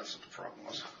inside out. That's what the problem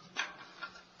was.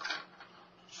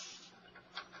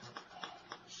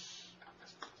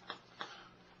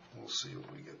 We'll see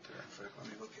what we get there. In fact, let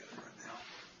me look at it right now.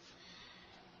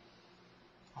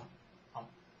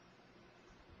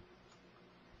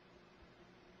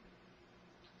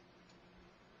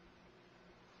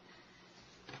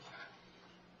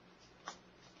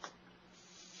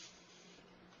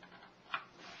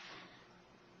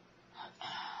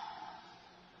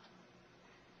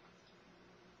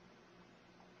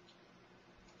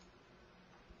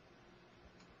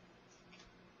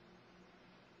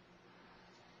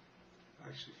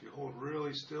 Actually, if you hold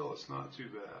really still, it's not too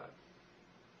bad.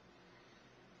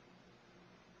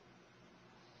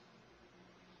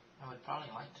 I would probably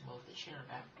like to move the chair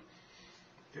back.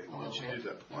 Okay, why don't you do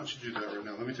that? Why don't you do that right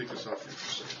now? Let me take this off you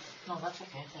for a second. No, that's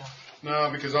okay. Yeah. No,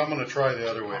 because I'm going to try the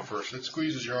other way first. It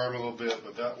squeezes your arm a little bit,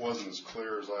 but that wasn't as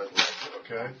clear as I'd like it,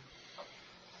 okay?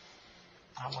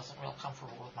 I wasn't real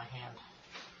comfortable with my hand.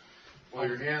 Well,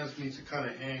 your hands need to kind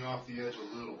of hang off the edge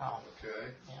a little bit,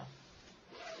 okay? Yeah.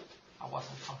 I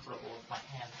wasn't comfortable with my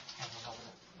hand hanging over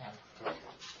the end. Okay.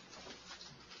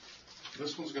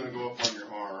 This one's going to go up on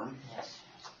your arm. Yes.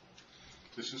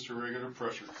 This is just a regular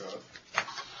pressure cuff.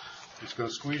 It's going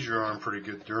to squeeze your arm pretty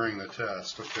good during the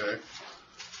test, okay?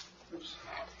 Oops.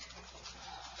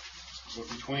 But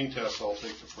between tests, I'll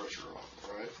take the pressure off,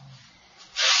 all right?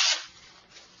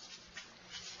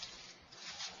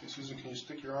 Okay, Susan, can you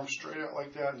stick your arm straight out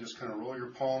like that and just kind of roll your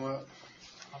palm up?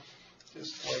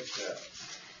 Just like that.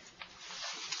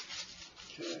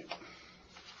 Okay.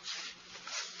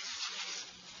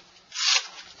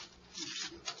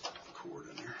 Cord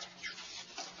in there.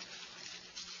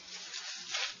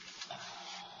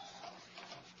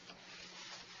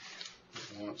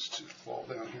 It wants to fall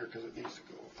down here because it needs to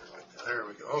go over there like that. There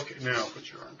we go. Okay, now put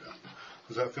your arm down.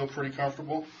 Does that feel pretty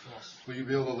comfortable? Yes. Will you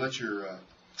be able to let your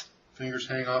fingers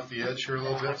hang off the edge here a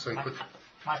little bit? So I can put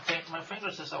my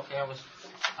fingers is okay. I was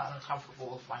uncomfortable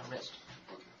with my wrist.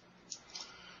 Okay.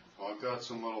 Well, I've got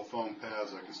some little foam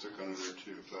pads I can stick under there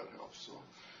too, if that helps. So,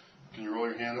 can you roll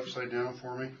your hand upside down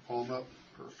for me? Palm up.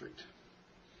 Perfect.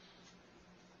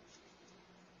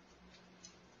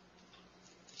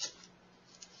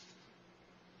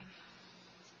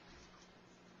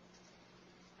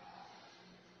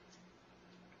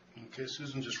 Okay,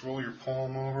 Susan, just roll your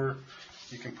palm over.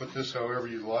 You can put this however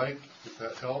you like. If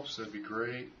that helps, that'd be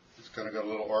great. It's kind of got a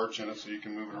little arch in it so you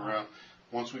can move it around.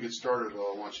 Once we get started,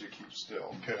 though, I want you to keep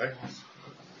still, okay? Yes.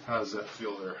 How does that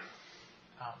feel there?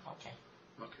 Okay.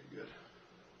 Okay, good.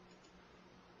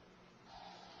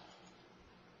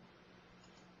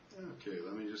 Okay,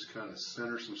 let me just kind of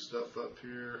center some stuff up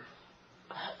here.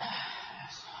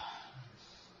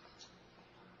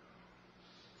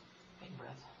 Big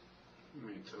breath. Let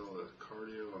me tell the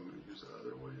cardio I'm going to use the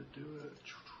other way to do it.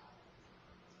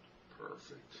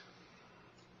 Perfect.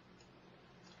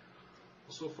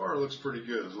 Well, so far it looks pretty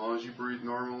good. As long as you breathe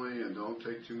normally and don't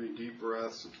take too many deep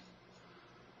breaths,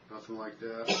 nothing like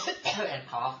that. And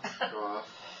cough. Cough.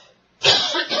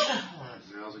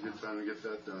 Now's a good time to get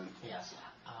that done. Yes.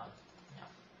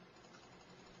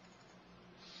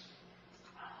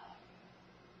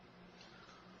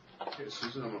 Okay,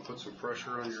 Susan, I'm going to put some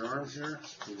pressure on your arm here.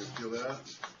 You can feel that?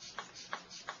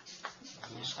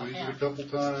 Squeeze it a couple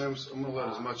times. I'm going to let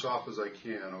as much off as I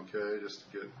can, okay,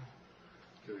 just to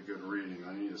get a good reading.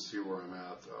 I need to see where I'm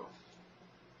at, though.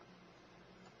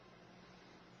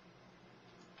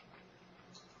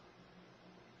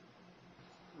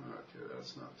 Okay,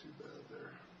 that's not too bad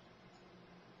there.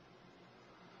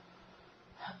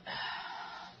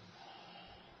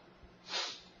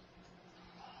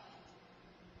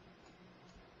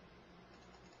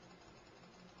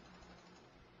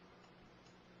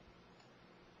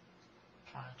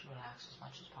 Trying to relax as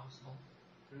much as possible.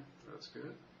 Okay, that's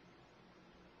good.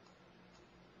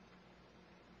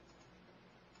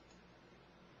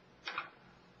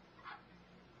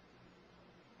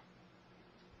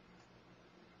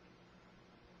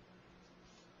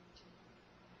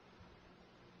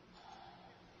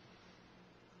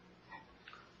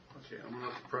 Okay, I'm going to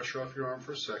let the pressure off your arm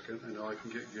for a second. I know I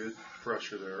can get good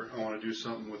pressure there. I want to do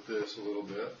something with this a little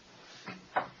bit.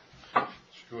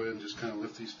 Go ahead and just kind of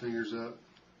lift these fingers up.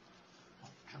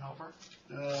 Turn over.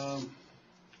 I'm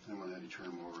going to have you turn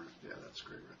them over. Yeah, that's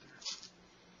great right there.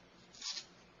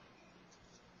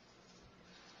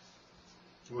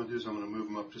 What I'm going to do is I'm going to move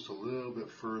them up just a little bit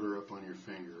further up on your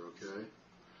finger, okay?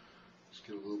 Just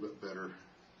get a little bit better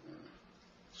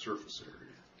surface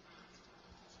area.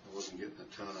 I wasn't getting a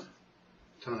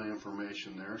ton of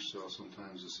information there, so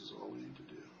sometimes this is all we need to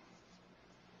do.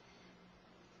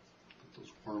 Let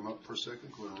those warm up for a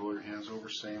second. Go ahead and roll your hands over,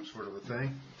 same sort of a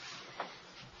thing.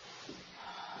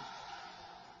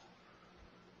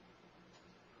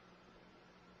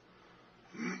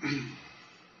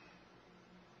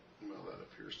 Well, that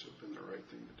appears to have been the right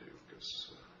thing to do,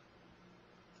 because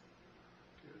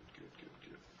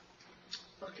good.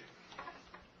 Okay.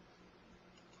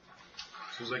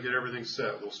 As soon as I get everything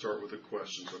set, we'll start with the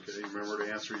questions, okay? Remember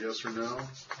to answer yes or no.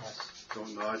 Yes.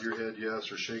 Don't nod your head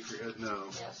yes or shake your head no.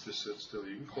 Yes. Just sit still.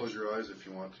 You can close your eyes if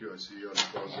you want to. I see you on the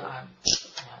close up.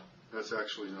 That's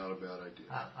actually not a bad idea.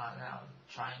 I'm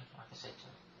trying, like I said, to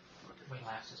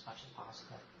relax as much as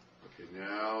possible. Okay,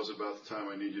 now's about the time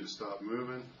I need you to stop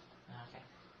moving. Okay.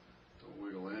 Don't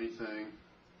wiggle anything.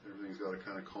 Everything's got to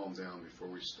kind of calm down before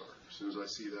we start. As soon as I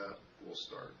see that, we'll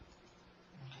start.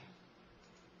 Okay.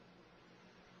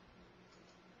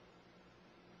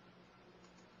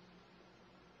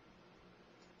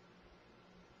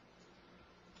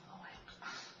 Oh, heck.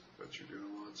 But you're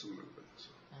doing lots of moving. So.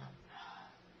 Yeah.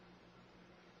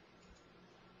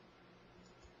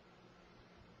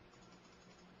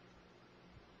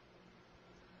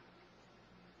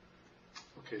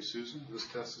 Okay, Susan, this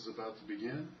test is about to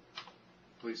begin.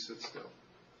 Please sit still.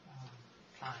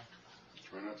 Fine.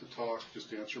 Try not to talk.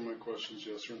 Just answer my questions,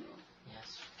 yes or no.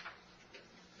 Yes.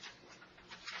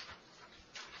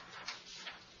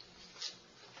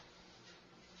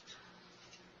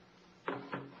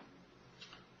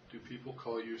 Do people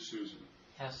call you Susan?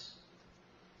 Yes.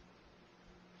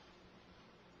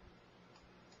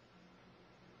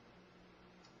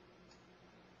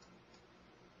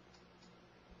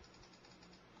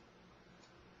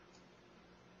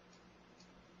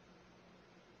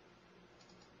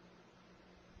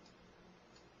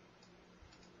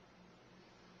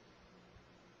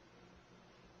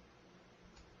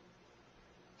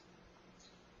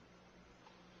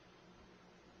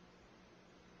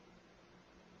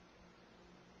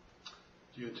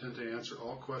 Do you intend to answer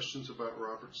all questions about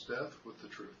Robert's death with the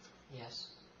truth? Yes.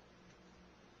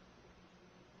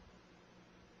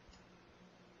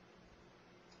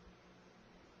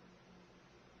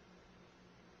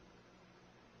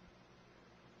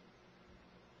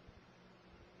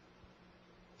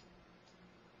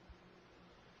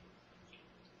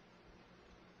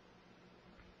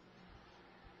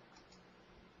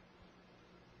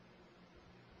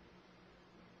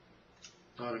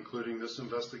 Not including this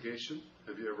investigation,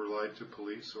 have you ever lied to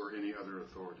police or any other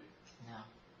authority? No.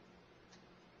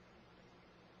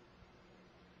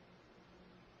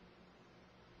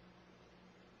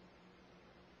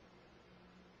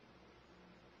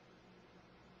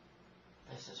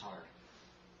 This is hard.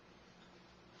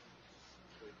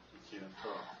 Okay, you can't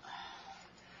talk.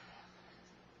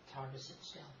 It's hard to sit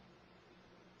still.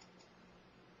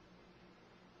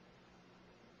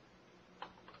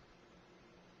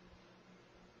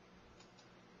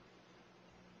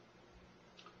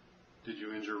 Did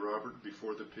you injure Robert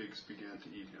before the pigs began to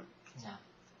eat him? No.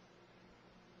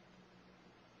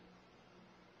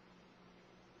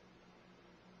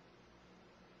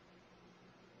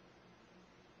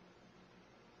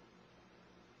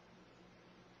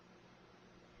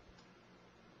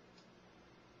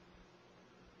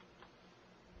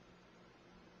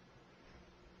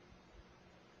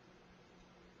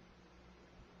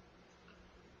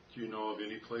 Do you know of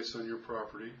any place on your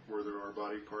property where there are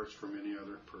body parts from any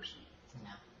other person?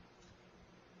 No.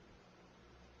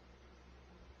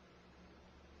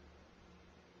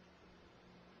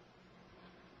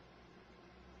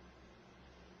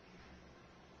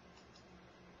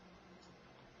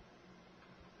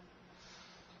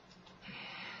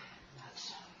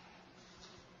 That's...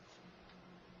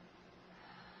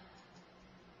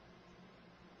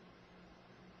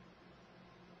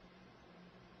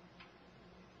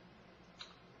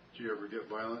 Do you ever get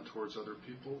violent towards other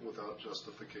people without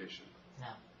justification? No.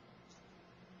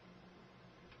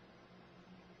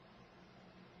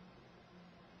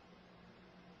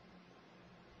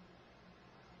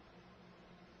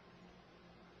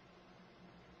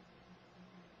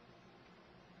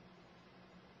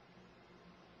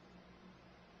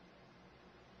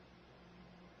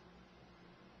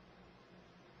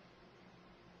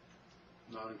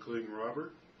 Not including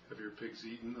Robert, have your pigs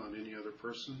eaten on any other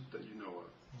person that you know of?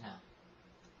 No.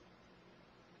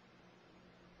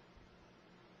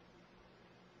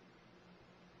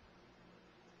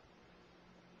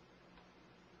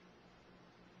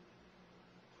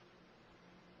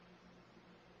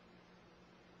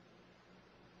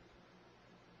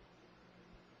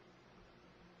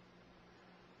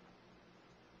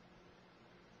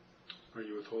 Are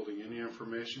you withholding any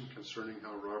information concerning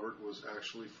how Robert was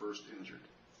actually first injured?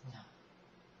 No.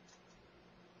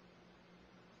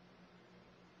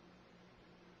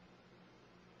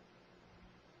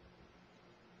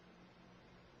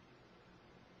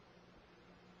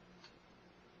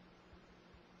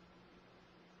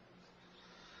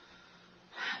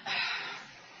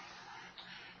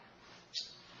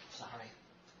 Sorry.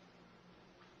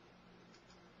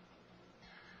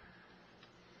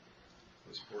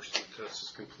 This portion of the test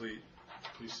is complete.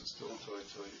 Please sit still until I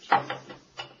tell you to.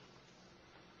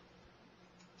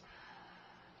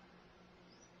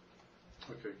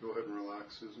 Okay, go ahead and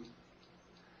relax, Susan.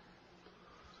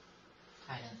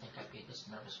 I didn't think I'd be this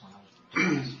nervous when I was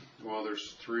doing this. Well, know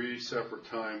there's 3 separate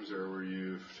times there where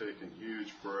you've taken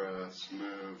huge breaths,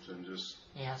 moved, and just.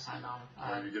 Yes, I know.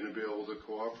 Are you going to be able to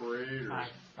cooperate? Or?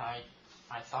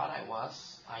 I thought I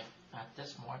was. At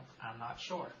this point, I'm not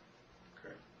sure.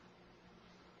 Okay.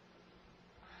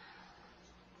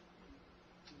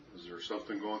 Is there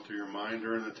something going through your mind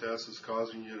during the test that's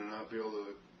causing you to not be able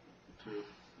to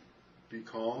be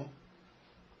calm?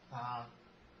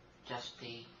 Just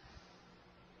the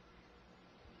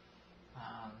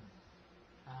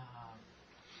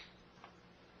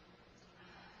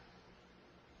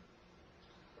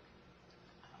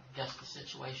just the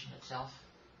situation itself.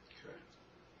 Okay.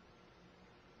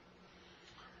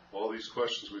 All these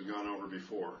questions we've gone over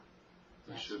before.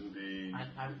 They Yes. shouldn't be.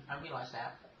 I realize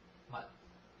that, but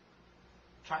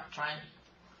trying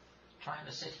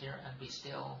to sit here and be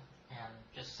still and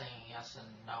just saying yes and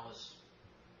no is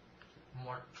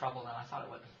more trouble than I thought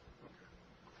it would be.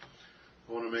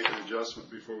 I want to make an adjustment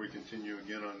before we continue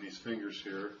again on these fingers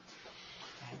here.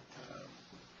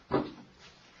 Okay.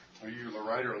 Are you the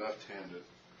right or left-handed?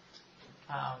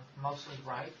 Mostly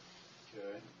right.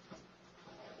 Okay.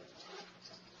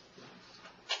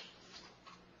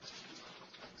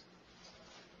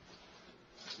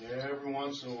 Yeah, every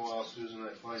once in a while, Susan,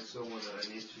 I find someone that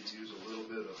I need to use a little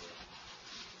bit of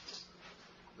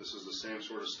this is the same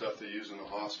sort of stuff they use in the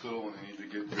hospital when they need to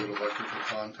get good electrical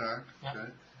contact. Yep.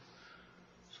 Okay.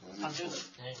 So let me I'll do it.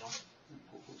 There you go.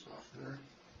 pull those off there.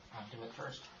 I'll do it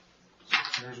first.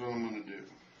 Here's what I'm going to do.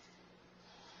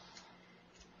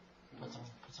 Put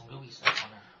some gooey stuff on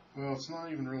there. Well, it's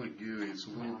not even really gooey. It's a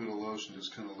little bit of lotion,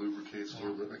 just kind of lubricates a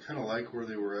little bit. I kind of like where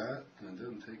they were at, and it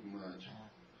doesn't take much. Yeah.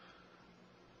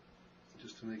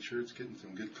 Just to make sure it's getting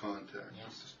some good contact.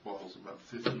 Yes. This bottle's about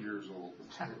 50 years old,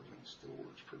 but it still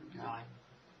works pretty good. No,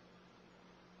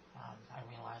 I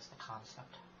realize the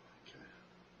concept. Okay.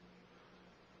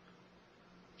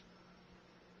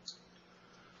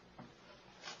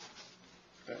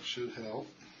 That should help.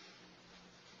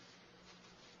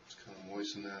 Just kind of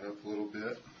moisten that up a little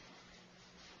bit.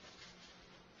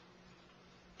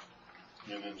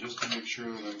 And then just to make sure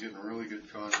that I'm getting really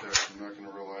good contact, I'm not going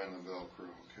to rely on the Velcro.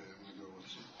 Okay, I'm going to go with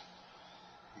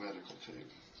some medical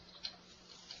tape.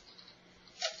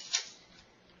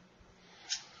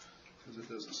 Because it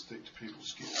doesn't stick to people's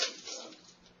skin like that.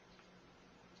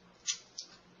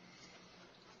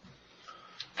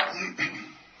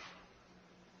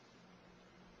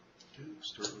 Okay,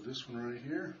 start with this one right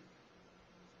here.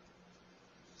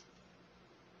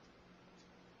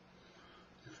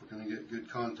 If we're going to get good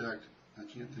contact, I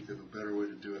can't think of a better way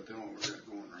to do it than what we're got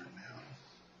going right now.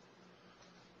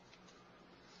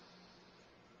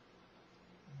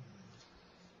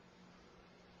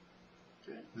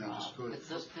 Okay, now just go ahead.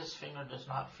 This finger does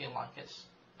not feel like it's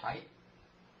tight.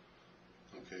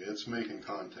 Okay, it's making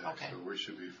contact, Okay. so we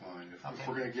should be fine. If Okay.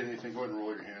 we're going to get anything, go ahead and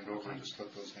roll your hand over and just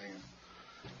let those hang.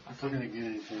 If we're going to get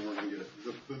anything, we're going to get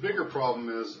it. The bigger problem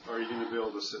is, are you going to be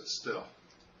able to sit still?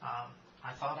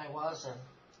 I thought I was, and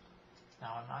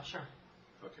now I'm not sure.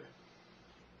 Okay.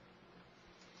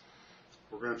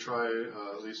 We're going to try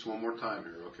at least one more time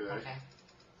here, okay? Okay.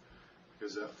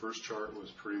 Because that first chart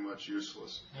was pretty much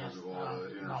useless because Yes. of all the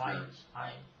No, interference.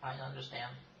 I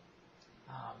understand.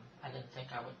 I didn't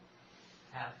think I would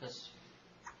have this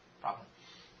problem.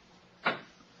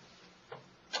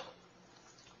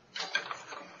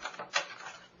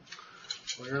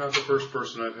 Well, you're not the first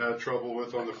person I've had trouble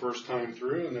with on the first time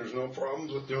through, and there's no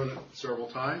problems with doing it several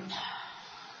times.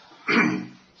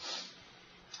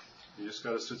 You just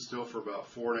got to sit still for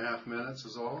about 4.5 minutes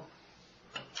is all.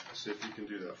 See if you can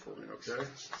do that for me, okay?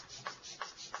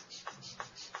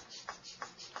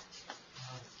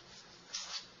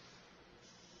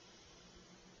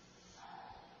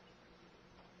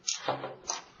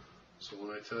 So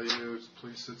when I tell you,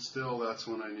 please sit still, that's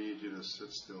when I need you to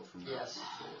sit still from that Yes. point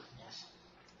forward. Yes.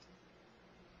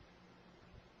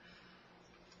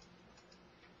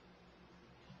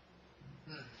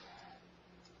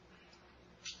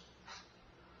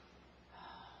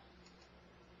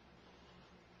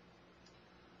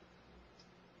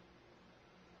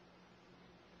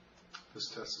 This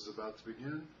test is about to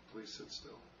begin. Please sit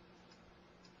still.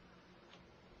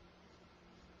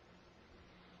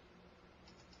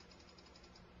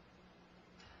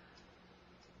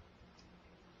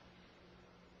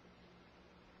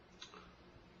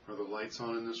 Are the lights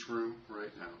on in this room right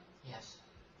now? Yes.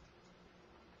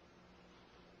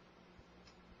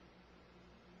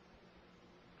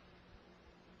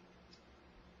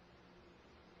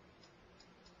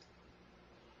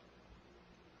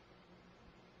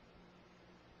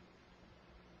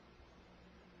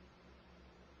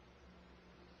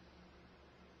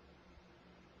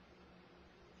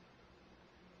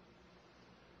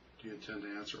 Do you intend to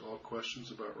answer all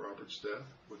questions about Robert's death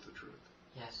with the truth?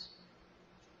 Yes.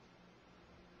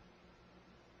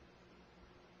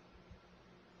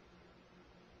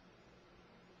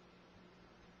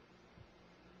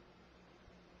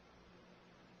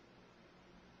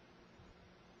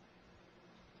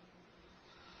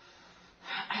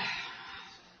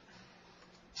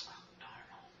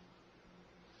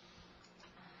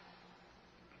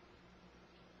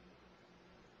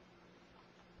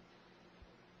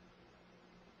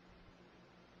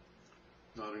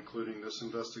 Not including this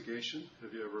investigation,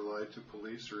 have you ever lied to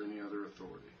police or any other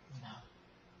authority? No.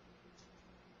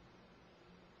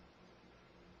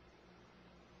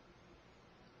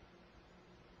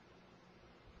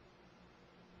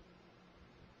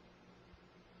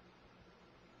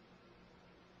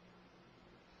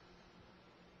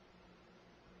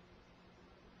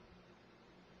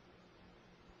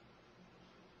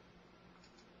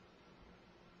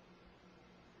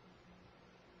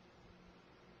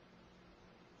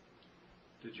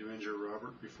 Did you injure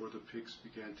Robert before the pigs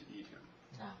began to eat him?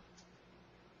 No.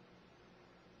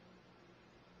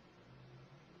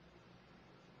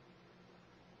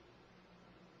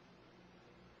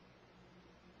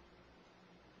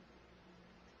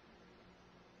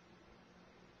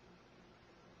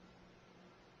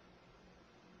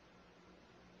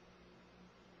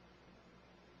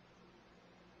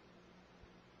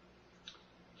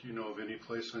 Do you know of any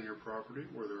place on your property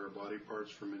where there are body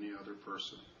parts from any other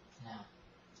person? No.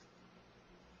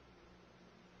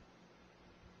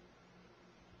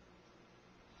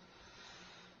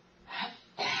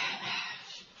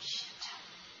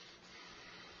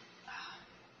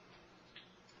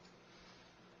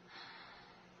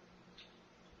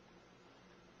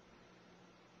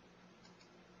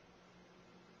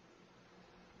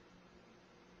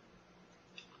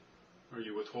 Are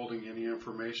you withholding any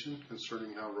information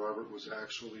concerning how Robert was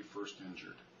actually first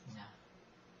injured? No.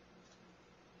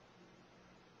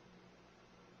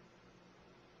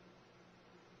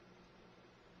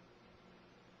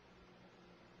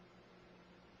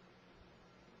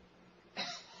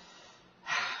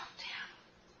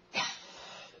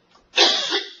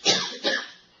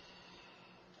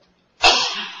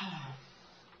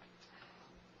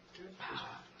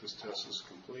 This test is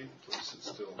complete. Please sit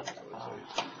still until I tell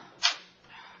you to.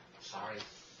 Sorry.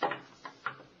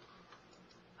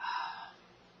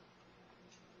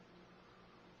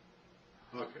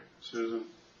 Okay, Susan,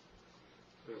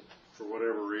 for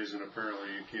whatever reason, apparently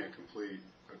you can't complete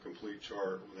a complete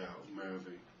chart without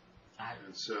moving.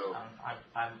 And so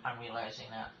I'm realizing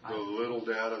that. the little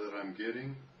data that I'm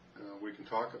getting, we can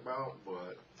talk about,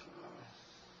 but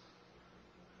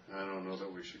I don't know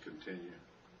that we should continue.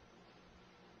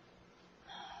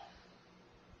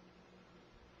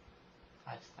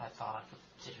 I thought I could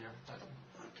sit here, but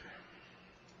Okay.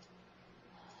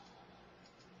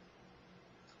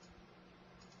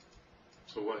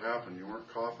 So what happened? You weren't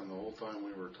coughing the whole time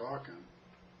we were talking.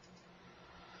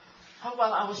 oh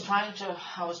well. I was trying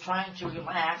to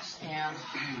relax, and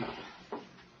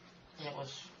it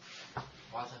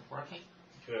wasn't working.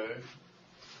 Okay.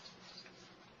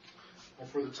 Well,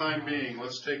 for the time being,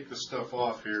 let's take this stuff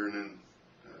off here, and then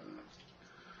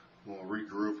we'll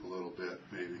regroup a little bit,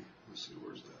 maybe. Let's see,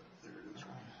 where's that? There it is.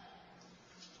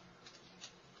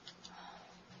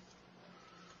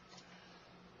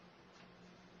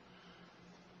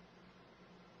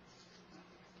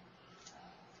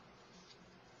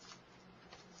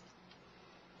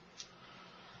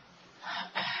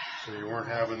 So you weren't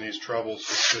having these troubles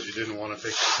just because you didn't want to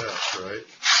take the test, right?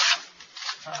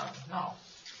 No.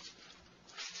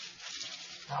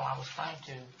 No, I was trying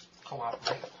to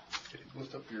cooperate. Okay,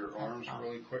 lift up your arms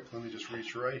really quick. Let me just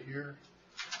reach right here.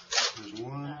 There's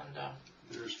one. And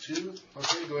There's two.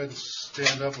 Okay, go ahead and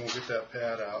stand up and we'll get that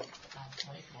pad out.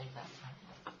 leave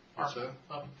that. What's that?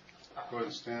 Go ahead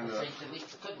and stand up. We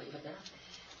could leave it there.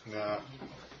 Nah.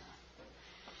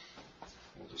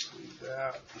 We'll just leave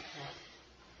that.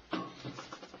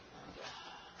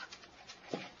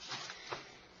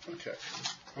 Okay.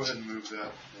 Go ahead and move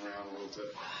that around a little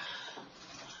bit.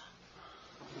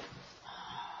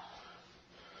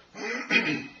 Let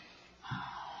me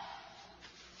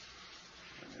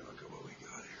look at what we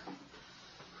got here.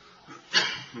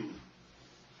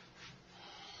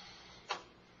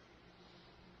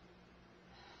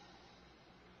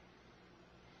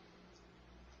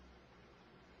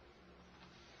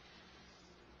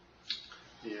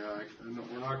 Yeah,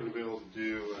 we're not going to be able to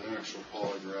do an actual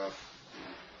polygraph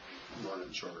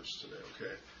running charts today,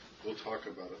 okay? We'll talk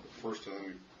about it, but first let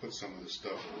me put some of this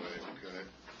stuff away, okay?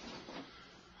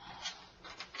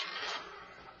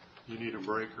 You need a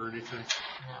break or anything?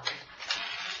 No.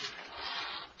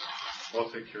 I'll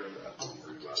take care of that. Don't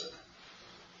worry about it.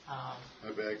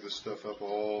 I bag this stuff up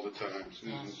all the time,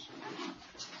 Susan. Yes.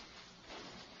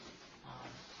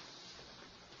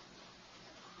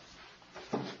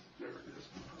 There it is.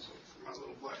 For my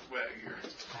little black bag here.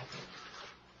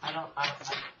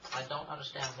 I don't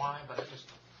understand why, but I just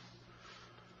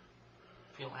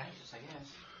feel anxious, I guess.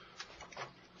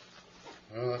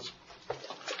 Well, that's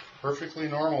perfectly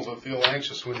normal to feel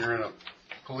anxious when you're in a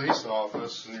police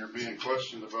office and you're being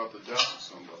questioned about the death of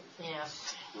somebody.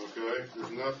 Yes. Okay?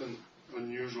 There's nothing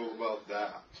unusual about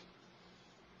that.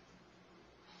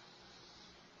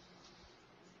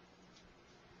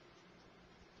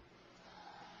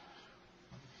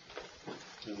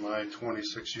 In my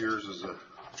 26 years as a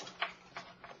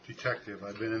detective,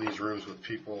 I've been in these rooms with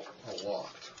people a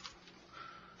lot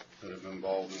that have been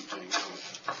involved in things.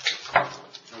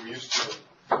 I'm used to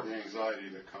the anxiety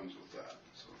that comes with that,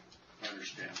 so I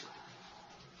understand it.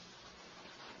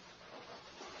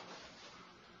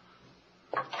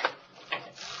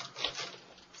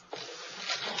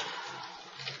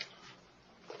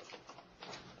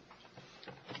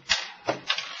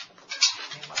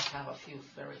 We must have a few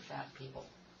very fat people.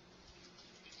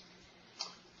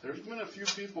 There's been a few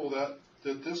people that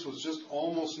this was just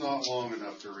almost not long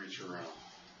enough to reach around.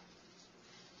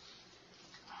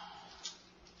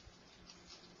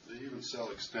 They even sell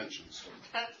extensions,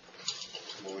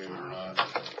 believe it or not.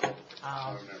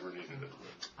 I've never needed it.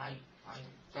 I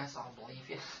guess I'll believe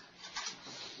you.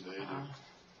 They do.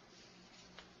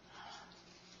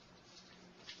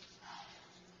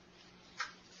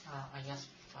 I guess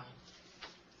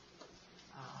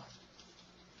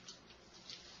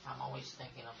I'm always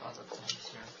thinking of other things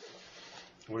here.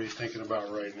 What are you thinking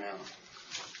about right now?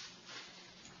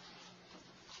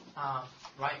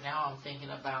 Right now I'm thinking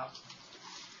about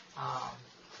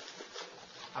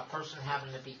a person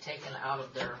having to be taken out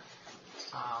of their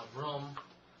room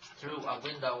through a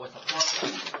window with a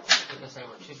forklift because they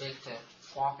were too big to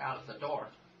walk out of the door.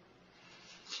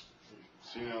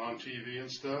 Seen it on TV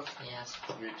and stuff? Yes.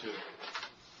 Me too.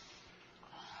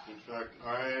 In fact,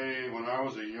 when I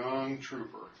was a young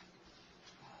trooper,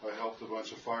 I helped a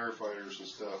bunch of firefighters and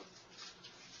stuff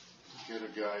get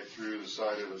a guy through the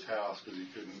side of his house because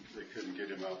they couldn't get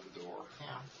him out the door.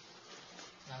 Yeah.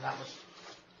 Now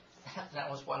that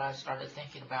was what I started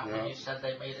thinking about when you said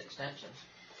they made extensions.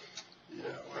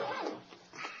 Yeah, well,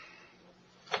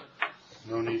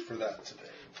 no need for that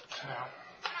today. Well,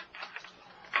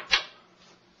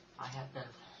 I have been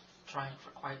trying for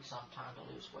quite some time to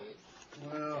lose weight.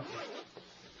 Well,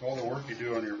 all the work you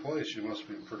do on your place, you must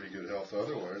be in pretty good health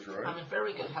otherwise, right? I'm in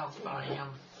very good health, but I am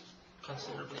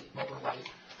considerably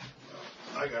overweight.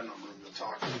 I got no room to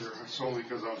talk either. It's only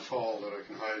because I'm tall that I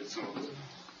can hide some of it.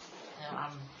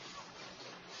 And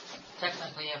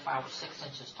technically, if I was 6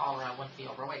 inches taller, I wouldn't be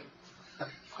overweight.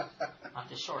 I'm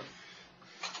just short.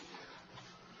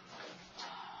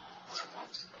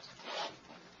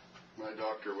 My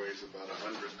doctor weighs about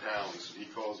 100 pounds. He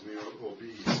calls me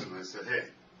obese, and I said, hey,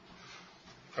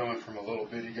 coming from a little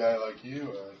bitty guy like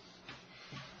you,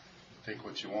 take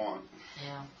what you want.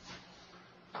 Yeah.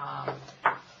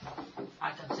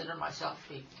 I consider myself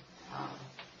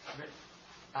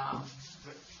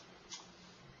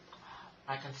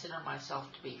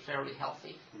to be fairly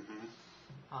healthy. Mm-hmm.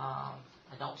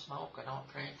 I don't smoke. I don't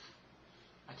drink.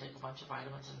 I take a bunch of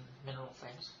vitamins and mineral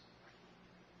things.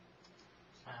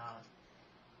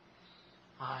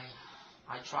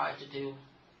 I try to do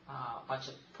a bunch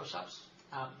of push-ups,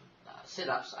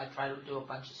 sit-ups. I try to do a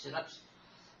bunch of sit-ups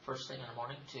first thing in the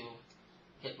morning to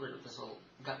get rid of this little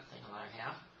gut thing that I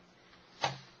have.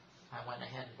 I went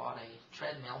ahead and bought a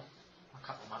treadmill a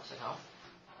couple months ago,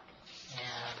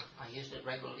 and I used it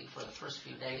regularly for the first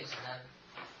few days, and then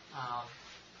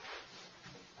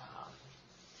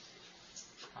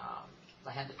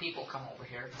I had the people come over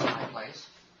here to my place,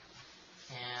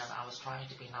 and I was trying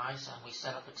to be nice, and we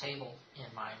set up a table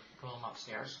in my room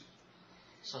upstairs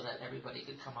so that everybody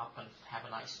could come up and have a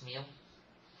nice meal.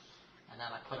 And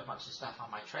then I put a bunch of stuff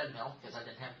on my treadmill because I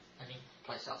didn't have any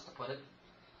place else to put it.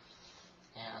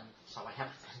 And so I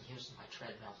haven't been using my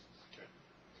treadmill.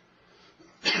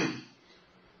 Okay.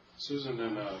 Susan,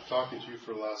 in talking to you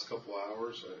for the last couple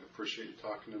hours, I appreciate you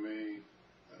talking to me.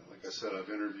 Like I said, I've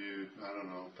interviewed,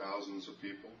 thousands of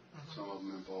people, some of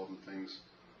them involved in things,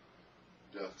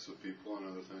 deaths of people and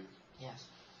other things. Yes.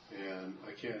 And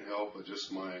I can't help but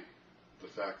just the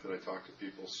fact that I talk to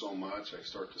people so much, I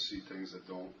start to see things that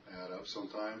don't add up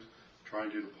sometimes. Try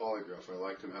and do the polygraph. I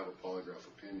like to have a polygraph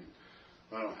opinion.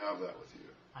 I don't have that with you.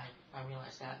 I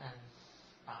realize that, and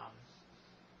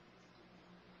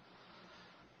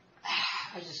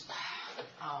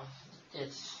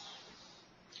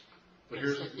But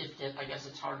I guess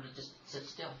it's hard to just sit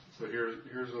still. So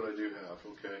here's what I do have,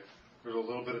 okay? There's a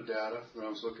little bit of data that I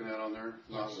was looking at on there,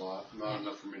 not Yes. a lot, not Yes.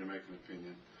 enough for me to make an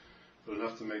opinion, but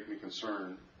enough to make me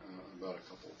concerned about a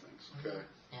couple of things, okay?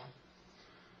 Yeah.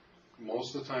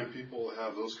 Most of the time people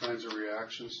have those kinds of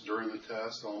reactions during the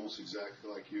test, almost exactly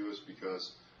like you, is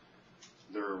because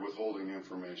they're withholding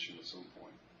information at some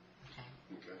point,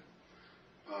 okay?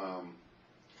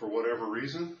 For whatever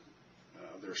reason,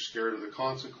 they're scared of the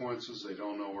consequences, they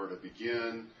don't know where to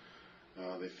begin,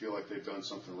 they feel like they've done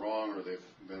something wrong, or they've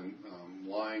been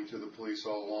lying to the police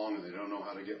all along and they don't know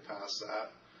how to get past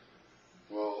that.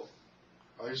 Well,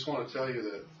 I just want to tell you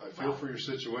that I feel for your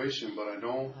situation, but I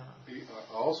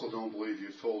also don't believe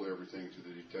you've told everything to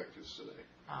the detectives today.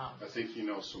 I think you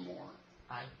know some more.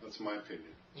 That's my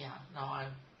opinion. Yeah, no, I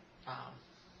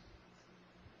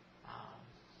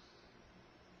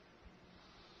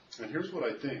And here's what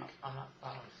I think.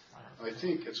 I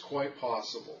think it's quite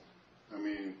possible. I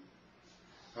mean,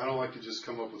 I don't like to just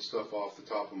come up with stuff off the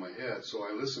top of my head, so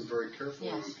I listen very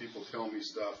carefully when people tell me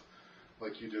stuff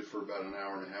like you did for about an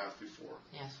hour and a half before.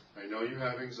 Yes. I know you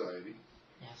have anxiety.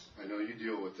 Yes. I know you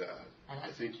deal with that. And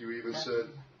I think you even said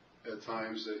at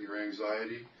times that your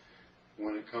anxiety,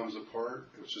 when it comes apart,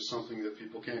 it's just something that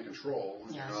people can't control,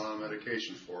 and you're not on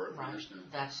medication for it. Right. I understand.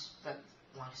 Like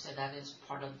I said, that is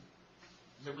part of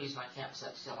the reason I can't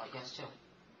sit still, I guess, too.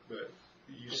 But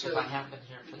you because said I have been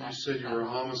here for that. You said you were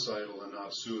homicidal and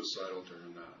not suicidal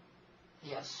during that.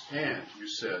 Yes. And you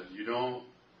said you don't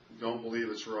believe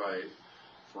it's right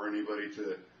for anybody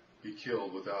to be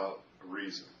killed without a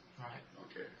reason. Right.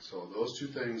 Okay, so those two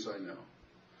things I know.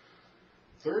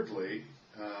 Thirdly,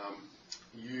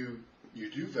 you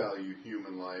do value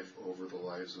human life over the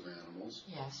lives of animals.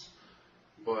 Yes.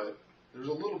 But there's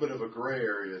a little bit of a gray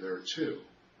area there too,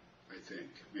 I think,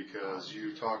 because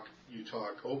you talk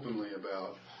openly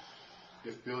about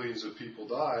if billions of people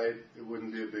died, it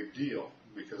wouldn't be a big deal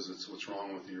because it's what's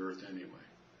wrong with the earth anyway.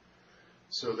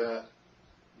 So that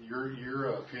your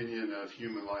opinion of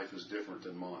human life is different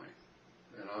than mine,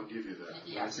 and I'll give you that.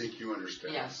 Yes. I think you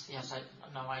understand. Yes.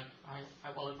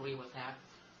 I will agree with that.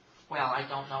 Well, I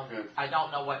don't know. I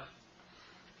don't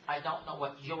know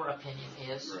what your opinion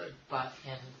is, right. But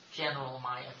in general,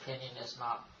 my opinion is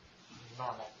not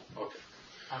normal. Okay.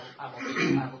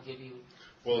 I will give you.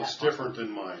 Well, it's different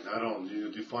than mine. I don't.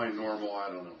 You define normal. I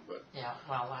don't know, but. Yeah.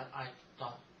 Well, I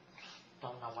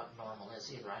don't know what normal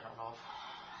is either. I don't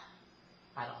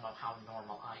know how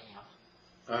normal I am.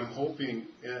 I'm hoping,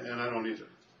 and I don't either.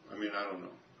 I mean, I don't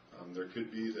know. There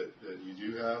could be that you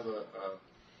do have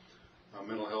a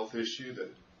mental health issue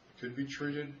that could be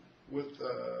treated with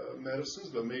medicines,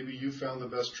 but maybe you found the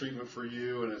best treatment for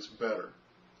you and it's better.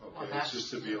 Okay, well, it's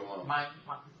just to be alone.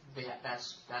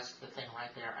 That's the thing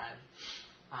right there.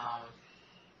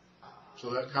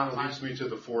 So that kind of leads me to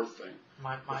the fourth thing.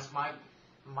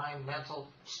 My mental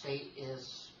state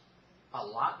is a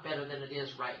lot better than it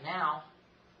is right now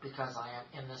because I am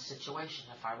in this situation.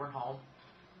 If I were home,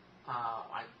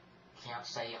 I can't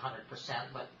say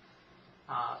 100%, but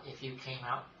if you came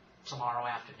out tomorrow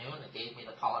afternoon and gave me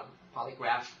the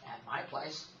polygraph at my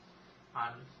place,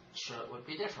 I'm sure it would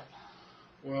be different.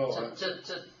 Well,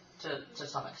 to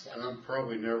some extent. I'm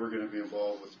probably never going to be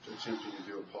involved with attempting to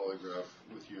do a polygraph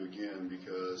with you again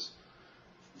because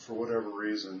for whatever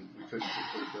reason we couldn't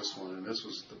complete this one, and this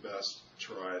was the best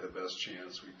try, the best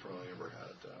chance we probably ever had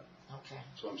at that. Okay.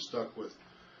 So I'm stuck with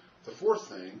the fourth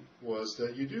thing was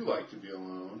that you do like to be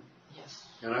alone. Yes.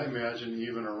 And I imagine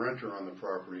even a renter on the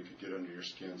property could get under your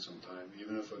skin sometime,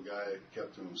 even if a guy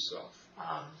kept to himself.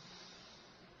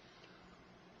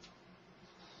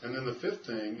 And then the fifth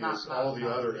thing is all the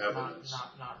other evidence.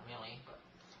 Not really. But.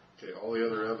 Okay, all the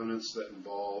other evidence that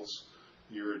involves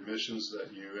your admissions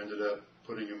that you ended up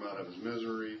putting him out of his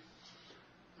misery,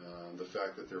 the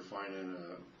fact that they're finding,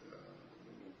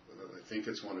 I think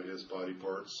it's one of his body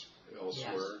parts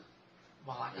elsewhere. Yes.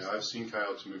 Well, I've seen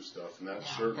coyotes move stuff, and that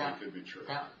certainly could be true.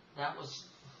 That was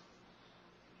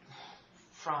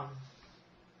from.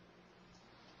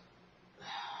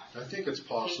 I think it's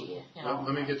possible.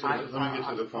 Let me get to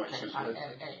the point. Okay,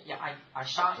 I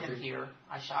shot him here.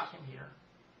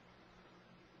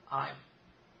 I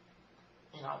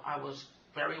was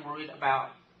very worried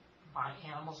about my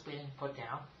animals being put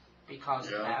down because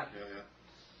of that.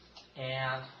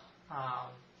 And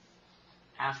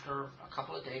after a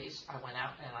couple of days, I went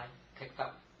out and I picked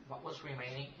up what was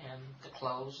remaining and the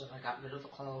clothes, and I got rid of the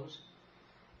clothes.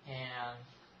 And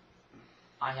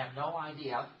I have no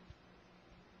idea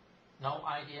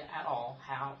at all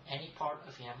how any part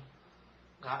of him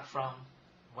got from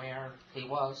where he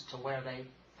was to where they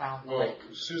found the Well, leg.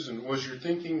 Susan, was your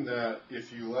thinking that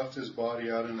if you left his body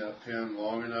out in that pen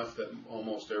long enough that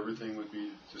almost everything would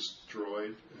be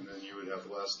destroyed and then you would have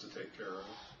less to take care of?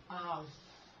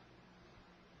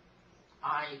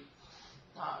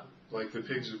 Like the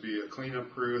pigs would be a cleanup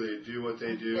crew, they'd do what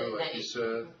they do, like you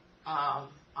said? I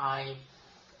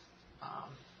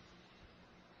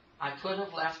could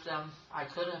have left them, I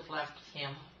could have left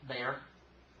him there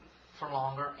for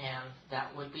longer, and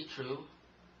that would be true,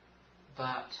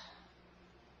 but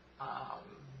I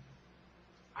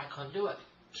couldn't do it.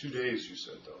 2 days, you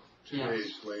said, though. 2 Yes.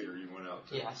 days later, you went out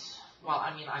there. Yes. Well,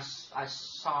 I mean, I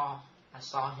saw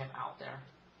him out there,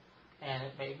 and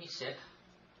it made me sick.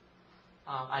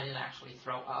 I didn't actually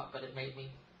throw up, but it made me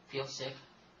feel sick.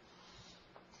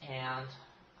 And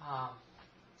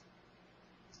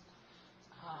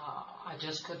I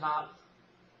just could not,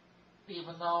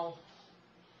 even though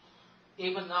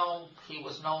he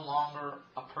was no longer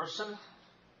a person,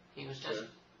 he was just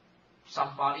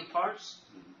some body parts.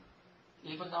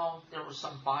 Even though there were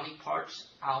some body parts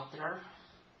out there,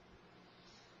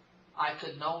 I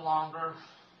could no longer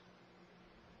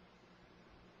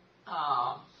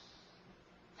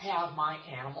have my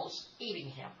animals eating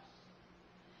him.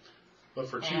 But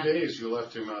for 2 days, you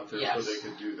left him out there Yes. so they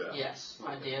could do that. Yes,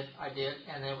 Okay. I did,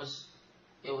 and it was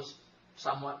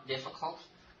somewhat difficult.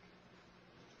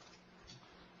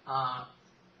 I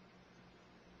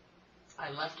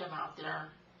left him out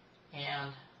there,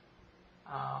 and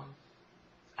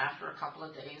after a couple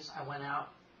of days, I went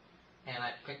out and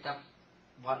I picked up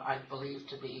what I believed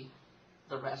to be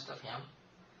the rest of him.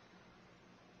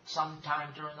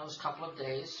 Sometime during those couple of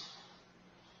days,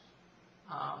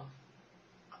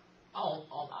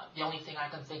 the only thing I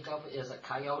can think of is a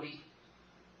coyote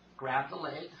grabbed the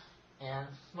leg and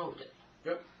moved it.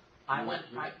 Yep. I went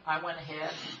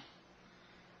ahead,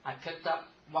 I picked up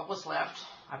what was left,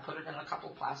 I put it in a couple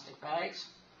plastic bags,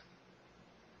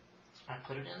 I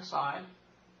put it inside,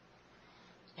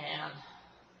 and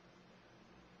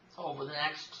over the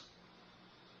next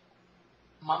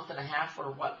month and a half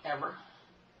or whatever,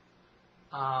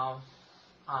 I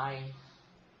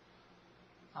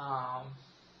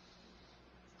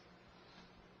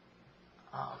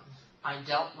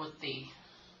dealt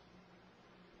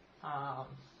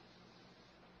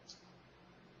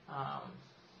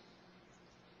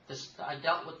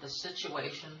with the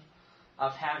situation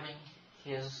of having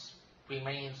his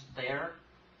remains there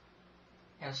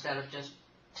instead of just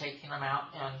taking them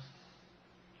out and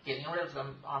getting rid of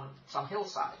them on some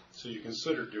hillside. So you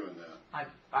considered doing that?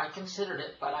 I considered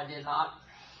it, but I did not.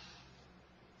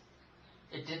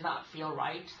 It did not feel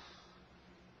right.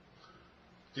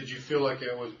 Did you feel like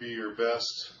that would be your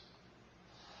best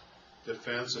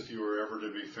defense if you were ever to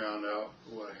be found out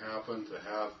what happened, to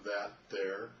have that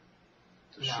there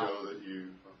to show that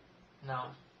you...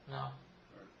 No.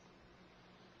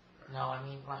 I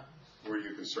mean, like... Were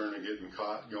you concerned of getting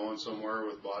caught going somewhere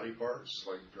with body parts,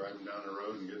 like driving down the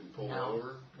road and getting pulled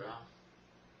over? Okay. No.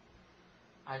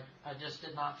 I just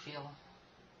did not feel...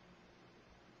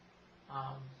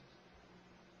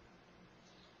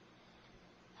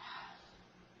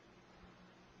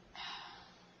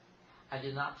 I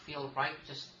did not feel right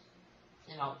just,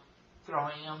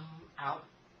 throwing them out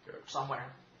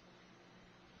somewhere.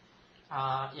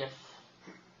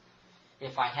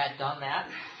 If I had done that,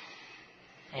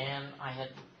 and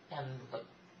the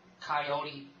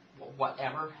coyote,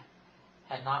 whatever,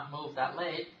 had not moved that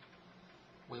leg,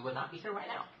 we would not be here right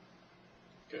now.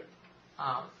 Okay.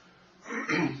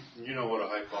 You know what a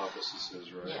hypothesis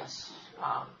is, right? Yes.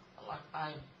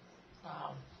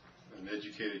 An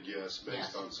educated guess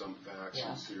based on some facts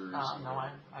and theories. No,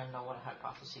 I know what a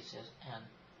hypothesis is, and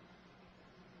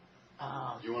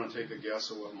do you want to take a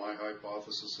guess at what my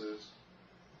hypothesis is?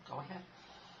 Go ahead.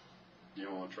 You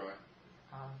don't want to try?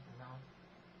 No.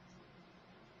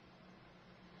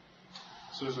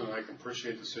 Susan, I can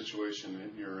appreciate the situation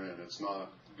that you're in. It's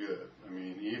not good. I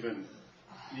mean, even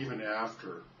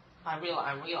after... I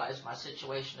realize my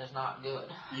situation is not good.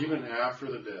 Even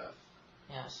after the death.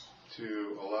 Yes.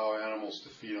 To allow animals to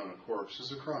feed on a corpse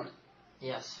is a crime.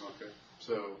 Yes. Okay.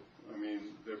 So, I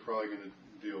mean, they're probably going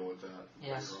to deal with that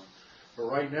Yes. later on. But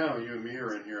right now, you and me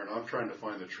are in here, and I'm trying to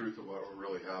find the truth of what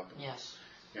really happened. Yes.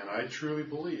 And I truly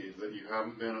believe that you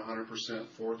haven't been 100%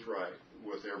 forthright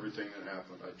with everything that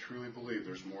happened. I truly believe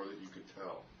there's more that you could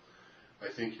tell. I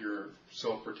think you're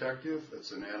self-protective.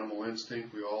 It's an animal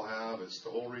instinct we all have. It's the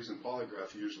whole reason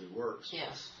polygraph usually works.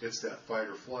 Yes. It's that fight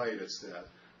or flight. It's that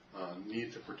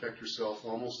need to protect yourself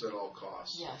almost at all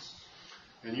costs. Yes.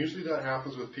 And usually that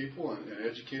happens with people and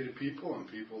educated people and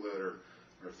people that are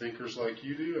thinkers like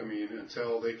you do. I mean,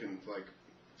 until they can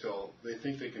till they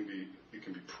think it can be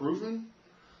proven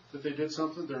that they did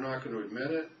something. They're not going to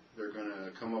admit it. They're going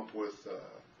to come up with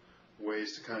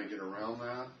ways to kind of get around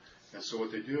that. And so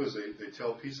what they do is they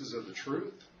tell pieces of the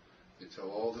truth. They tell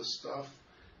all this stuff,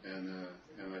 and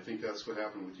I think that's what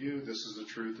happened with you. This is the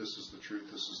truth. This is the truth.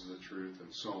 This is the truth,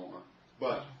 and so on.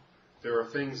 But there are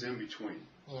things in between.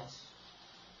 Yes.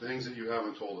 Things that you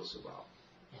haven't told us about.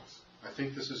 Yes. I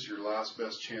think this is your last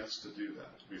best chance to do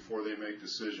that before they make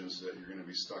decisions that you're going to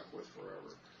be stuck with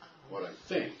forever. What I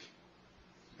think,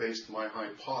 based on my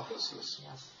hypothesis,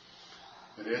 yes,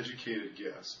 an educated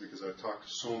guess, because I've talked to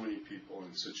so many people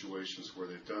in situations where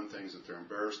they've done things that they're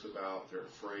embarrassed about, they're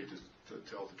afraid to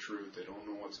tell the truth, they don't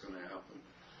know what's going to happen.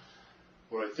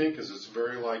 What I think is it's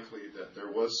very likely that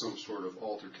there was some sort of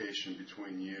altercation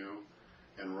between you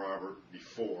and Robert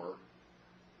before.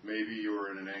 Maybe you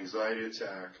were in an anxiety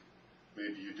attack.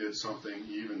 Maybe you did something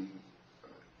even,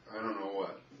 I don't know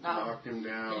what, knocked him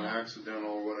down,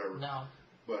 accidental or whatever. No.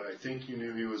 But I think you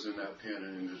knew he was in that pen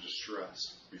and in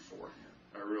distress beforehand.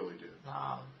 I really did.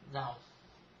 No.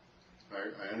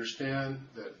 I understand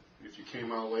that if you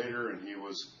came out later and he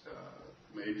was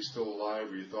maybe still alive,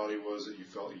 or you thought he was, that you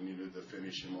felt you needed to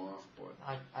finish him off. But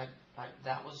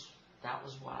that was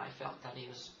what I felt, that he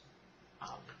was.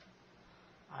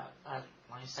 Like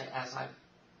I say,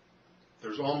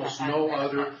 there's almost no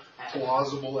other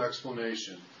plausible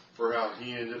explanation for how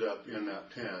he ended up in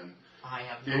that pen. I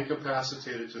have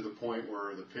incapacitated to the point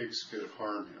where the pigs could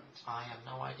harm him. I have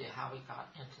no idea how he got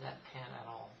into that pen at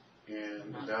all.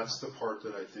 And that's the part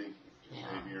that I think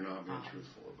maybe you're not being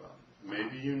truthful about.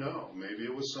 Maybe you know. Maybe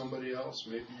it was somebody else.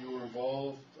 Maybe you were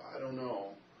involved. I don't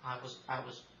know. I was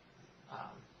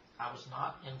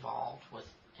not involved with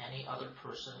any other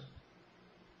person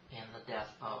in the death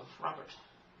of Robert.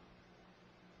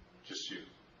 Just you.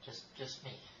 Just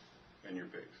me. And your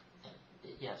pigs.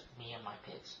 Yes, me and my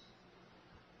pigs.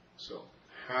 So,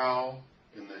 how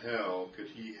in the hell could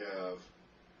he have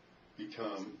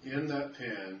become in that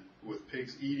pen with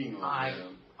pigs eating on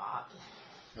him,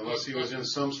 unless he was in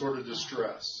some sort of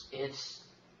distress? It's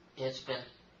been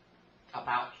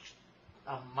about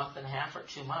a month and a half or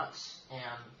 2 months,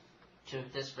 and to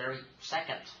this very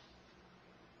second,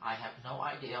 I have no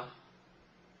idea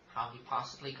how he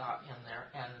possibly got in there.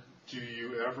 And do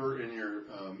you ever, in your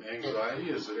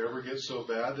anxiety, does it ever get so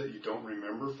bad that you don't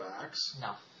remember facts?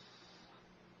 No.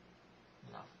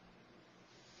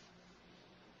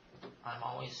 I'm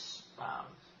always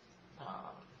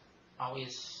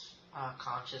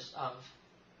conscious of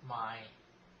my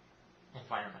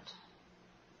environment.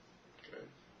 Okay.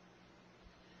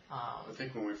 I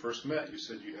think when we first met, you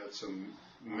said you had some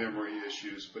memory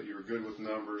issues, but you were good with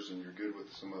numbers and you're good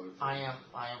with some other things.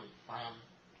 I am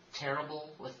terrible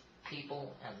with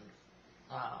people and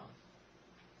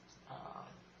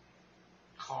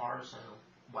cars and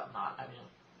whatnot. I mean,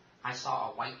 I saw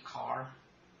a white car.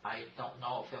 I don't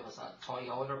know if it was a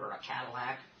Toyota or a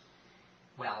Cadillac.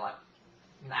 Well,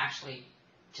 actually,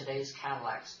 today's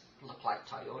Cadillacs look like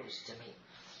Toyotas to me.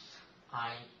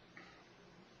 I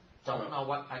don't know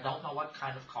what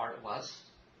kind of car it was.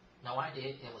 No idea.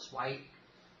 It was white.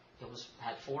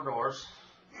 Had 4 doors.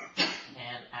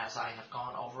 And as I have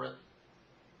gone over it,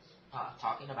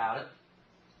 talking about it,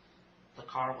 the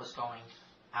car was going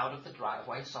out of the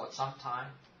driveway. So at some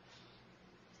time,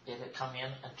 it had come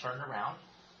in and turned around.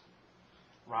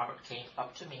 Robert came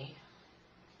up to me,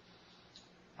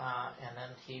 and then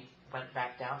he went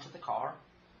back down to the car,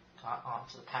 got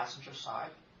onto the passenger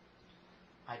side.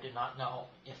 I did not know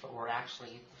if it were actually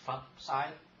the front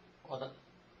side or the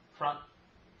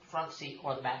front seat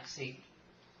or the back seat.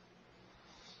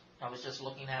 I was just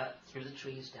looking at it through the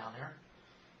trees down there,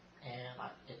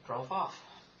 and it drove off.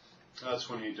 That's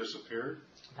when he disappeared?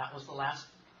 That was the last.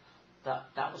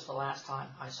 That was the last time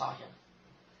I saw him.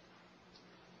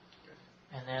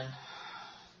 And then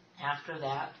after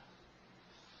that,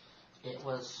 it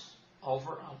was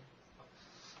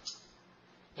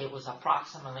it was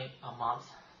approximately a month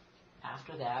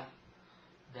after that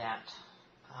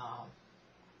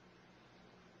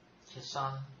his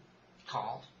son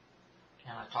called,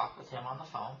 and I talked with him on the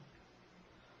phone,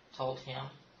 told him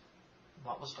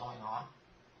what was going on,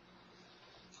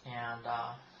 and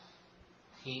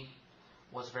he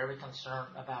was very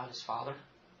concerned about his father,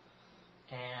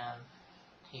 and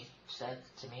he said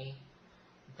to me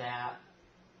that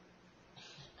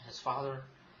his father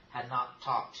had not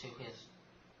talked to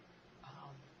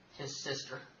his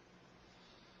sister.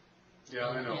 Yeah,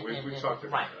 I know. We talked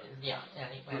about that. Yeah.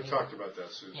 We talked about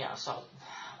that, Sue. Yeah, so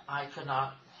I could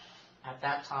not, at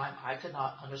that time, I could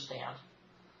not understand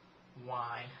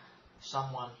why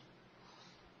someone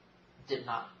did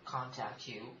not contact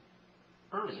you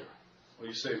earlier. Well,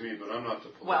 you say me, but I'm not the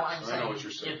police. Well, I'm I saying know what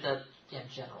you're saying. in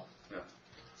general. Yeah.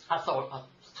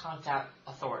 Contact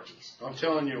authorities. I'm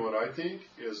telling you what I think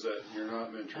is that you're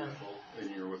not being truthful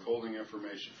and you're withholding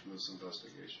information from this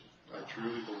investigation. I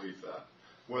truly believe that.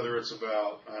 Whether it's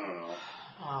about, I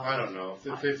don't know.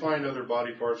 If they find other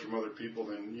body parts from other people,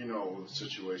 then you know the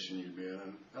situation you'd be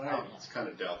in. And I kind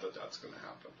of doubt that that's going to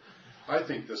happen. I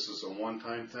think this is a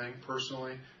one-time thing,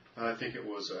 personally. And I think it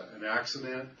was an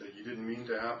accident that you didn't mean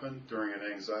to happen during an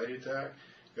anxiety attack.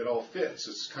 It all fits.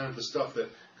 It's kind of the stuff that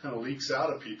kind of leaks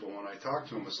out of people when I talk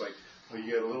to them. It's like, well,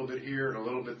 you get a little bit here and a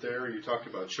little bit there. You talked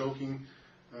about choking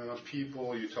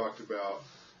people. You talked about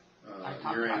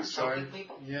your anxiety.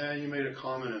 Yeah, you made a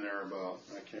comment in there about,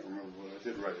 I can't remember what, I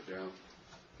did write it down.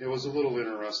 It was a little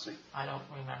interesting. I don't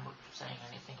remember saying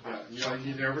anything about it. Yeah,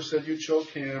 you never said you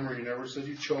choked him or you never said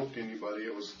you choked anybody.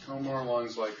 It was more along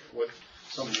like what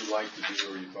something you like to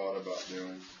do or you thought about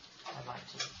doing. I'd like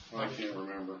to. I can't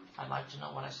remember. I'd like to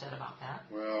know what I said about that.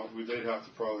 Well, they'd have to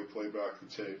probably play back the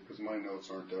tape because my notes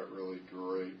aren't that really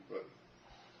great. But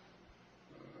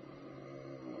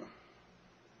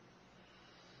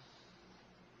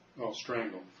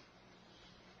strangle.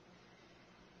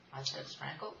 I said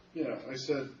strangle? Yeah, I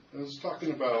was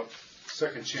talking about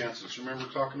second chances. Remember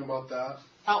talking about that?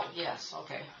 Oh, yes,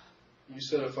 okay. You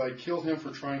said if I killed him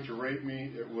for trying to rape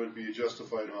me, it would be a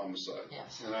justified homicide.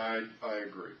 Yes. And I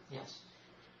agree. Yes.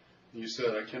 You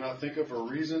said, I cannot think of a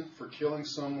reason for killing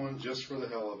someone just for the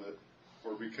hell of it,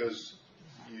 or because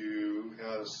you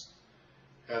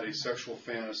had a sexual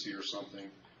fantasy or something,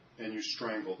 and you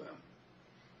strangled them.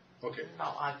 Okay.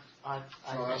 No,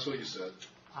 No, that's what you said.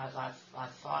 I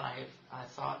thought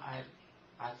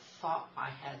I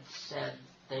had said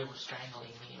they were strangling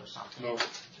me or something. No.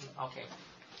 Okay.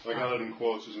 I got it in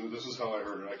quotes, and this is how I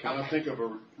heard it. I cannot think of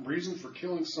a reason for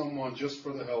killing someone just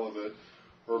for the hell of it,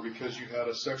 or because you had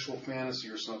a sexual fantasy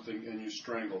or something and you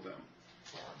strangled them.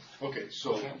 Yeah. Okay,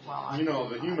 so, well,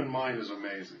 the human mind is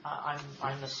amazing. I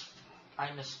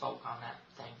misspoke on that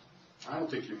thing. I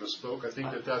don't think you misspoke. I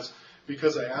think that's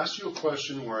because I asked you a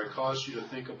question where I caused you to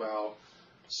think about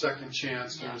second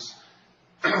chances.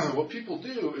 Yeah. What people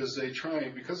do is they try,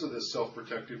 because of this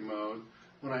self-protective mode,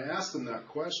 when I ask them that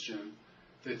question,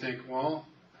 they think, well,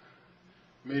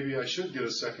 maybe I should get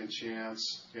a second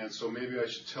chance, and so maybe I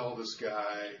should tell this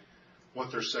guy what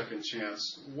their second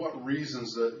chance, what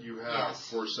reasons that you have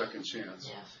for a second chance.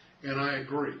 Yes. And I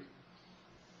agree.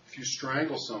 If you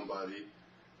strangle somebody,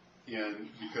 and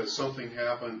because something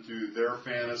happened through their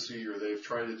fantasy, or they've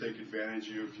tried to take advantage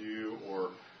of you,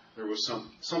 or there was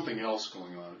something else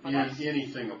going on,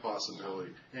 anything a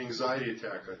possibility. Anxiety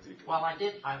attack, I think. Well,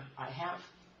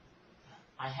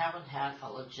 I haven't had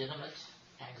a legitimate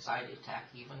anxiety attack.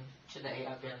 Even today,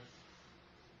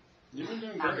 You've been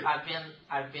doing great.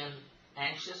 I've been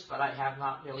anxious, but I have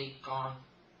not really gone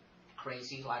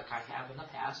crazy like I have in the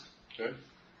past. Okay.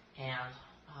 And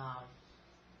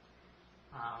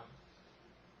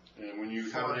and when you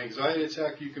have an anxiety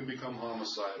attack, you can become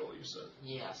homicidal, you said.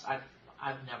 Yes,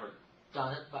 I've never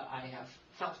done it, but I have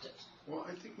felt it. Well,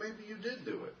 I think maybe you did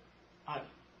do it. I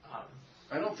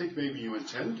don't think maybe you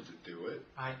intended to do it.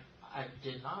 I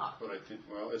did not. But I think,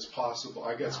 well, it's possible.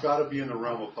 I guess it's got to be in the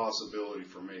realm of possibility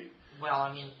for me. Well,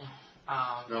 I mean...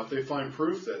 now, if they find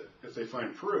proof,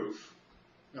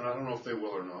 and I don't know if they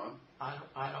will or not.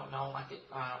 I don't know.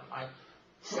 I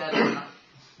said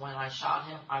when I shot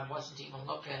him, I wasn't even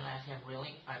looking at him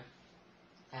really.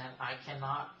 And I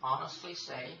cannot honestly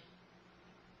say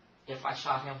if I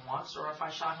shot him once or if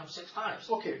I shot him 6 times.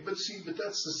 Okay, but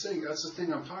that's the thing. That's the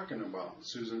thing I'm talking about,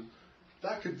 Susan.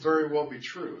 That could very well be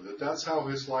true. That's how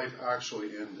his life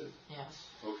actually ended. Yes.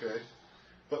 Okay,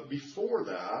 but before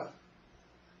that,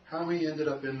 how he ended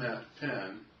up in that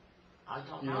pen, I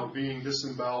don't know. Being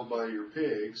disemboweled by your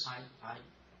pigs. I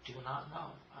do not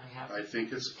know. I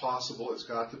think it's possible. It's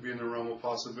got to be in the realm of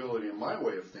possibility, in my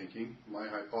way of thinking, my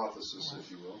hypothesis, if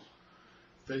you will,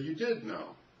 that you did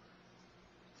know.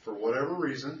 For whatever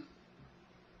reason,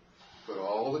 but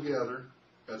all together,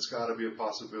 that's got to be a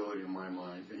possibility in my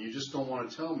mind. And you just don't want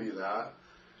to tell me that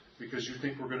because you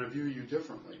think we're going to view you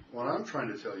differently. What I'm trying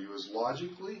to tell you is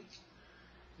logically,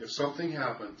 if something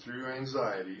happened through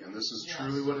anxiety, and this is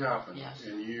truly what happened,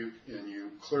 and you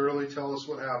clearly tell us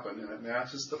what happened, and it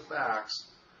matches the facts,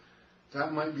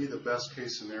 that might be the best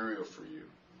case scenario for you.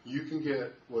 You can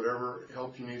get whatever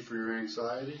help you need for your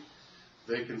anxiety.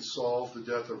 They can solve the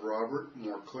death of Robert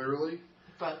more clearly.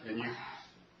 But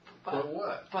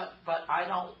what? But I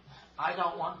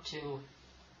don't want to.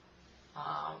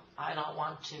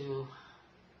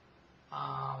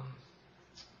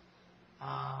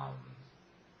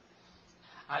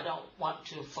 I don't want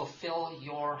to fulfill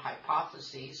your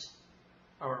hypotheses,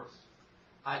 or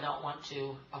I don't want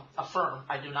to affirm.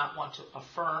 I do not want to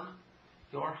affirm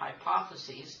your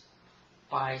hypotheses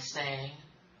by saying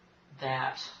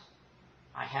that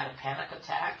I had a panic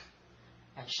attack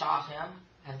and shot him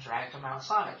and dragged him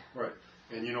outside. Right.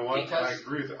 And you know what? Because, I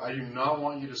agree with it. I do not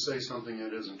want you to say something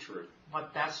that isn't true.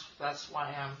 But that's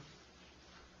why I'm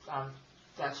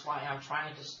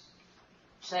trying to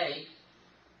say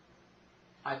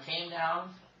I came down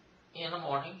in the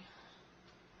morning.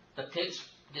 The pigs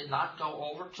did not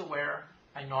go over to where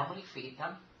I normally feed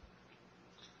them,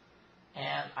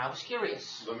 and I was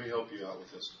curious. Let me help you out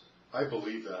with this. I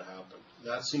believe that happened.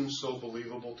 That seems so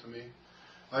believable to me.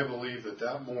 I believe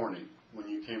that morning when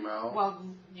you came out. Well,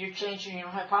 you're changing your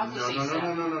hypothesis.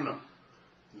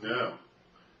 No.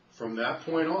 From that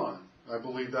point on, I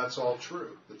believe that's all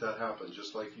true, that happened,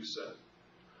 just like you said.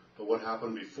 But what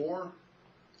happened before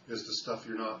is the stuff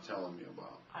you're not telling me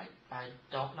about. I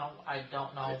don't know. I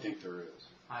don't know. I think there is.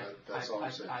 That's all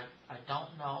I'm saying. I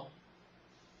don't know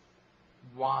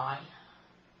why.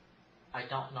 I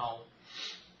don't know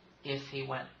if he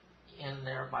went in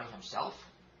there by himself.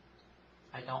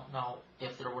 I don't know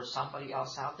if there was somebody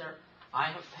else out there.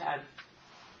 I have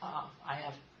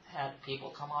had people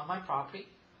come on my property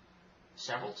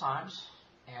several times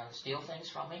and steal things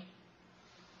from me.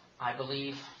 I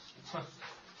believe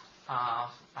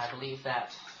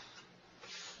that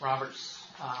Robert's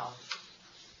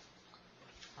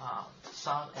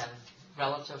son and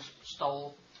relatives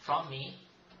stole from me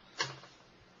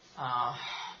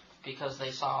because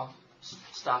they saw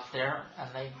stuff there and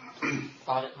they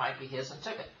thought it might be his and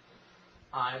took it.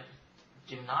 I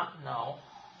do not know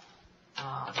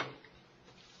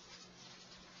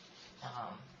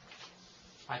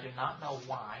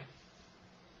why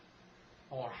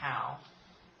or how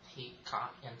he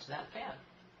got into that pen.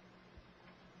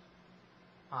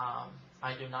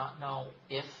 I do not know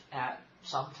if at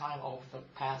some time over the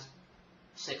past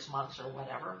 6 months or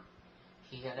whatever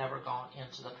he had ever gone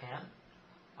into the pen.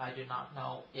 I do not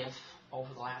know if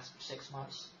over the last 6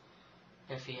 months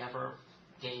if he ever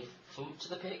gave food to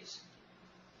the pigs.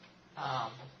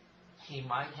 He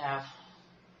might have,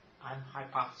 I'm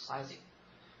hypothesizing,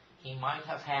 he might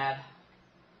have had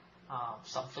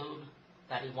some food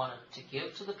that he wanted to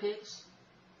give to the pigs.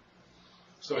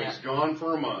 So he's gone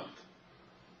for a month.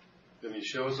 Then he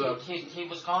shows up. He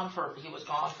was gone for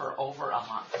over a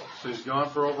month. So he's gone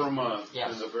for over a month.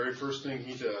 Yes. And the very first thing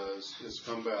he does is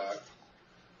come back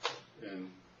and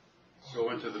go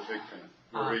into the pig pen,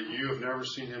 where you have never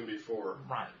seen him before.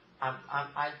 Right.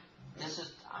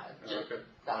 Okay.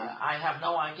 I have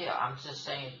no idea. I'm just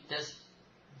saying this.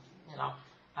 You know,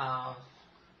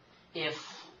 if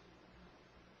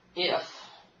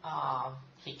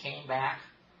he came back,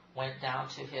 went down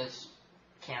to his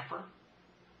camper,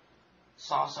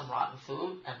 saw some rotten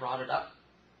food and brought it up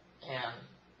and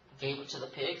gave it to the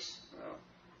pigs. No.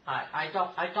 I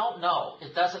don't know.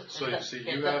 It doesn't. So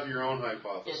you have your own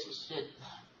hypothesis.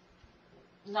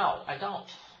 No, I don't.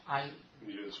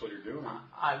 That's what you're doing.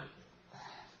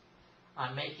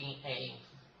 I'm making a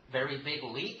very big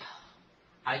leap.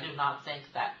 I do not think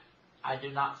that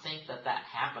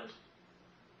happened.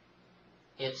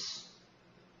 It's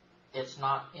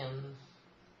not in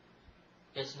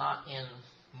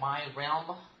my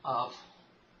realm of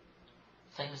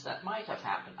things that might have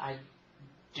happened. I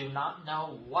do not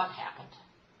know what happened.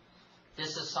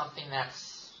 This is something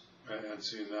that's... And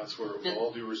that's where, with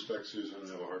all due respect, Susan, I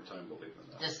have a hard time believing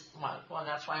that. Well,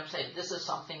 that's why I'm saying this is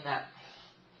something that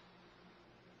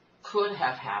could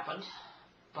have happened,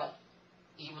 but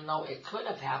even though it could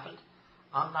have happened,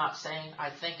 I'm not saying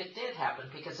I think it did happen,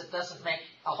 because it doesn't make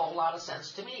a whole lot of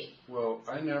sense to me. Well,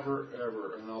 I never,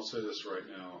 ever, and I'll say this right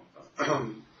now,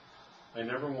 I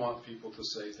never want people to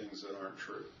say things that aren't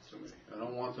true to me. I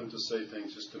don't want them to say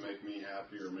things just to make me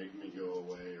happy or make me go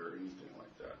away or anything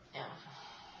like that. Yeah.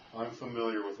 I'm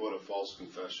familiar with what a false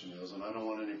confession is, and I don't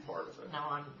want any part of it. No,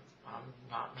 I'm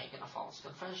not making a false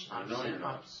confession. I know you're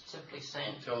not. I'm simply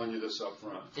saying... I'm telling you this up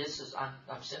front.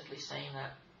 I'm simply saying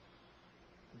that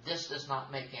this does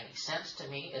not make any sense to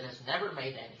me. It has never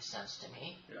made any sense to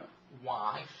me. Yeah.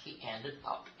 Why he ended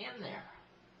up in there.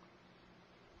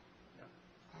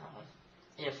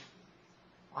 Yeah.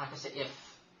 Like I said,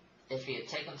 if he had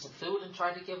taken some food and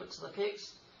tried to give it to the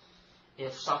pigs,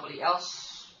 if somebody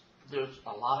else, there's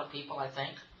a lot of people I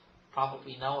think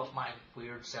probably know of my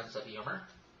weird sense of humor,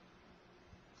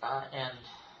 and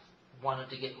wanted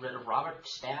to get rid of Robert,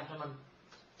 stabbed him and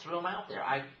threw him out there.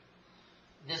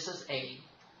 This is a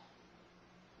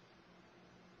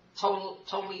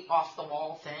totally off the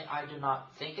wall thing. I do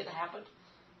not think it happened.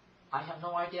 I have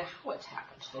no idea how it's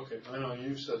happened. Okay, I know,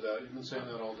 you've said that. You've been saying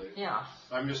that all day. Yeah.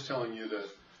 I'm just telling you that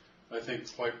I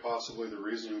think quite possibly the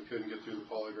reason you couldn't get through the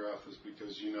polygraph is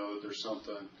because you know that there's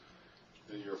something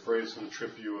that you're afraid is going to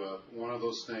trip you up. One of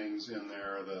those things in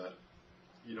there that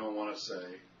you don't want to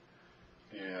say.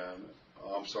 And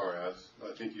I'm sorry, I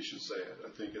think you should say it. I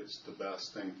think it's the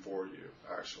best thing for you,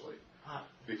 actually.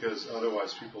 Because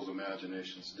otherwise people's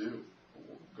imaginations do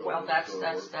go well, to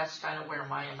that's kind of where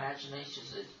my imagination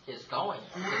is going.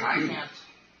 I can't.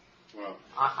 Well,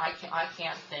 I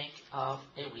can't think of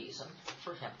a reason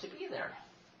for him to be there.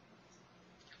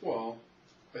 well,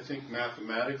 I think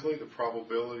mathematically the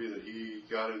probability that he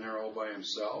got in there all by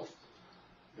himself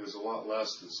is a lot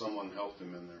less than someone helped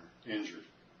him in there, injured.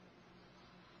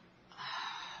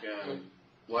 And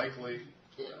likely,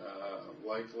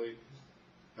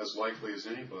 as likely as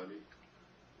anybody,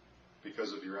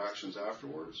 because of your actions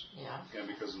afterwards, Yeah. and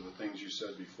because of the things you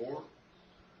said before,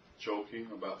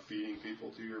 joking about feeding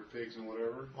people to your pigs and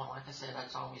whatever. Well, like I said,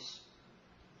 that's always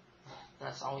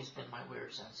been my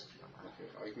weird sense of humor. Okay,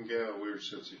 I can get a weird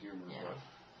sense of humor, Yeah. but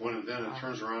when then it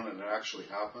turns around and it actually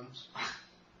happens,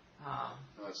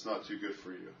 that's not too good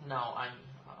for you. No, I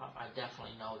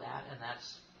definitely know that, and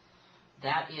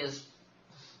that is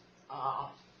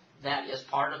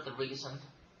part of the reason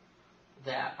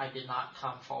that I did not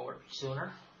come forward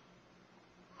sooner.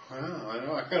 Yeah, I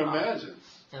know. I can imagine.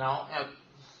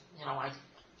 I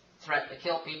threatened to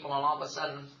kill people, and all of a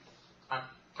sudden, I've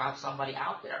got somebody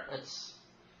out there.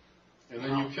 And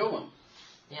then you kill them.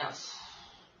 Yes.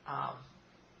 I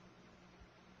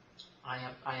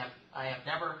have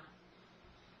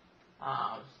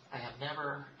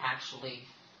never actually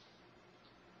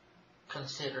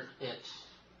considered it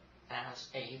as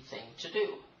a thing to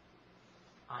do.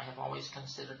 I have always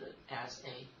considered it as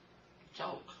a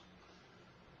joke.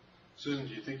 Susan,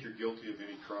 do you think you're guilty of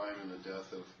any crime in the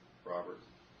death of Robert?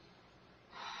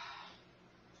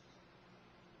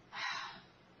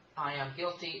 I am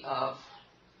guilty of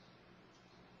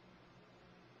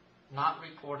not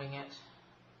reporting it,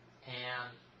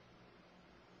 and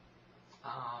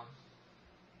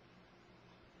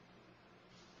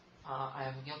I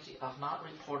am guilty of not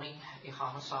reporting a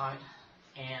homicide,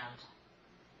 and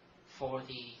for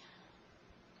the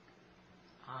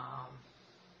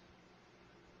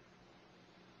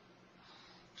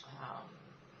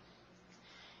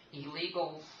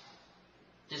illegal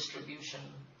distribution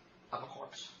of a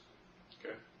corpse.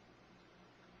 Okay.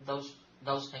 Those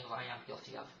things I am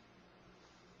guilty of.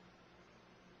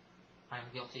 I am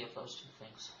guilty of those two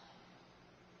things.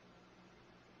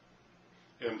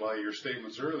 And by your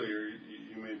statements earlier,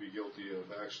 you may be guilty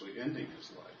of actually ending his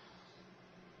life.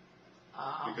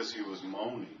 Because he was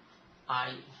moaning.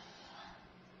 I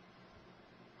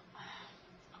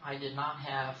did not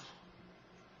have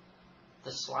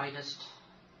the slightest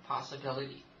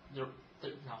possibility. There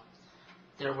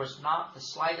was not the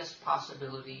slightest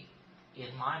possibility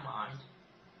in my mind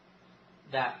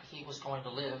that he was going to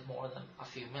live more than a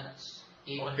few minutes.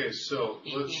 Even if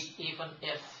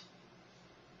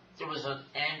there was an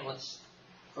ambulance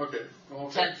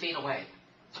 10 feet away.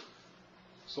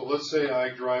 So let's say I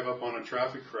drive up on a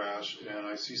traffic crash and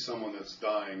I see someone that's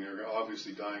dying. They're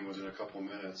obviously dying within a couple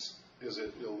minutes. Is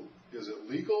it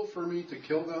legal for me to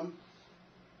kill them?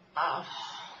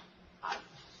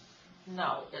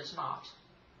 No, it's not.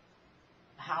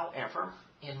 However,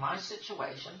 in my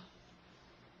situation,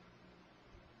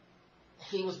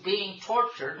 he was being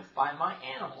tortured by my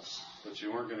animals. But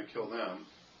you weren't going to kill them.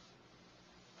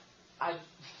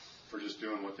 For just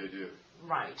doing what they do.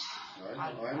 Right.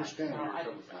 I understand where you're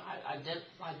coming from. I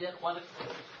didn't want to.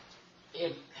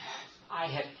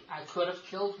 I could have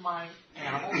killed my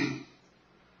animal,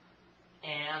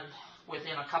 and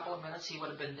within a couple of minutes he would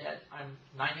have been dead. I'm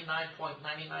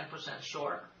 99.99%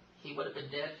 sure he would have been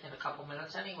dead in a couple of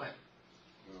minutes anyway.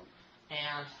 Yeah.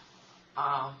 And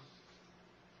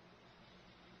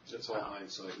it's all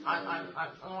hindsight. I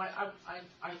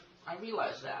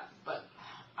realize that, but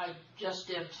I just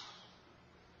didn't.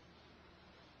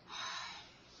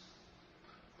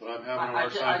 But I'm having a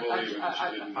hard time believing that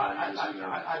you didn't know he was in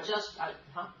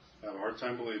there before. I have a hard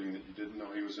time believing that you didn't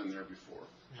know he was in there before.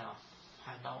 No,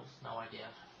 I had no idea.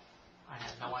 I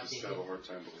had no idea. I just have a hard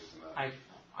time believing that.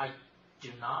 I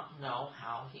do not know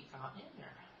how he got in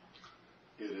there.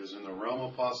 It is in the realm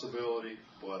of possibility,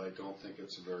 but I don't think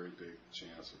it's a very big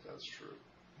chance that that's true.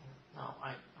 No,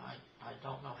 I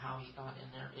don't know how he got in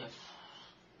there. If,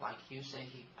 like you say,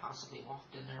 he possibly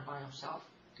walked in there by himself.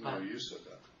 No, you said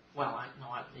that. Well,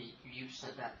 you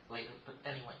said that later, but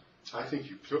anyway. I think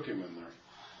you took him in there.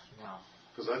 No.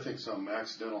 Because I think something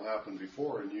accidental happened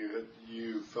before, and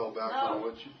you fell back on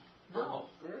what you. No. All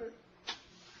right.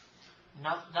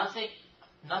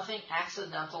 Nothing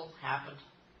accidental happened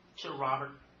to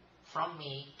Robert from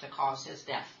me to cause his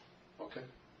death. Okay.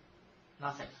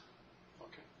 Nothing.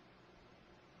 Okay.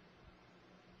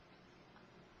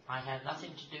 I had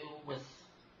nothing to do with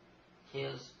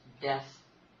his death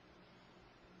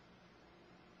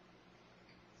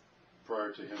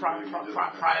Prior to him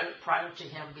prior to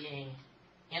him being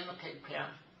in the pig pen.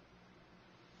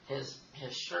 His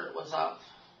shirt was up,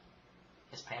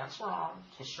 his pants were on,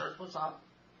 his shirt was up,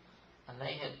 and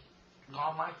they had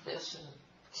gone like this and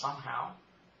somehow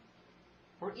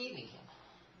were eating him.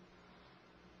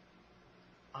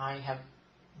 I have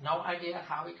no idea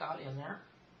how he got in there.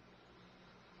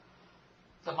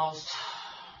 The most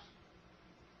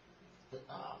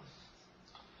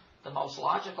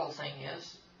logical thing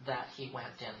is that he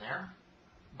went in there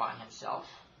by himself,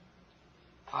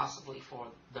 possibly for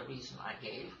the reason I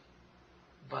gave,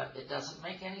 but it doesn't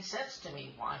make any sense to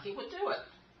me why he would do it.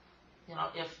 You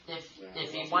know,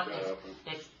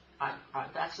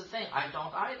 that's the thing, I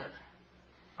don't either.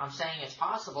 I'm saying it's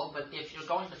possible, but if you're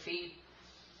going to feed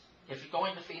the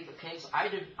pigs, I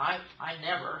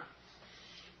never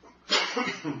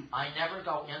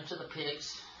go into the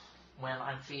pigs when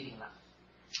I'm feeding them.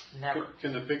 Never.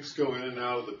 Can the pigs go in and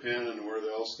out of the pen and where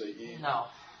else they eat? No.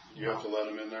 You have to let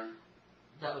them in there?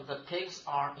 The pigs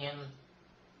are in,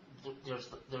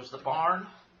 there's the barn,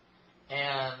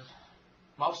 and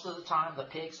most of the time the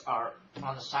pigs are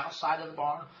on the south side of the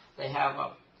barn. They have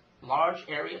a large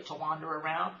area to wander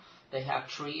around. They have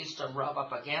trees to rub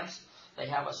up against. They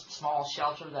have a small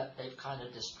shelter that they've kind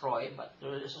of destroyed, but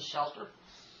there is a shelter.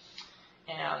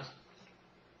 And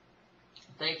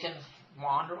they can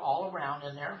wander all around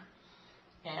in there.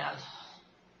 And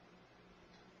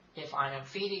if I am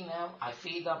feeding them, I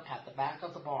feed them at the back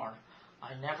of the barn.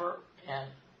 I never,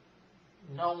 and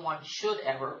no one should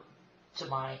ever, to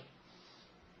my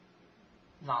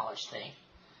knowledge, think,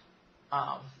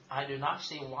 I do not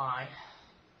see why,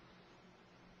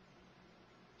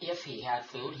 if he had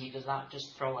food, he does not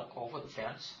just throw it over the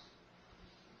fence.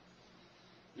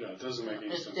 Yeah, it doesn't make any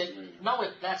sense to me. No,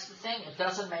 that's the thing. It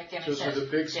doesn't make any sense. So the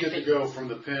pigs get to go from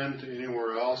the pen to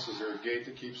anywhere else? Is there a gate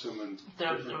that keeps them in?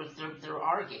 There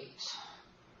are gates.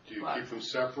 Do you keep them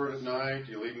separate at night?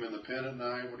 Do you leave them in the pen at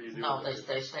night? What do you do? No,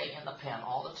 they stay in the pen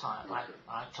all the time. Okay.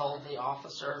 I told the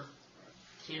officer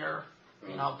here,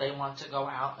 you know, they want to go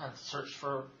out and search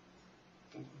for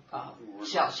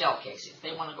shell casings.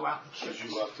 They want to go out and search.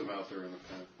 Because you left them out there in the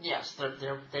pen? Yes,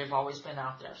 they've always been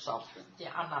out there. So, okay.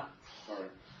 Yeah, I'm not. All right.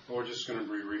 Well, we're just going to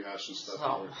be rehashing stuff.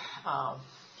 So,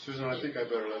 Susan, I think I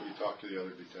better let you talk to the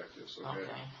other detectives, okay?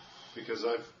 Because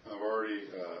I've already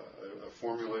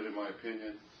formulated my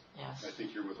opinion. Yes. I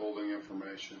think you're withholding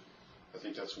information. I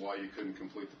think that's why you couldn't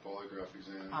complete the polygraph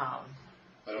exam. I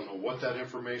don't know what that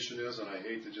information is, and I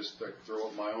hate to just throw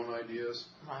up my own ideas.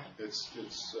 Right.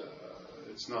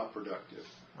 It's not productive.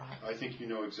 Right. I think you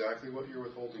know exactly what you're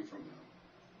withholding from them.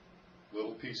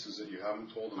 Little pieces that you haven't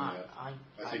told them yet. I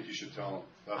think you should tell them.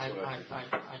 That's what I think.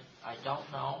 I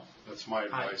don't know. That's my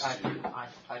advice to you.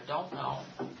 I don't know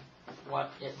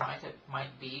what it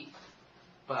might be,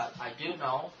 but I do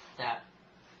know that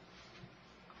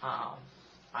I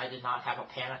did not have a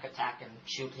panic attack and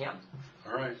shoot him.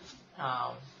 All right.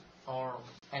 Or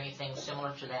anything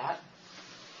similar to that.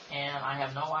 And I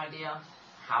have no idea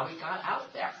how he got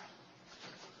out there.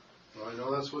 Well, I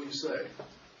know that's what you say.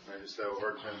 I just have a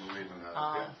hard time believing that.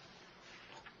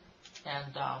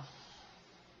 And,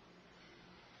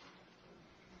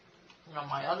 you know,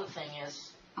 my other thing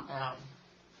is,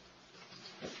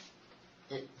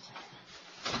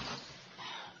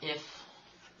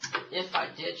 if I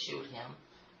did shoot him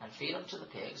and feed him to the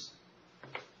pigs,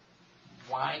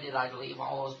 why did I leave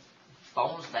all those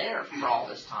bones there for all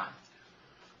this time?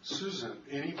 Susan,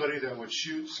 anybody that would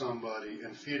shoot somebody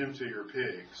and feed him to your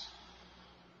pigs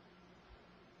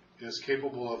is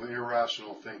capable of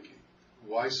irrational thinking.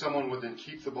 Why someone would then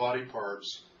keep the body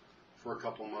parts for a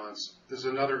couple months is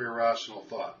another irrational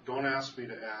thought. Don't ask me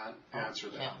to answer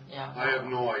that. I have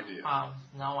no idea.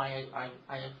 No, I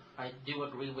do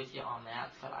agree with you on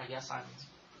that, but I guess I'm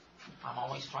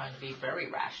always trying to be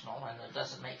very rational, and it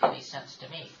doesn't make any sense to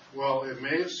me. Well, it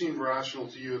may have seemed rational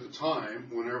to you at the time,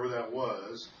 whenever that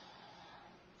was,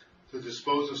 to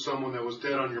dispose of someone that was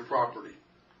dead on your property.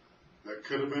 That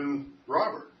could have been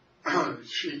Robert.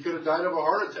 She could have died of a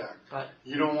heart attack. But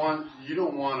you don't want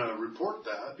to report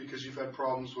that because you've had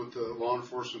problems with the law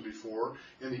enforcement before,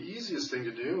 and the easiest thing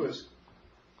to do is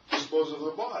dispose of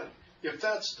the body. If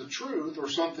that's the truth or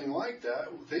something like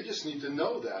that, they just need to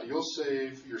know that. You'll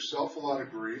save yourself a lot of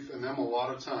grief and them a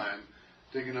lot of time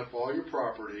digging up all your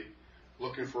property,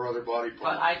 looking for other body parts.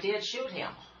 But I did shoot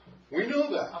him. We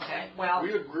know that. Okay, well.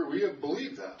 We agree. We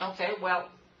believe that. Okay, well,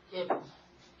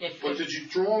 But did you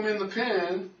throw him in the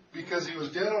pen because he was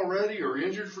dead already or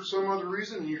injured for some other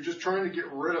reason, and you're just trying to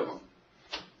get rid of him,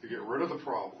 to get rid of the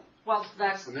problem? Well,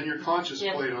 that's. And then your conscience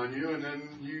played on you, and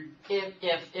then you.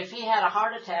 If he had a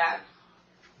heart attack,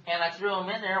 and I threw him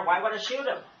in there, why would I shoot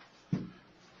him?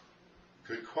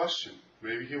 Good question.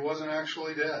 Maybe he wasn't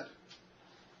actually dead.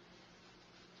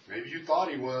 Maybe you thought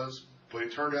he was, but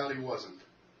it turned out he wasn't.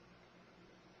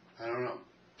 I don't know.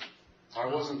 I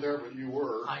wasn't there, but you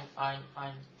were.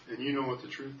 And you know what the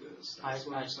truth is. I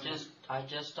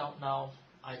just don't know.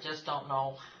 I just don't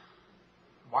know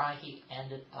why he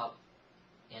ended up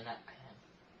in that pen.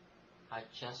 I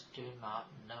just do not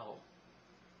know.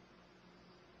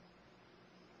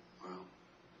 Well,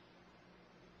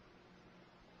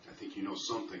 I think you know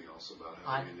something else about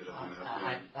how he ended up in that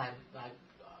pen.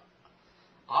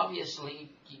 Obviously,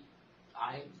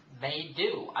 I may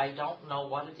do. I don't know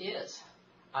what it is.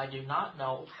 I do not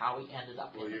know how he ended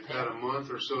up in the pen. Well, you've had a month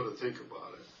or so to think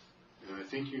about it. And I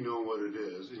think you know what it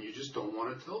is. And you just don't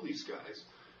want to tell these guys.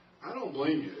 I don't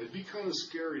blame you. It'd be kind of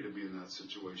scary to be in that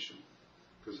situation.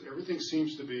 Because everything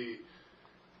seems to be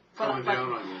coming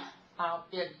down on you.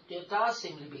 It does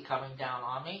seem to be coming down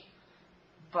on me.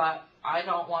 But I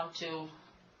don't want to...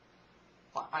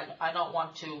 I don't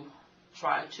want to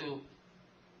try to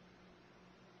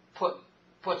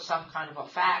put some kind of a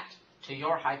fact to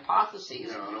your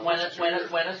hypotheses when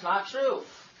it's not true.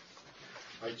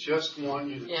 I just want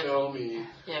you to tell me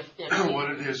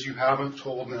what it is you haven't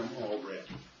told them already.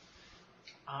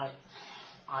 I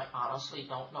honestly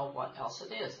don't know what else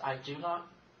it is. I do not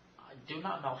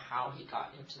know how he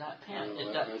got into that pen.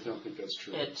 No, I don't think that's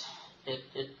true.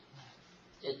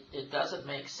 It doesn't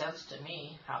make sense to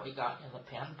me how he got in the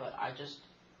pen, but I just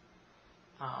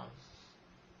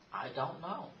I don't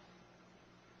know.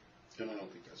 And I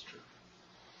don't think that's true.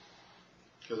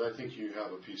 Because I think you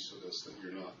have a piece of this that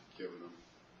you're not giving them.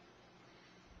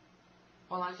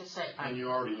 Well, like I say, and you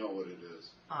already know what it is.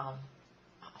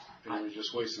 And you're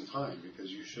just wasting time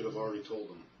because you should have already told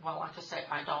them. Well, like I say,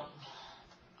 I don't.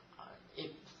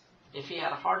 If he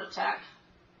had a heart attack,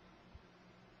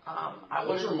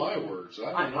 those are my words.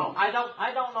 I don't know. I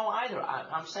don't know either.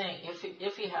 I'm saying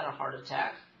if he had a heart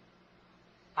attack,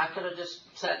 I could have just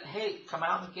said, "Hey, come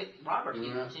out and get Robert."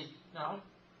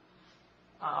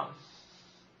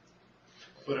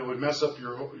 But it would mess up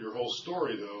your whole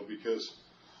story, though, because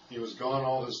he was gone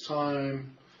all this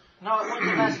time. No, it wouldn't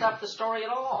have messed up the story at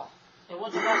all. It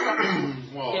wouldn't have messed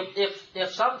up. Well,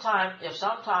 if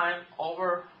sometime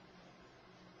over,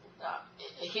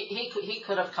 he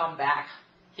could have come back.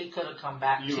 He could have come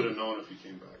back. You would have known if he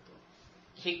came back,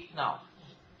 though.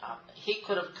 He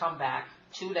could have come back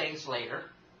 2 days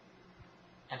later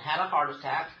and had a heart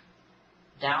attack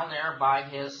down there by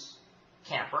his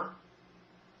camper,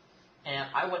 and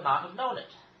I would not have known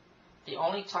it. The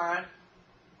only time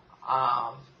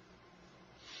I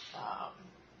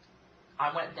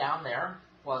went down there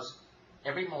was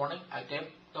every morning. I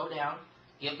go down,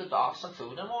 give the dog some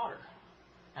food and water,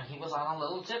 and he was on a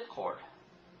little zip cord.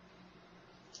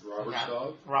 Robert's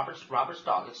dog? Robert's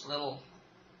dog. It's a little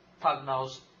pug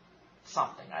nose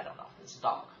something. I don't know. It's a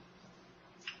dog.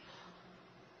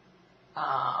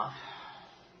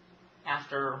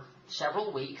 After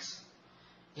several weeks,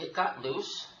 it got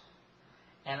loose,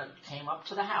 and it came up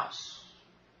to the house.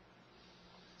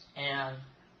 And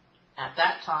at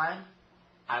that time,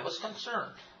 I was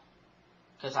concerned,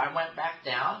 because I went back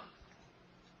down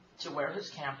to where his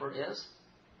camper is.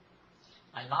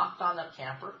 I knocked on the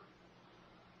camper.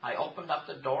 I opened up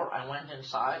the door. I went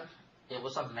inside. It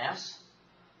was a mess.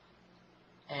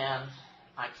 And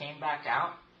I came back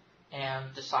out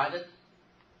and decided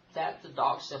that the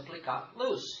dog simply got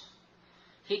loose.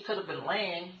 He could have been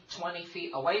laying 20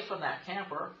 feet away from that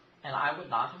camper, and I would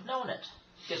not have known it,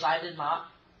 because I did not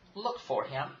look for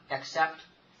him except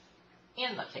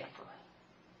in the camper.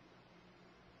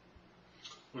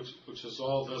 Which is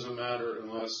all doesn't matter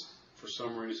unless, for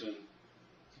some reason,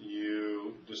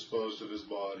 you disposed of his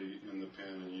body in the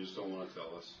pen and you just don't want to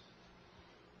tell us.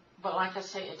 But like I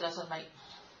say, it doesn't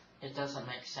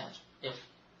make sense.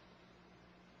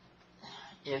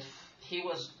 If he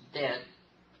was dead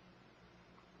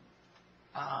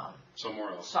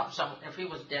somewhere else, if he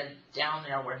was dead down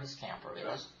there where his camper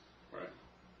is, right?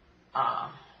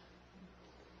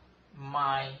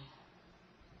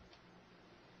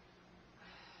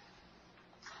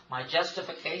 My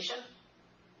justification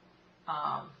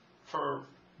for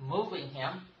moving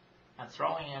him and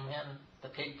throwing him in the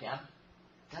pig pen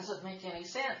doesn't make any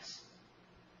sense.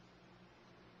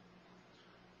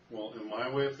 Well, in my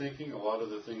way of thinking, a lot of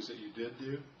the things that you did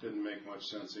do didn't make much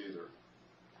sense either.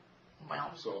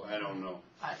 Well, so I don't know.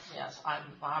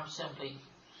 I'm simply.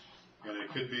 And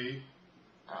it could be.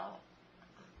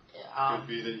 Could Could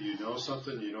be that you know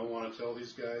something you don't want to tell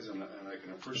these guys, and I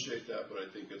can appreciate that, but I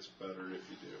think it's better if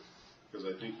you do, because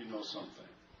I think you know something.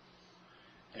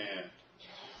 And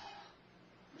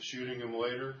shooting him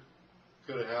later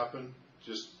could have happened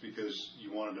just because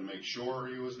you wanted to make sure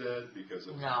he was dead, because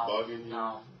it was bugging you.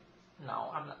 No,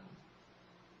 I'm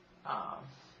not.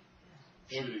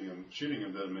 Shooting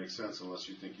him doesn't make sense unless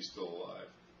you think he's still alive.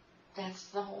 That's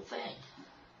the whole thing.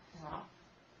 You know,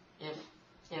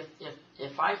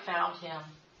 if I found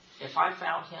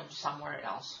him somewhere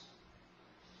else,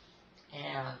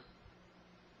 and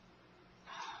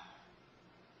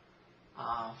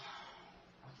I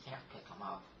can't pick him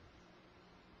up.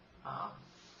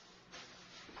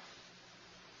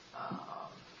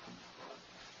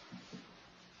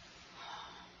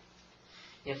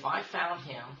 If I found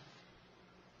him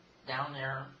down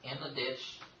there in the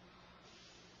ditch,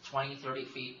 20, 30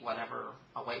 feet, whatever,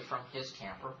 away from his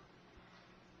camper,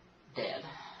 dead,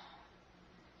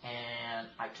 and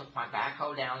I took my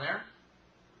backhoe down there,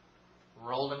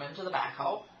 rolled him into the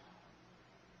backhoe,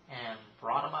 and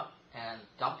brought him up and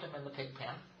dumped him in the pig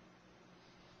pen,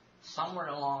 somewhere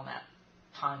along that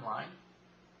timeline,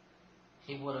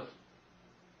 he would have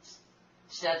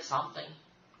said something.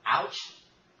 Ouch!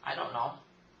 I don't know.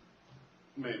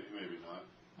 Maybe not.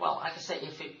 Well, I could say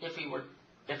if he were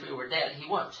dead, he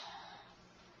wouldn't.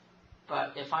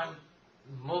 But if I'm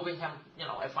moving him,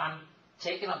 if I'm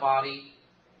taking a body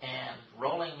and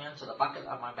rolling him into the bucket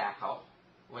of my backhoe,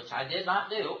 which I did not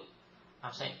do,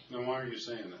 I'm saying. Then why are you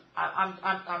saying that?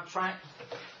 I'm trying.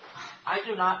 I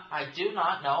do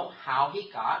not know how he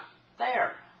got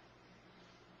there.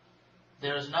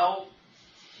 There is none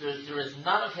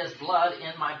of his blood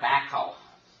in my backhoe.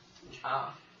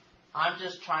 I'm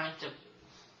just trying to,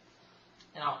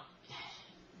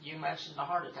 you mentioned the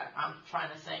heart attack. I'm trying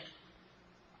to think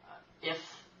if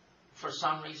for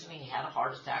some reason he had a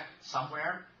heart attack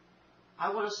somewhere, I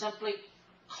would have simply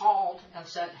called and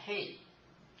said, hey,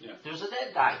 there's a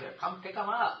dead guy here. Come pick him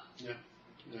up. Yeah.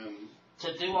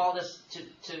 To do all this,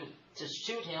 to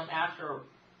shoot him after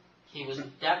he was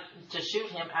dead, to shoot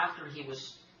him after he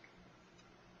was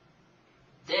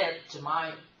dead, to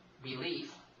my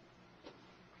belief.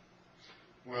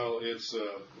 Well, it's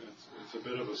a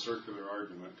bit of a circular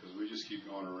argument because we just keep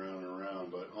going around and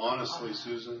around. But honestly,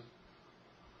 Susan,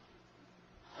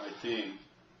 I think,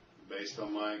 based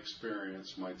on my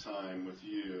experience, my time with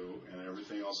you, and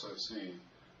everything else I've seen,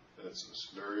 that's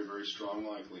a very, very strong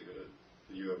likelihood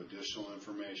that you have additional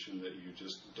information that you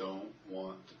just don't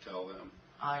want to tell them.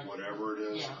 Whatever it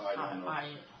is, I don't know.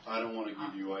 I don't want to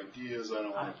give you ideas. I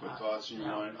don't want to put thoughts in your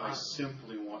mind. I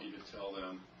simply want you to tell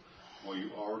them, well,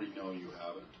 you already know you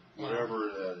haven't.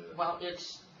 Whatever that is. Well,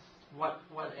 it's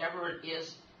whatever it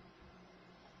is,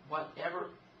 whatever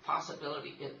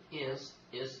possibility it is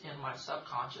in my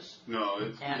subconscious. No,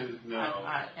 it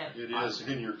is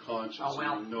in your conscience.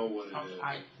 You know what it is.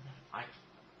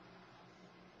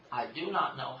 I do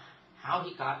not know how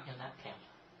he got in that pen.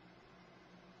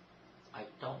 I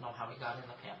don't know how he got in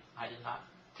the pen. I did not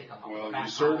pick him up. Well, you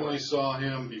certainly saw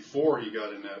him before he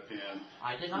got in that pen.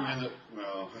 I did not.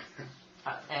 Well,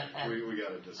 we got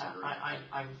to disagree.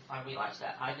 I realize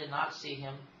that. I did not see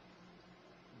him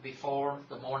before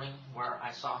the morning where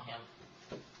I saw him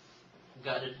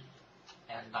gutted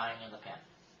and dying in the pen.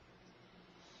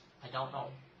 I don't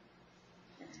know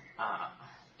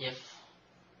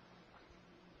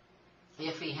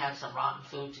if he had some rotten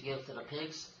food to give to the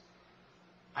pigs.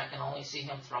 I can only see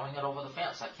him throwing it over the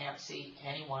fence. I can't see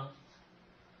anyone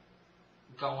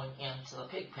going into the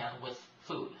pig pen with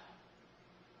food.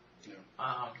 Yeah.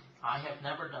 I have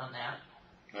never done that.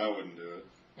 I wouldn't do it.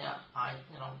 Yeah,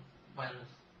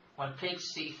 when pigs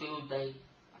see food, they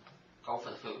go for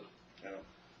the food.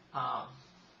 Yeah.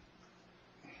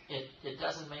 It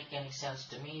doesn't make any sense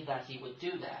to me that he would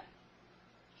do that.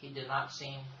 He did not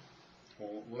seem.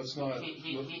 Well, let's not.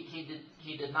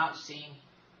 He did not seem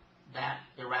that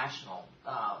irrational.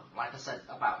 Like I said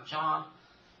about John,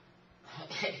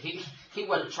 he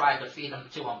would have tried to feed him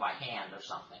to him by hand or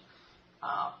something.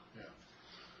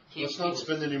 Let's not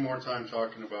spend any more time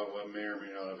talking about what may or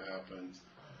may not have happened,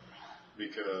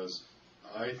 because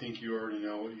I think you already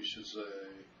know what you should say,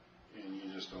 and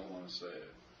you just don't want to say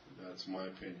it. That's my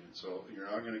opinion. So you're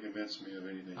not going to convince me of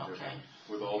anything different.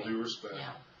 With all due respect.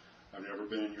 Yeah. I've never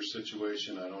been in your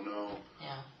situation. I don't know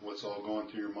what's all going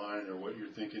through your mind or what you're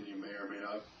thinking you may or may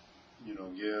not,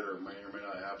 get or may or may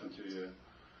not happen to you.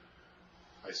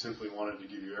 I simply wanted to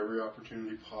give you every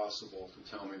opportunity possible to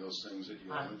tell me those things that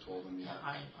you haven't told them yet.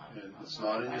 And it's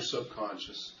not in your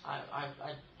subconscious. I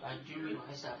do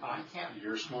realize that, but I can't.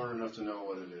 You're smart enough to know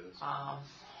what it is.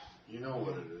 You know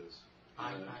what it is.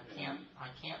 I can't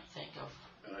think of.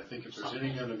 And I think if there's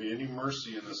going to be any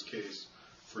mercy in this case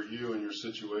for you and your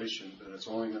situation, then it's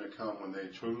only going to come when they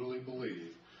truly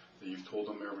believe that you've told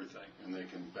them everything and they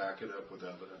can back it up with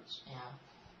evidence.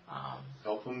 Yeah.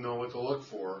 Help them know what to look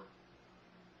for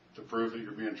to prove that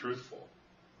you're being truthful.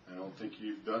 I don't think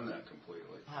you've done that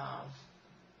completely.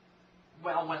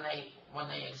 Well, when they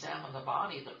examine the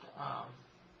body,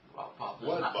 What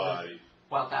body?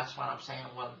 Well, that's what I'm saying.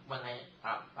 When they,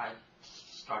 I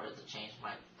started to change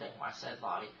my thing when I said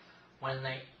body. When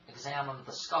they examine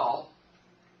the skull,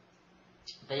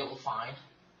 they will find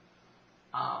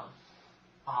on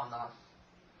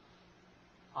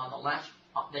the left.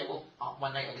 They will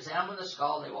when they examine the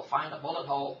skull, they will find a bullet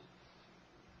hole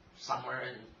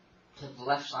somewhere to the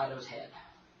left side of his head.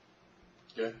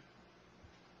 Okay.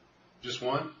 Just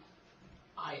one?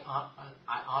 I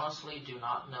honestly do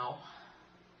not know.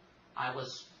 I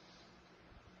was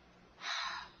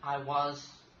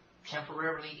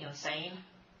temporarily insane,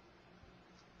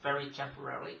 very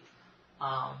temporarily.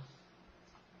 I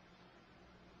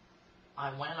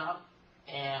went up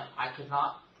and I could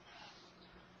not.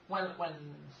 When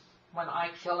I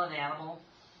kill an animal,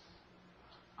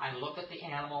 I look at the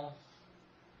animal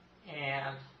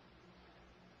and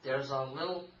there's a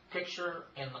little picture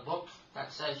in the book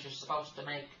that says you're supposed to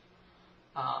make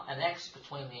an X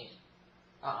between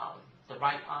the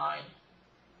right eye,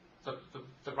 the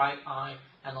right eye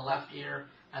and the left ear,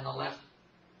 and the left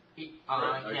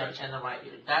eye and the right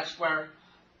ear. That's where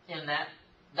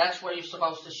that's where you're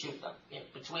supposed to shoot them,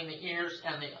 between the ears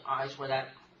and the eyes, where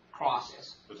that cross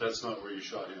is. But that's not where you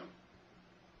shot him.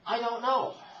 I don't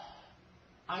know.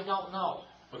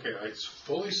 Okay, I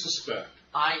fully suspect.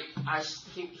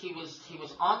 He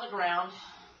was on the ground,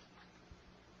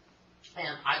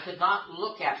 and I could not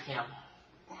look at him.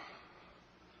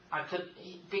 I could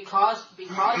because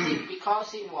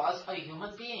he was a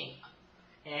human being,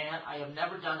 and I have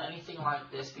never done anything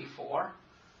like this before.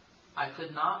 I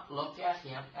could not look at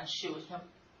him and shoot him.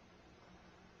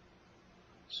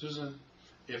 Susan,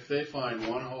 if they find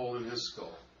one hole in his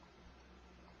skull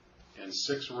and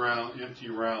 6 empty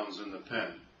rounds in the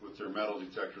pen with their metal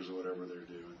detectors or whatever they're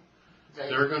doing,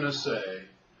 they're going to say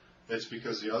it's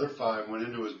because the other 5 went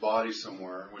into his body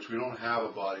somewhere, which we don't have a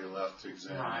body left to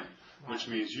examine, right. Which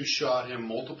means you shot him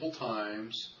multiple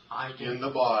times in the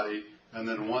body and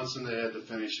then once in the head to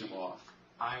finish him off.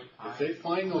 If they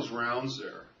find those rounds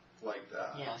there like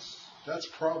that, yes, that's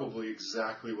probably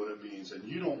exactly what it means, and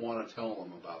you don't want to tell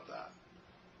them about that.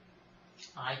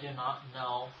 I do not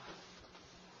know.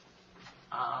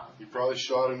 You probably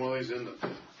shot him while he's in the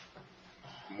pit.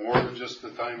 More than just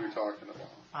the time you're talking about.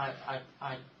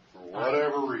 For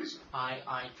whatever reason.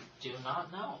 I do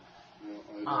not know. Well,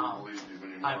 I don't believe you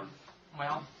anymore.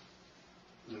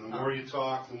 And the more you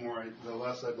talk, the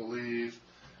less I believe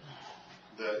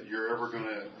that you're ever going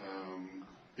to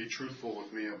be truthful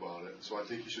with me about it. So I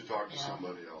think you should talk to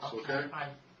somebody else, okay?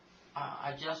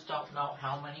 I just don't know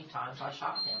how many times I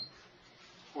shot him.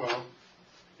 Well,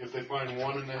 if they find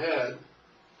one in the head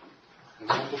and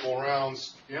multiple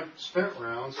rounds, spent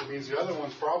rounds, it means the other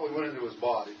ones probably went into his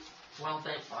body. Well,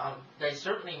 they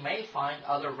certainly may find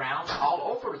other rounds all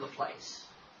over the place.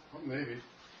 Well, maybe.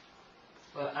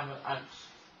 But I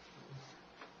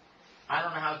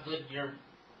don't know how good your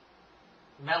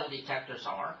metal detectors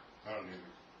are. I don't either.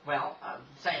 Well, I'm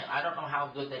saying I don't know how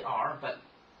good they are, but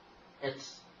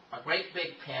it's a great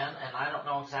big pen, and I don't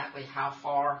know exactly how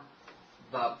far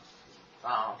the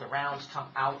rounds come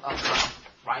out of the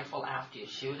rifle after you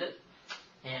shoot it,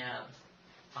 and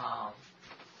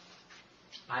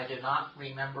I do not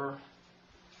remember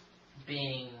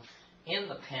being in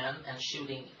the pen and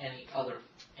shooting any other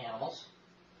animals.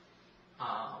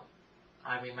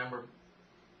 I remember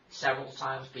several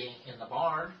times being in the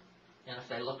barn, and if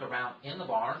they look around in the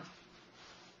barn,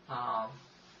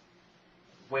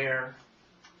 where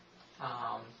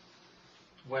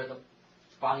the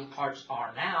body parts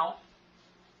are now,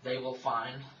 they will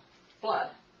find blood,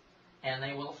 and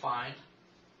they will find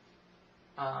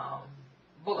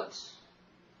bullets,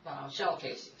 shell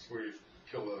casings. Where you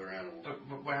killed other animals.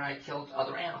 Where I killed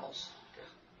other animals. Okay.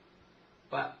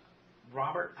 But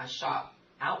Robert, I shot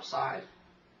outside,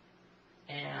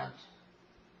 and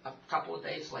a couple of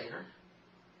days later,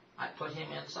 I put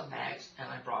him in some bags and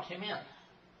I brought him in.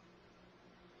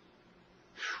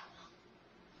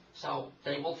 So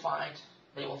they will find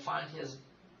his.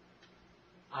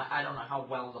 I don't know how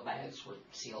well the bags were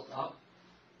sealed up,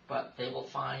 but they will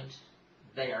find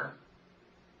there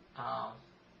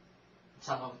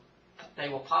they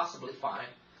will possibly find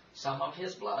some of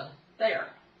his blood there.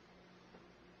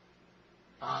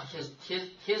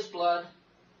 His blood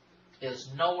is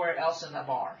nowhere else in the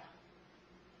barn.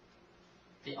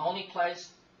 The only place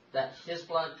that his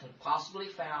blood can possibly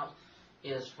be found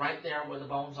is right there where the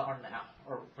bones are now,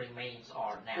 or remains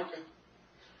are now.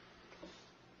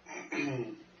 Okay.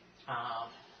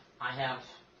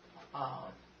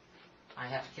 I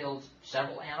have killed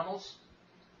several animals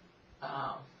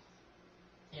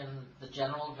in the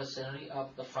general vicinity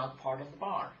of the front part of the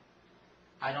barn.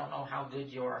 I don't know how good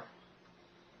your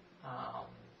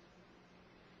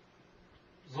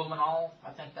luminol,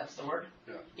 I think that's the word,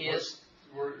 is.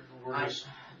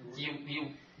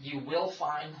 You will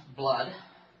find blood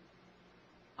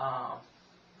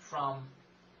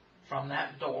from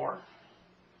that door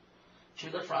to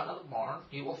the front of the barn.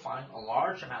 You will find a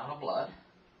large amount of blood.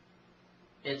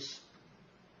 It's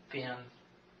been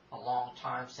a long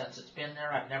time since it's been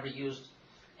there. I've never used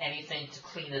anything to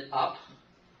clean it up.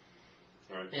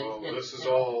 Right. Well, this is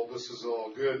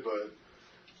all good,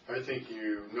 but I think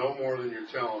you know more than you're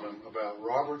telling them about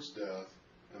Robert's death,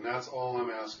 and that's all I'm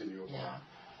asking you about. Yeah.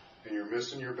 And you're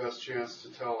missing your best chance to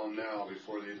tell them now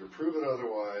before they either prove it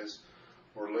otherwise,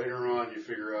 or later on you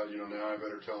figure out, now I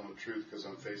better tell them the truth because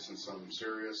I'm facing something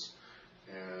serious,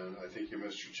 and I think you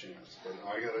missed your chance. But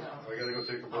I gotta go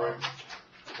take a break.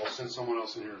 I'll send someone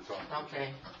else in here to talk.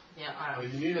 Okay. Yeah. But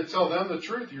you need to tell them the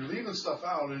truth. You're leaving stuff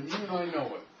out, and you and I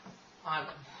know it.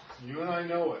 You and I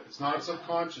know it. It's not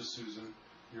subconscious, Susan.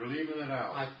 You're leaving it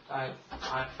out. I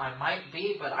might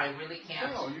be, but I really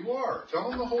can't. No, you are. Tell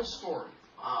them the whole story.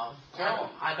 Tell them.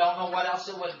 I don't know what else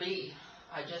it would be.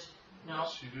 I just,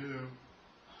 Yes, you do.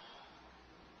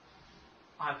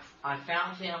 I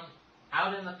found him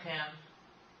out in the pen,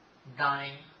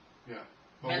 dying. Yeah.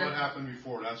 But what happened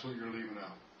before? That's what you're leaving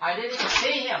out. I didn't even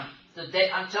see him the day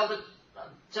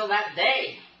until that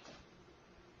day.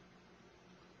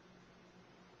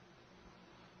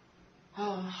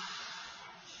 Oh,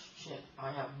 shit.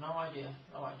 I have no idea.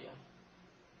 No idea.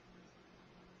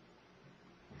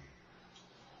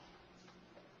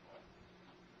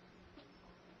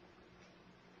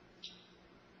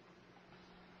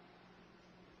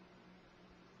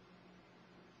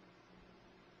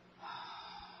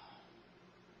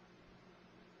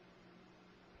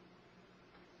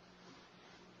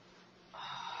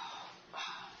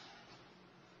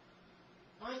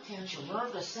 Why can't you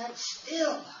learn to sit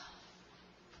still?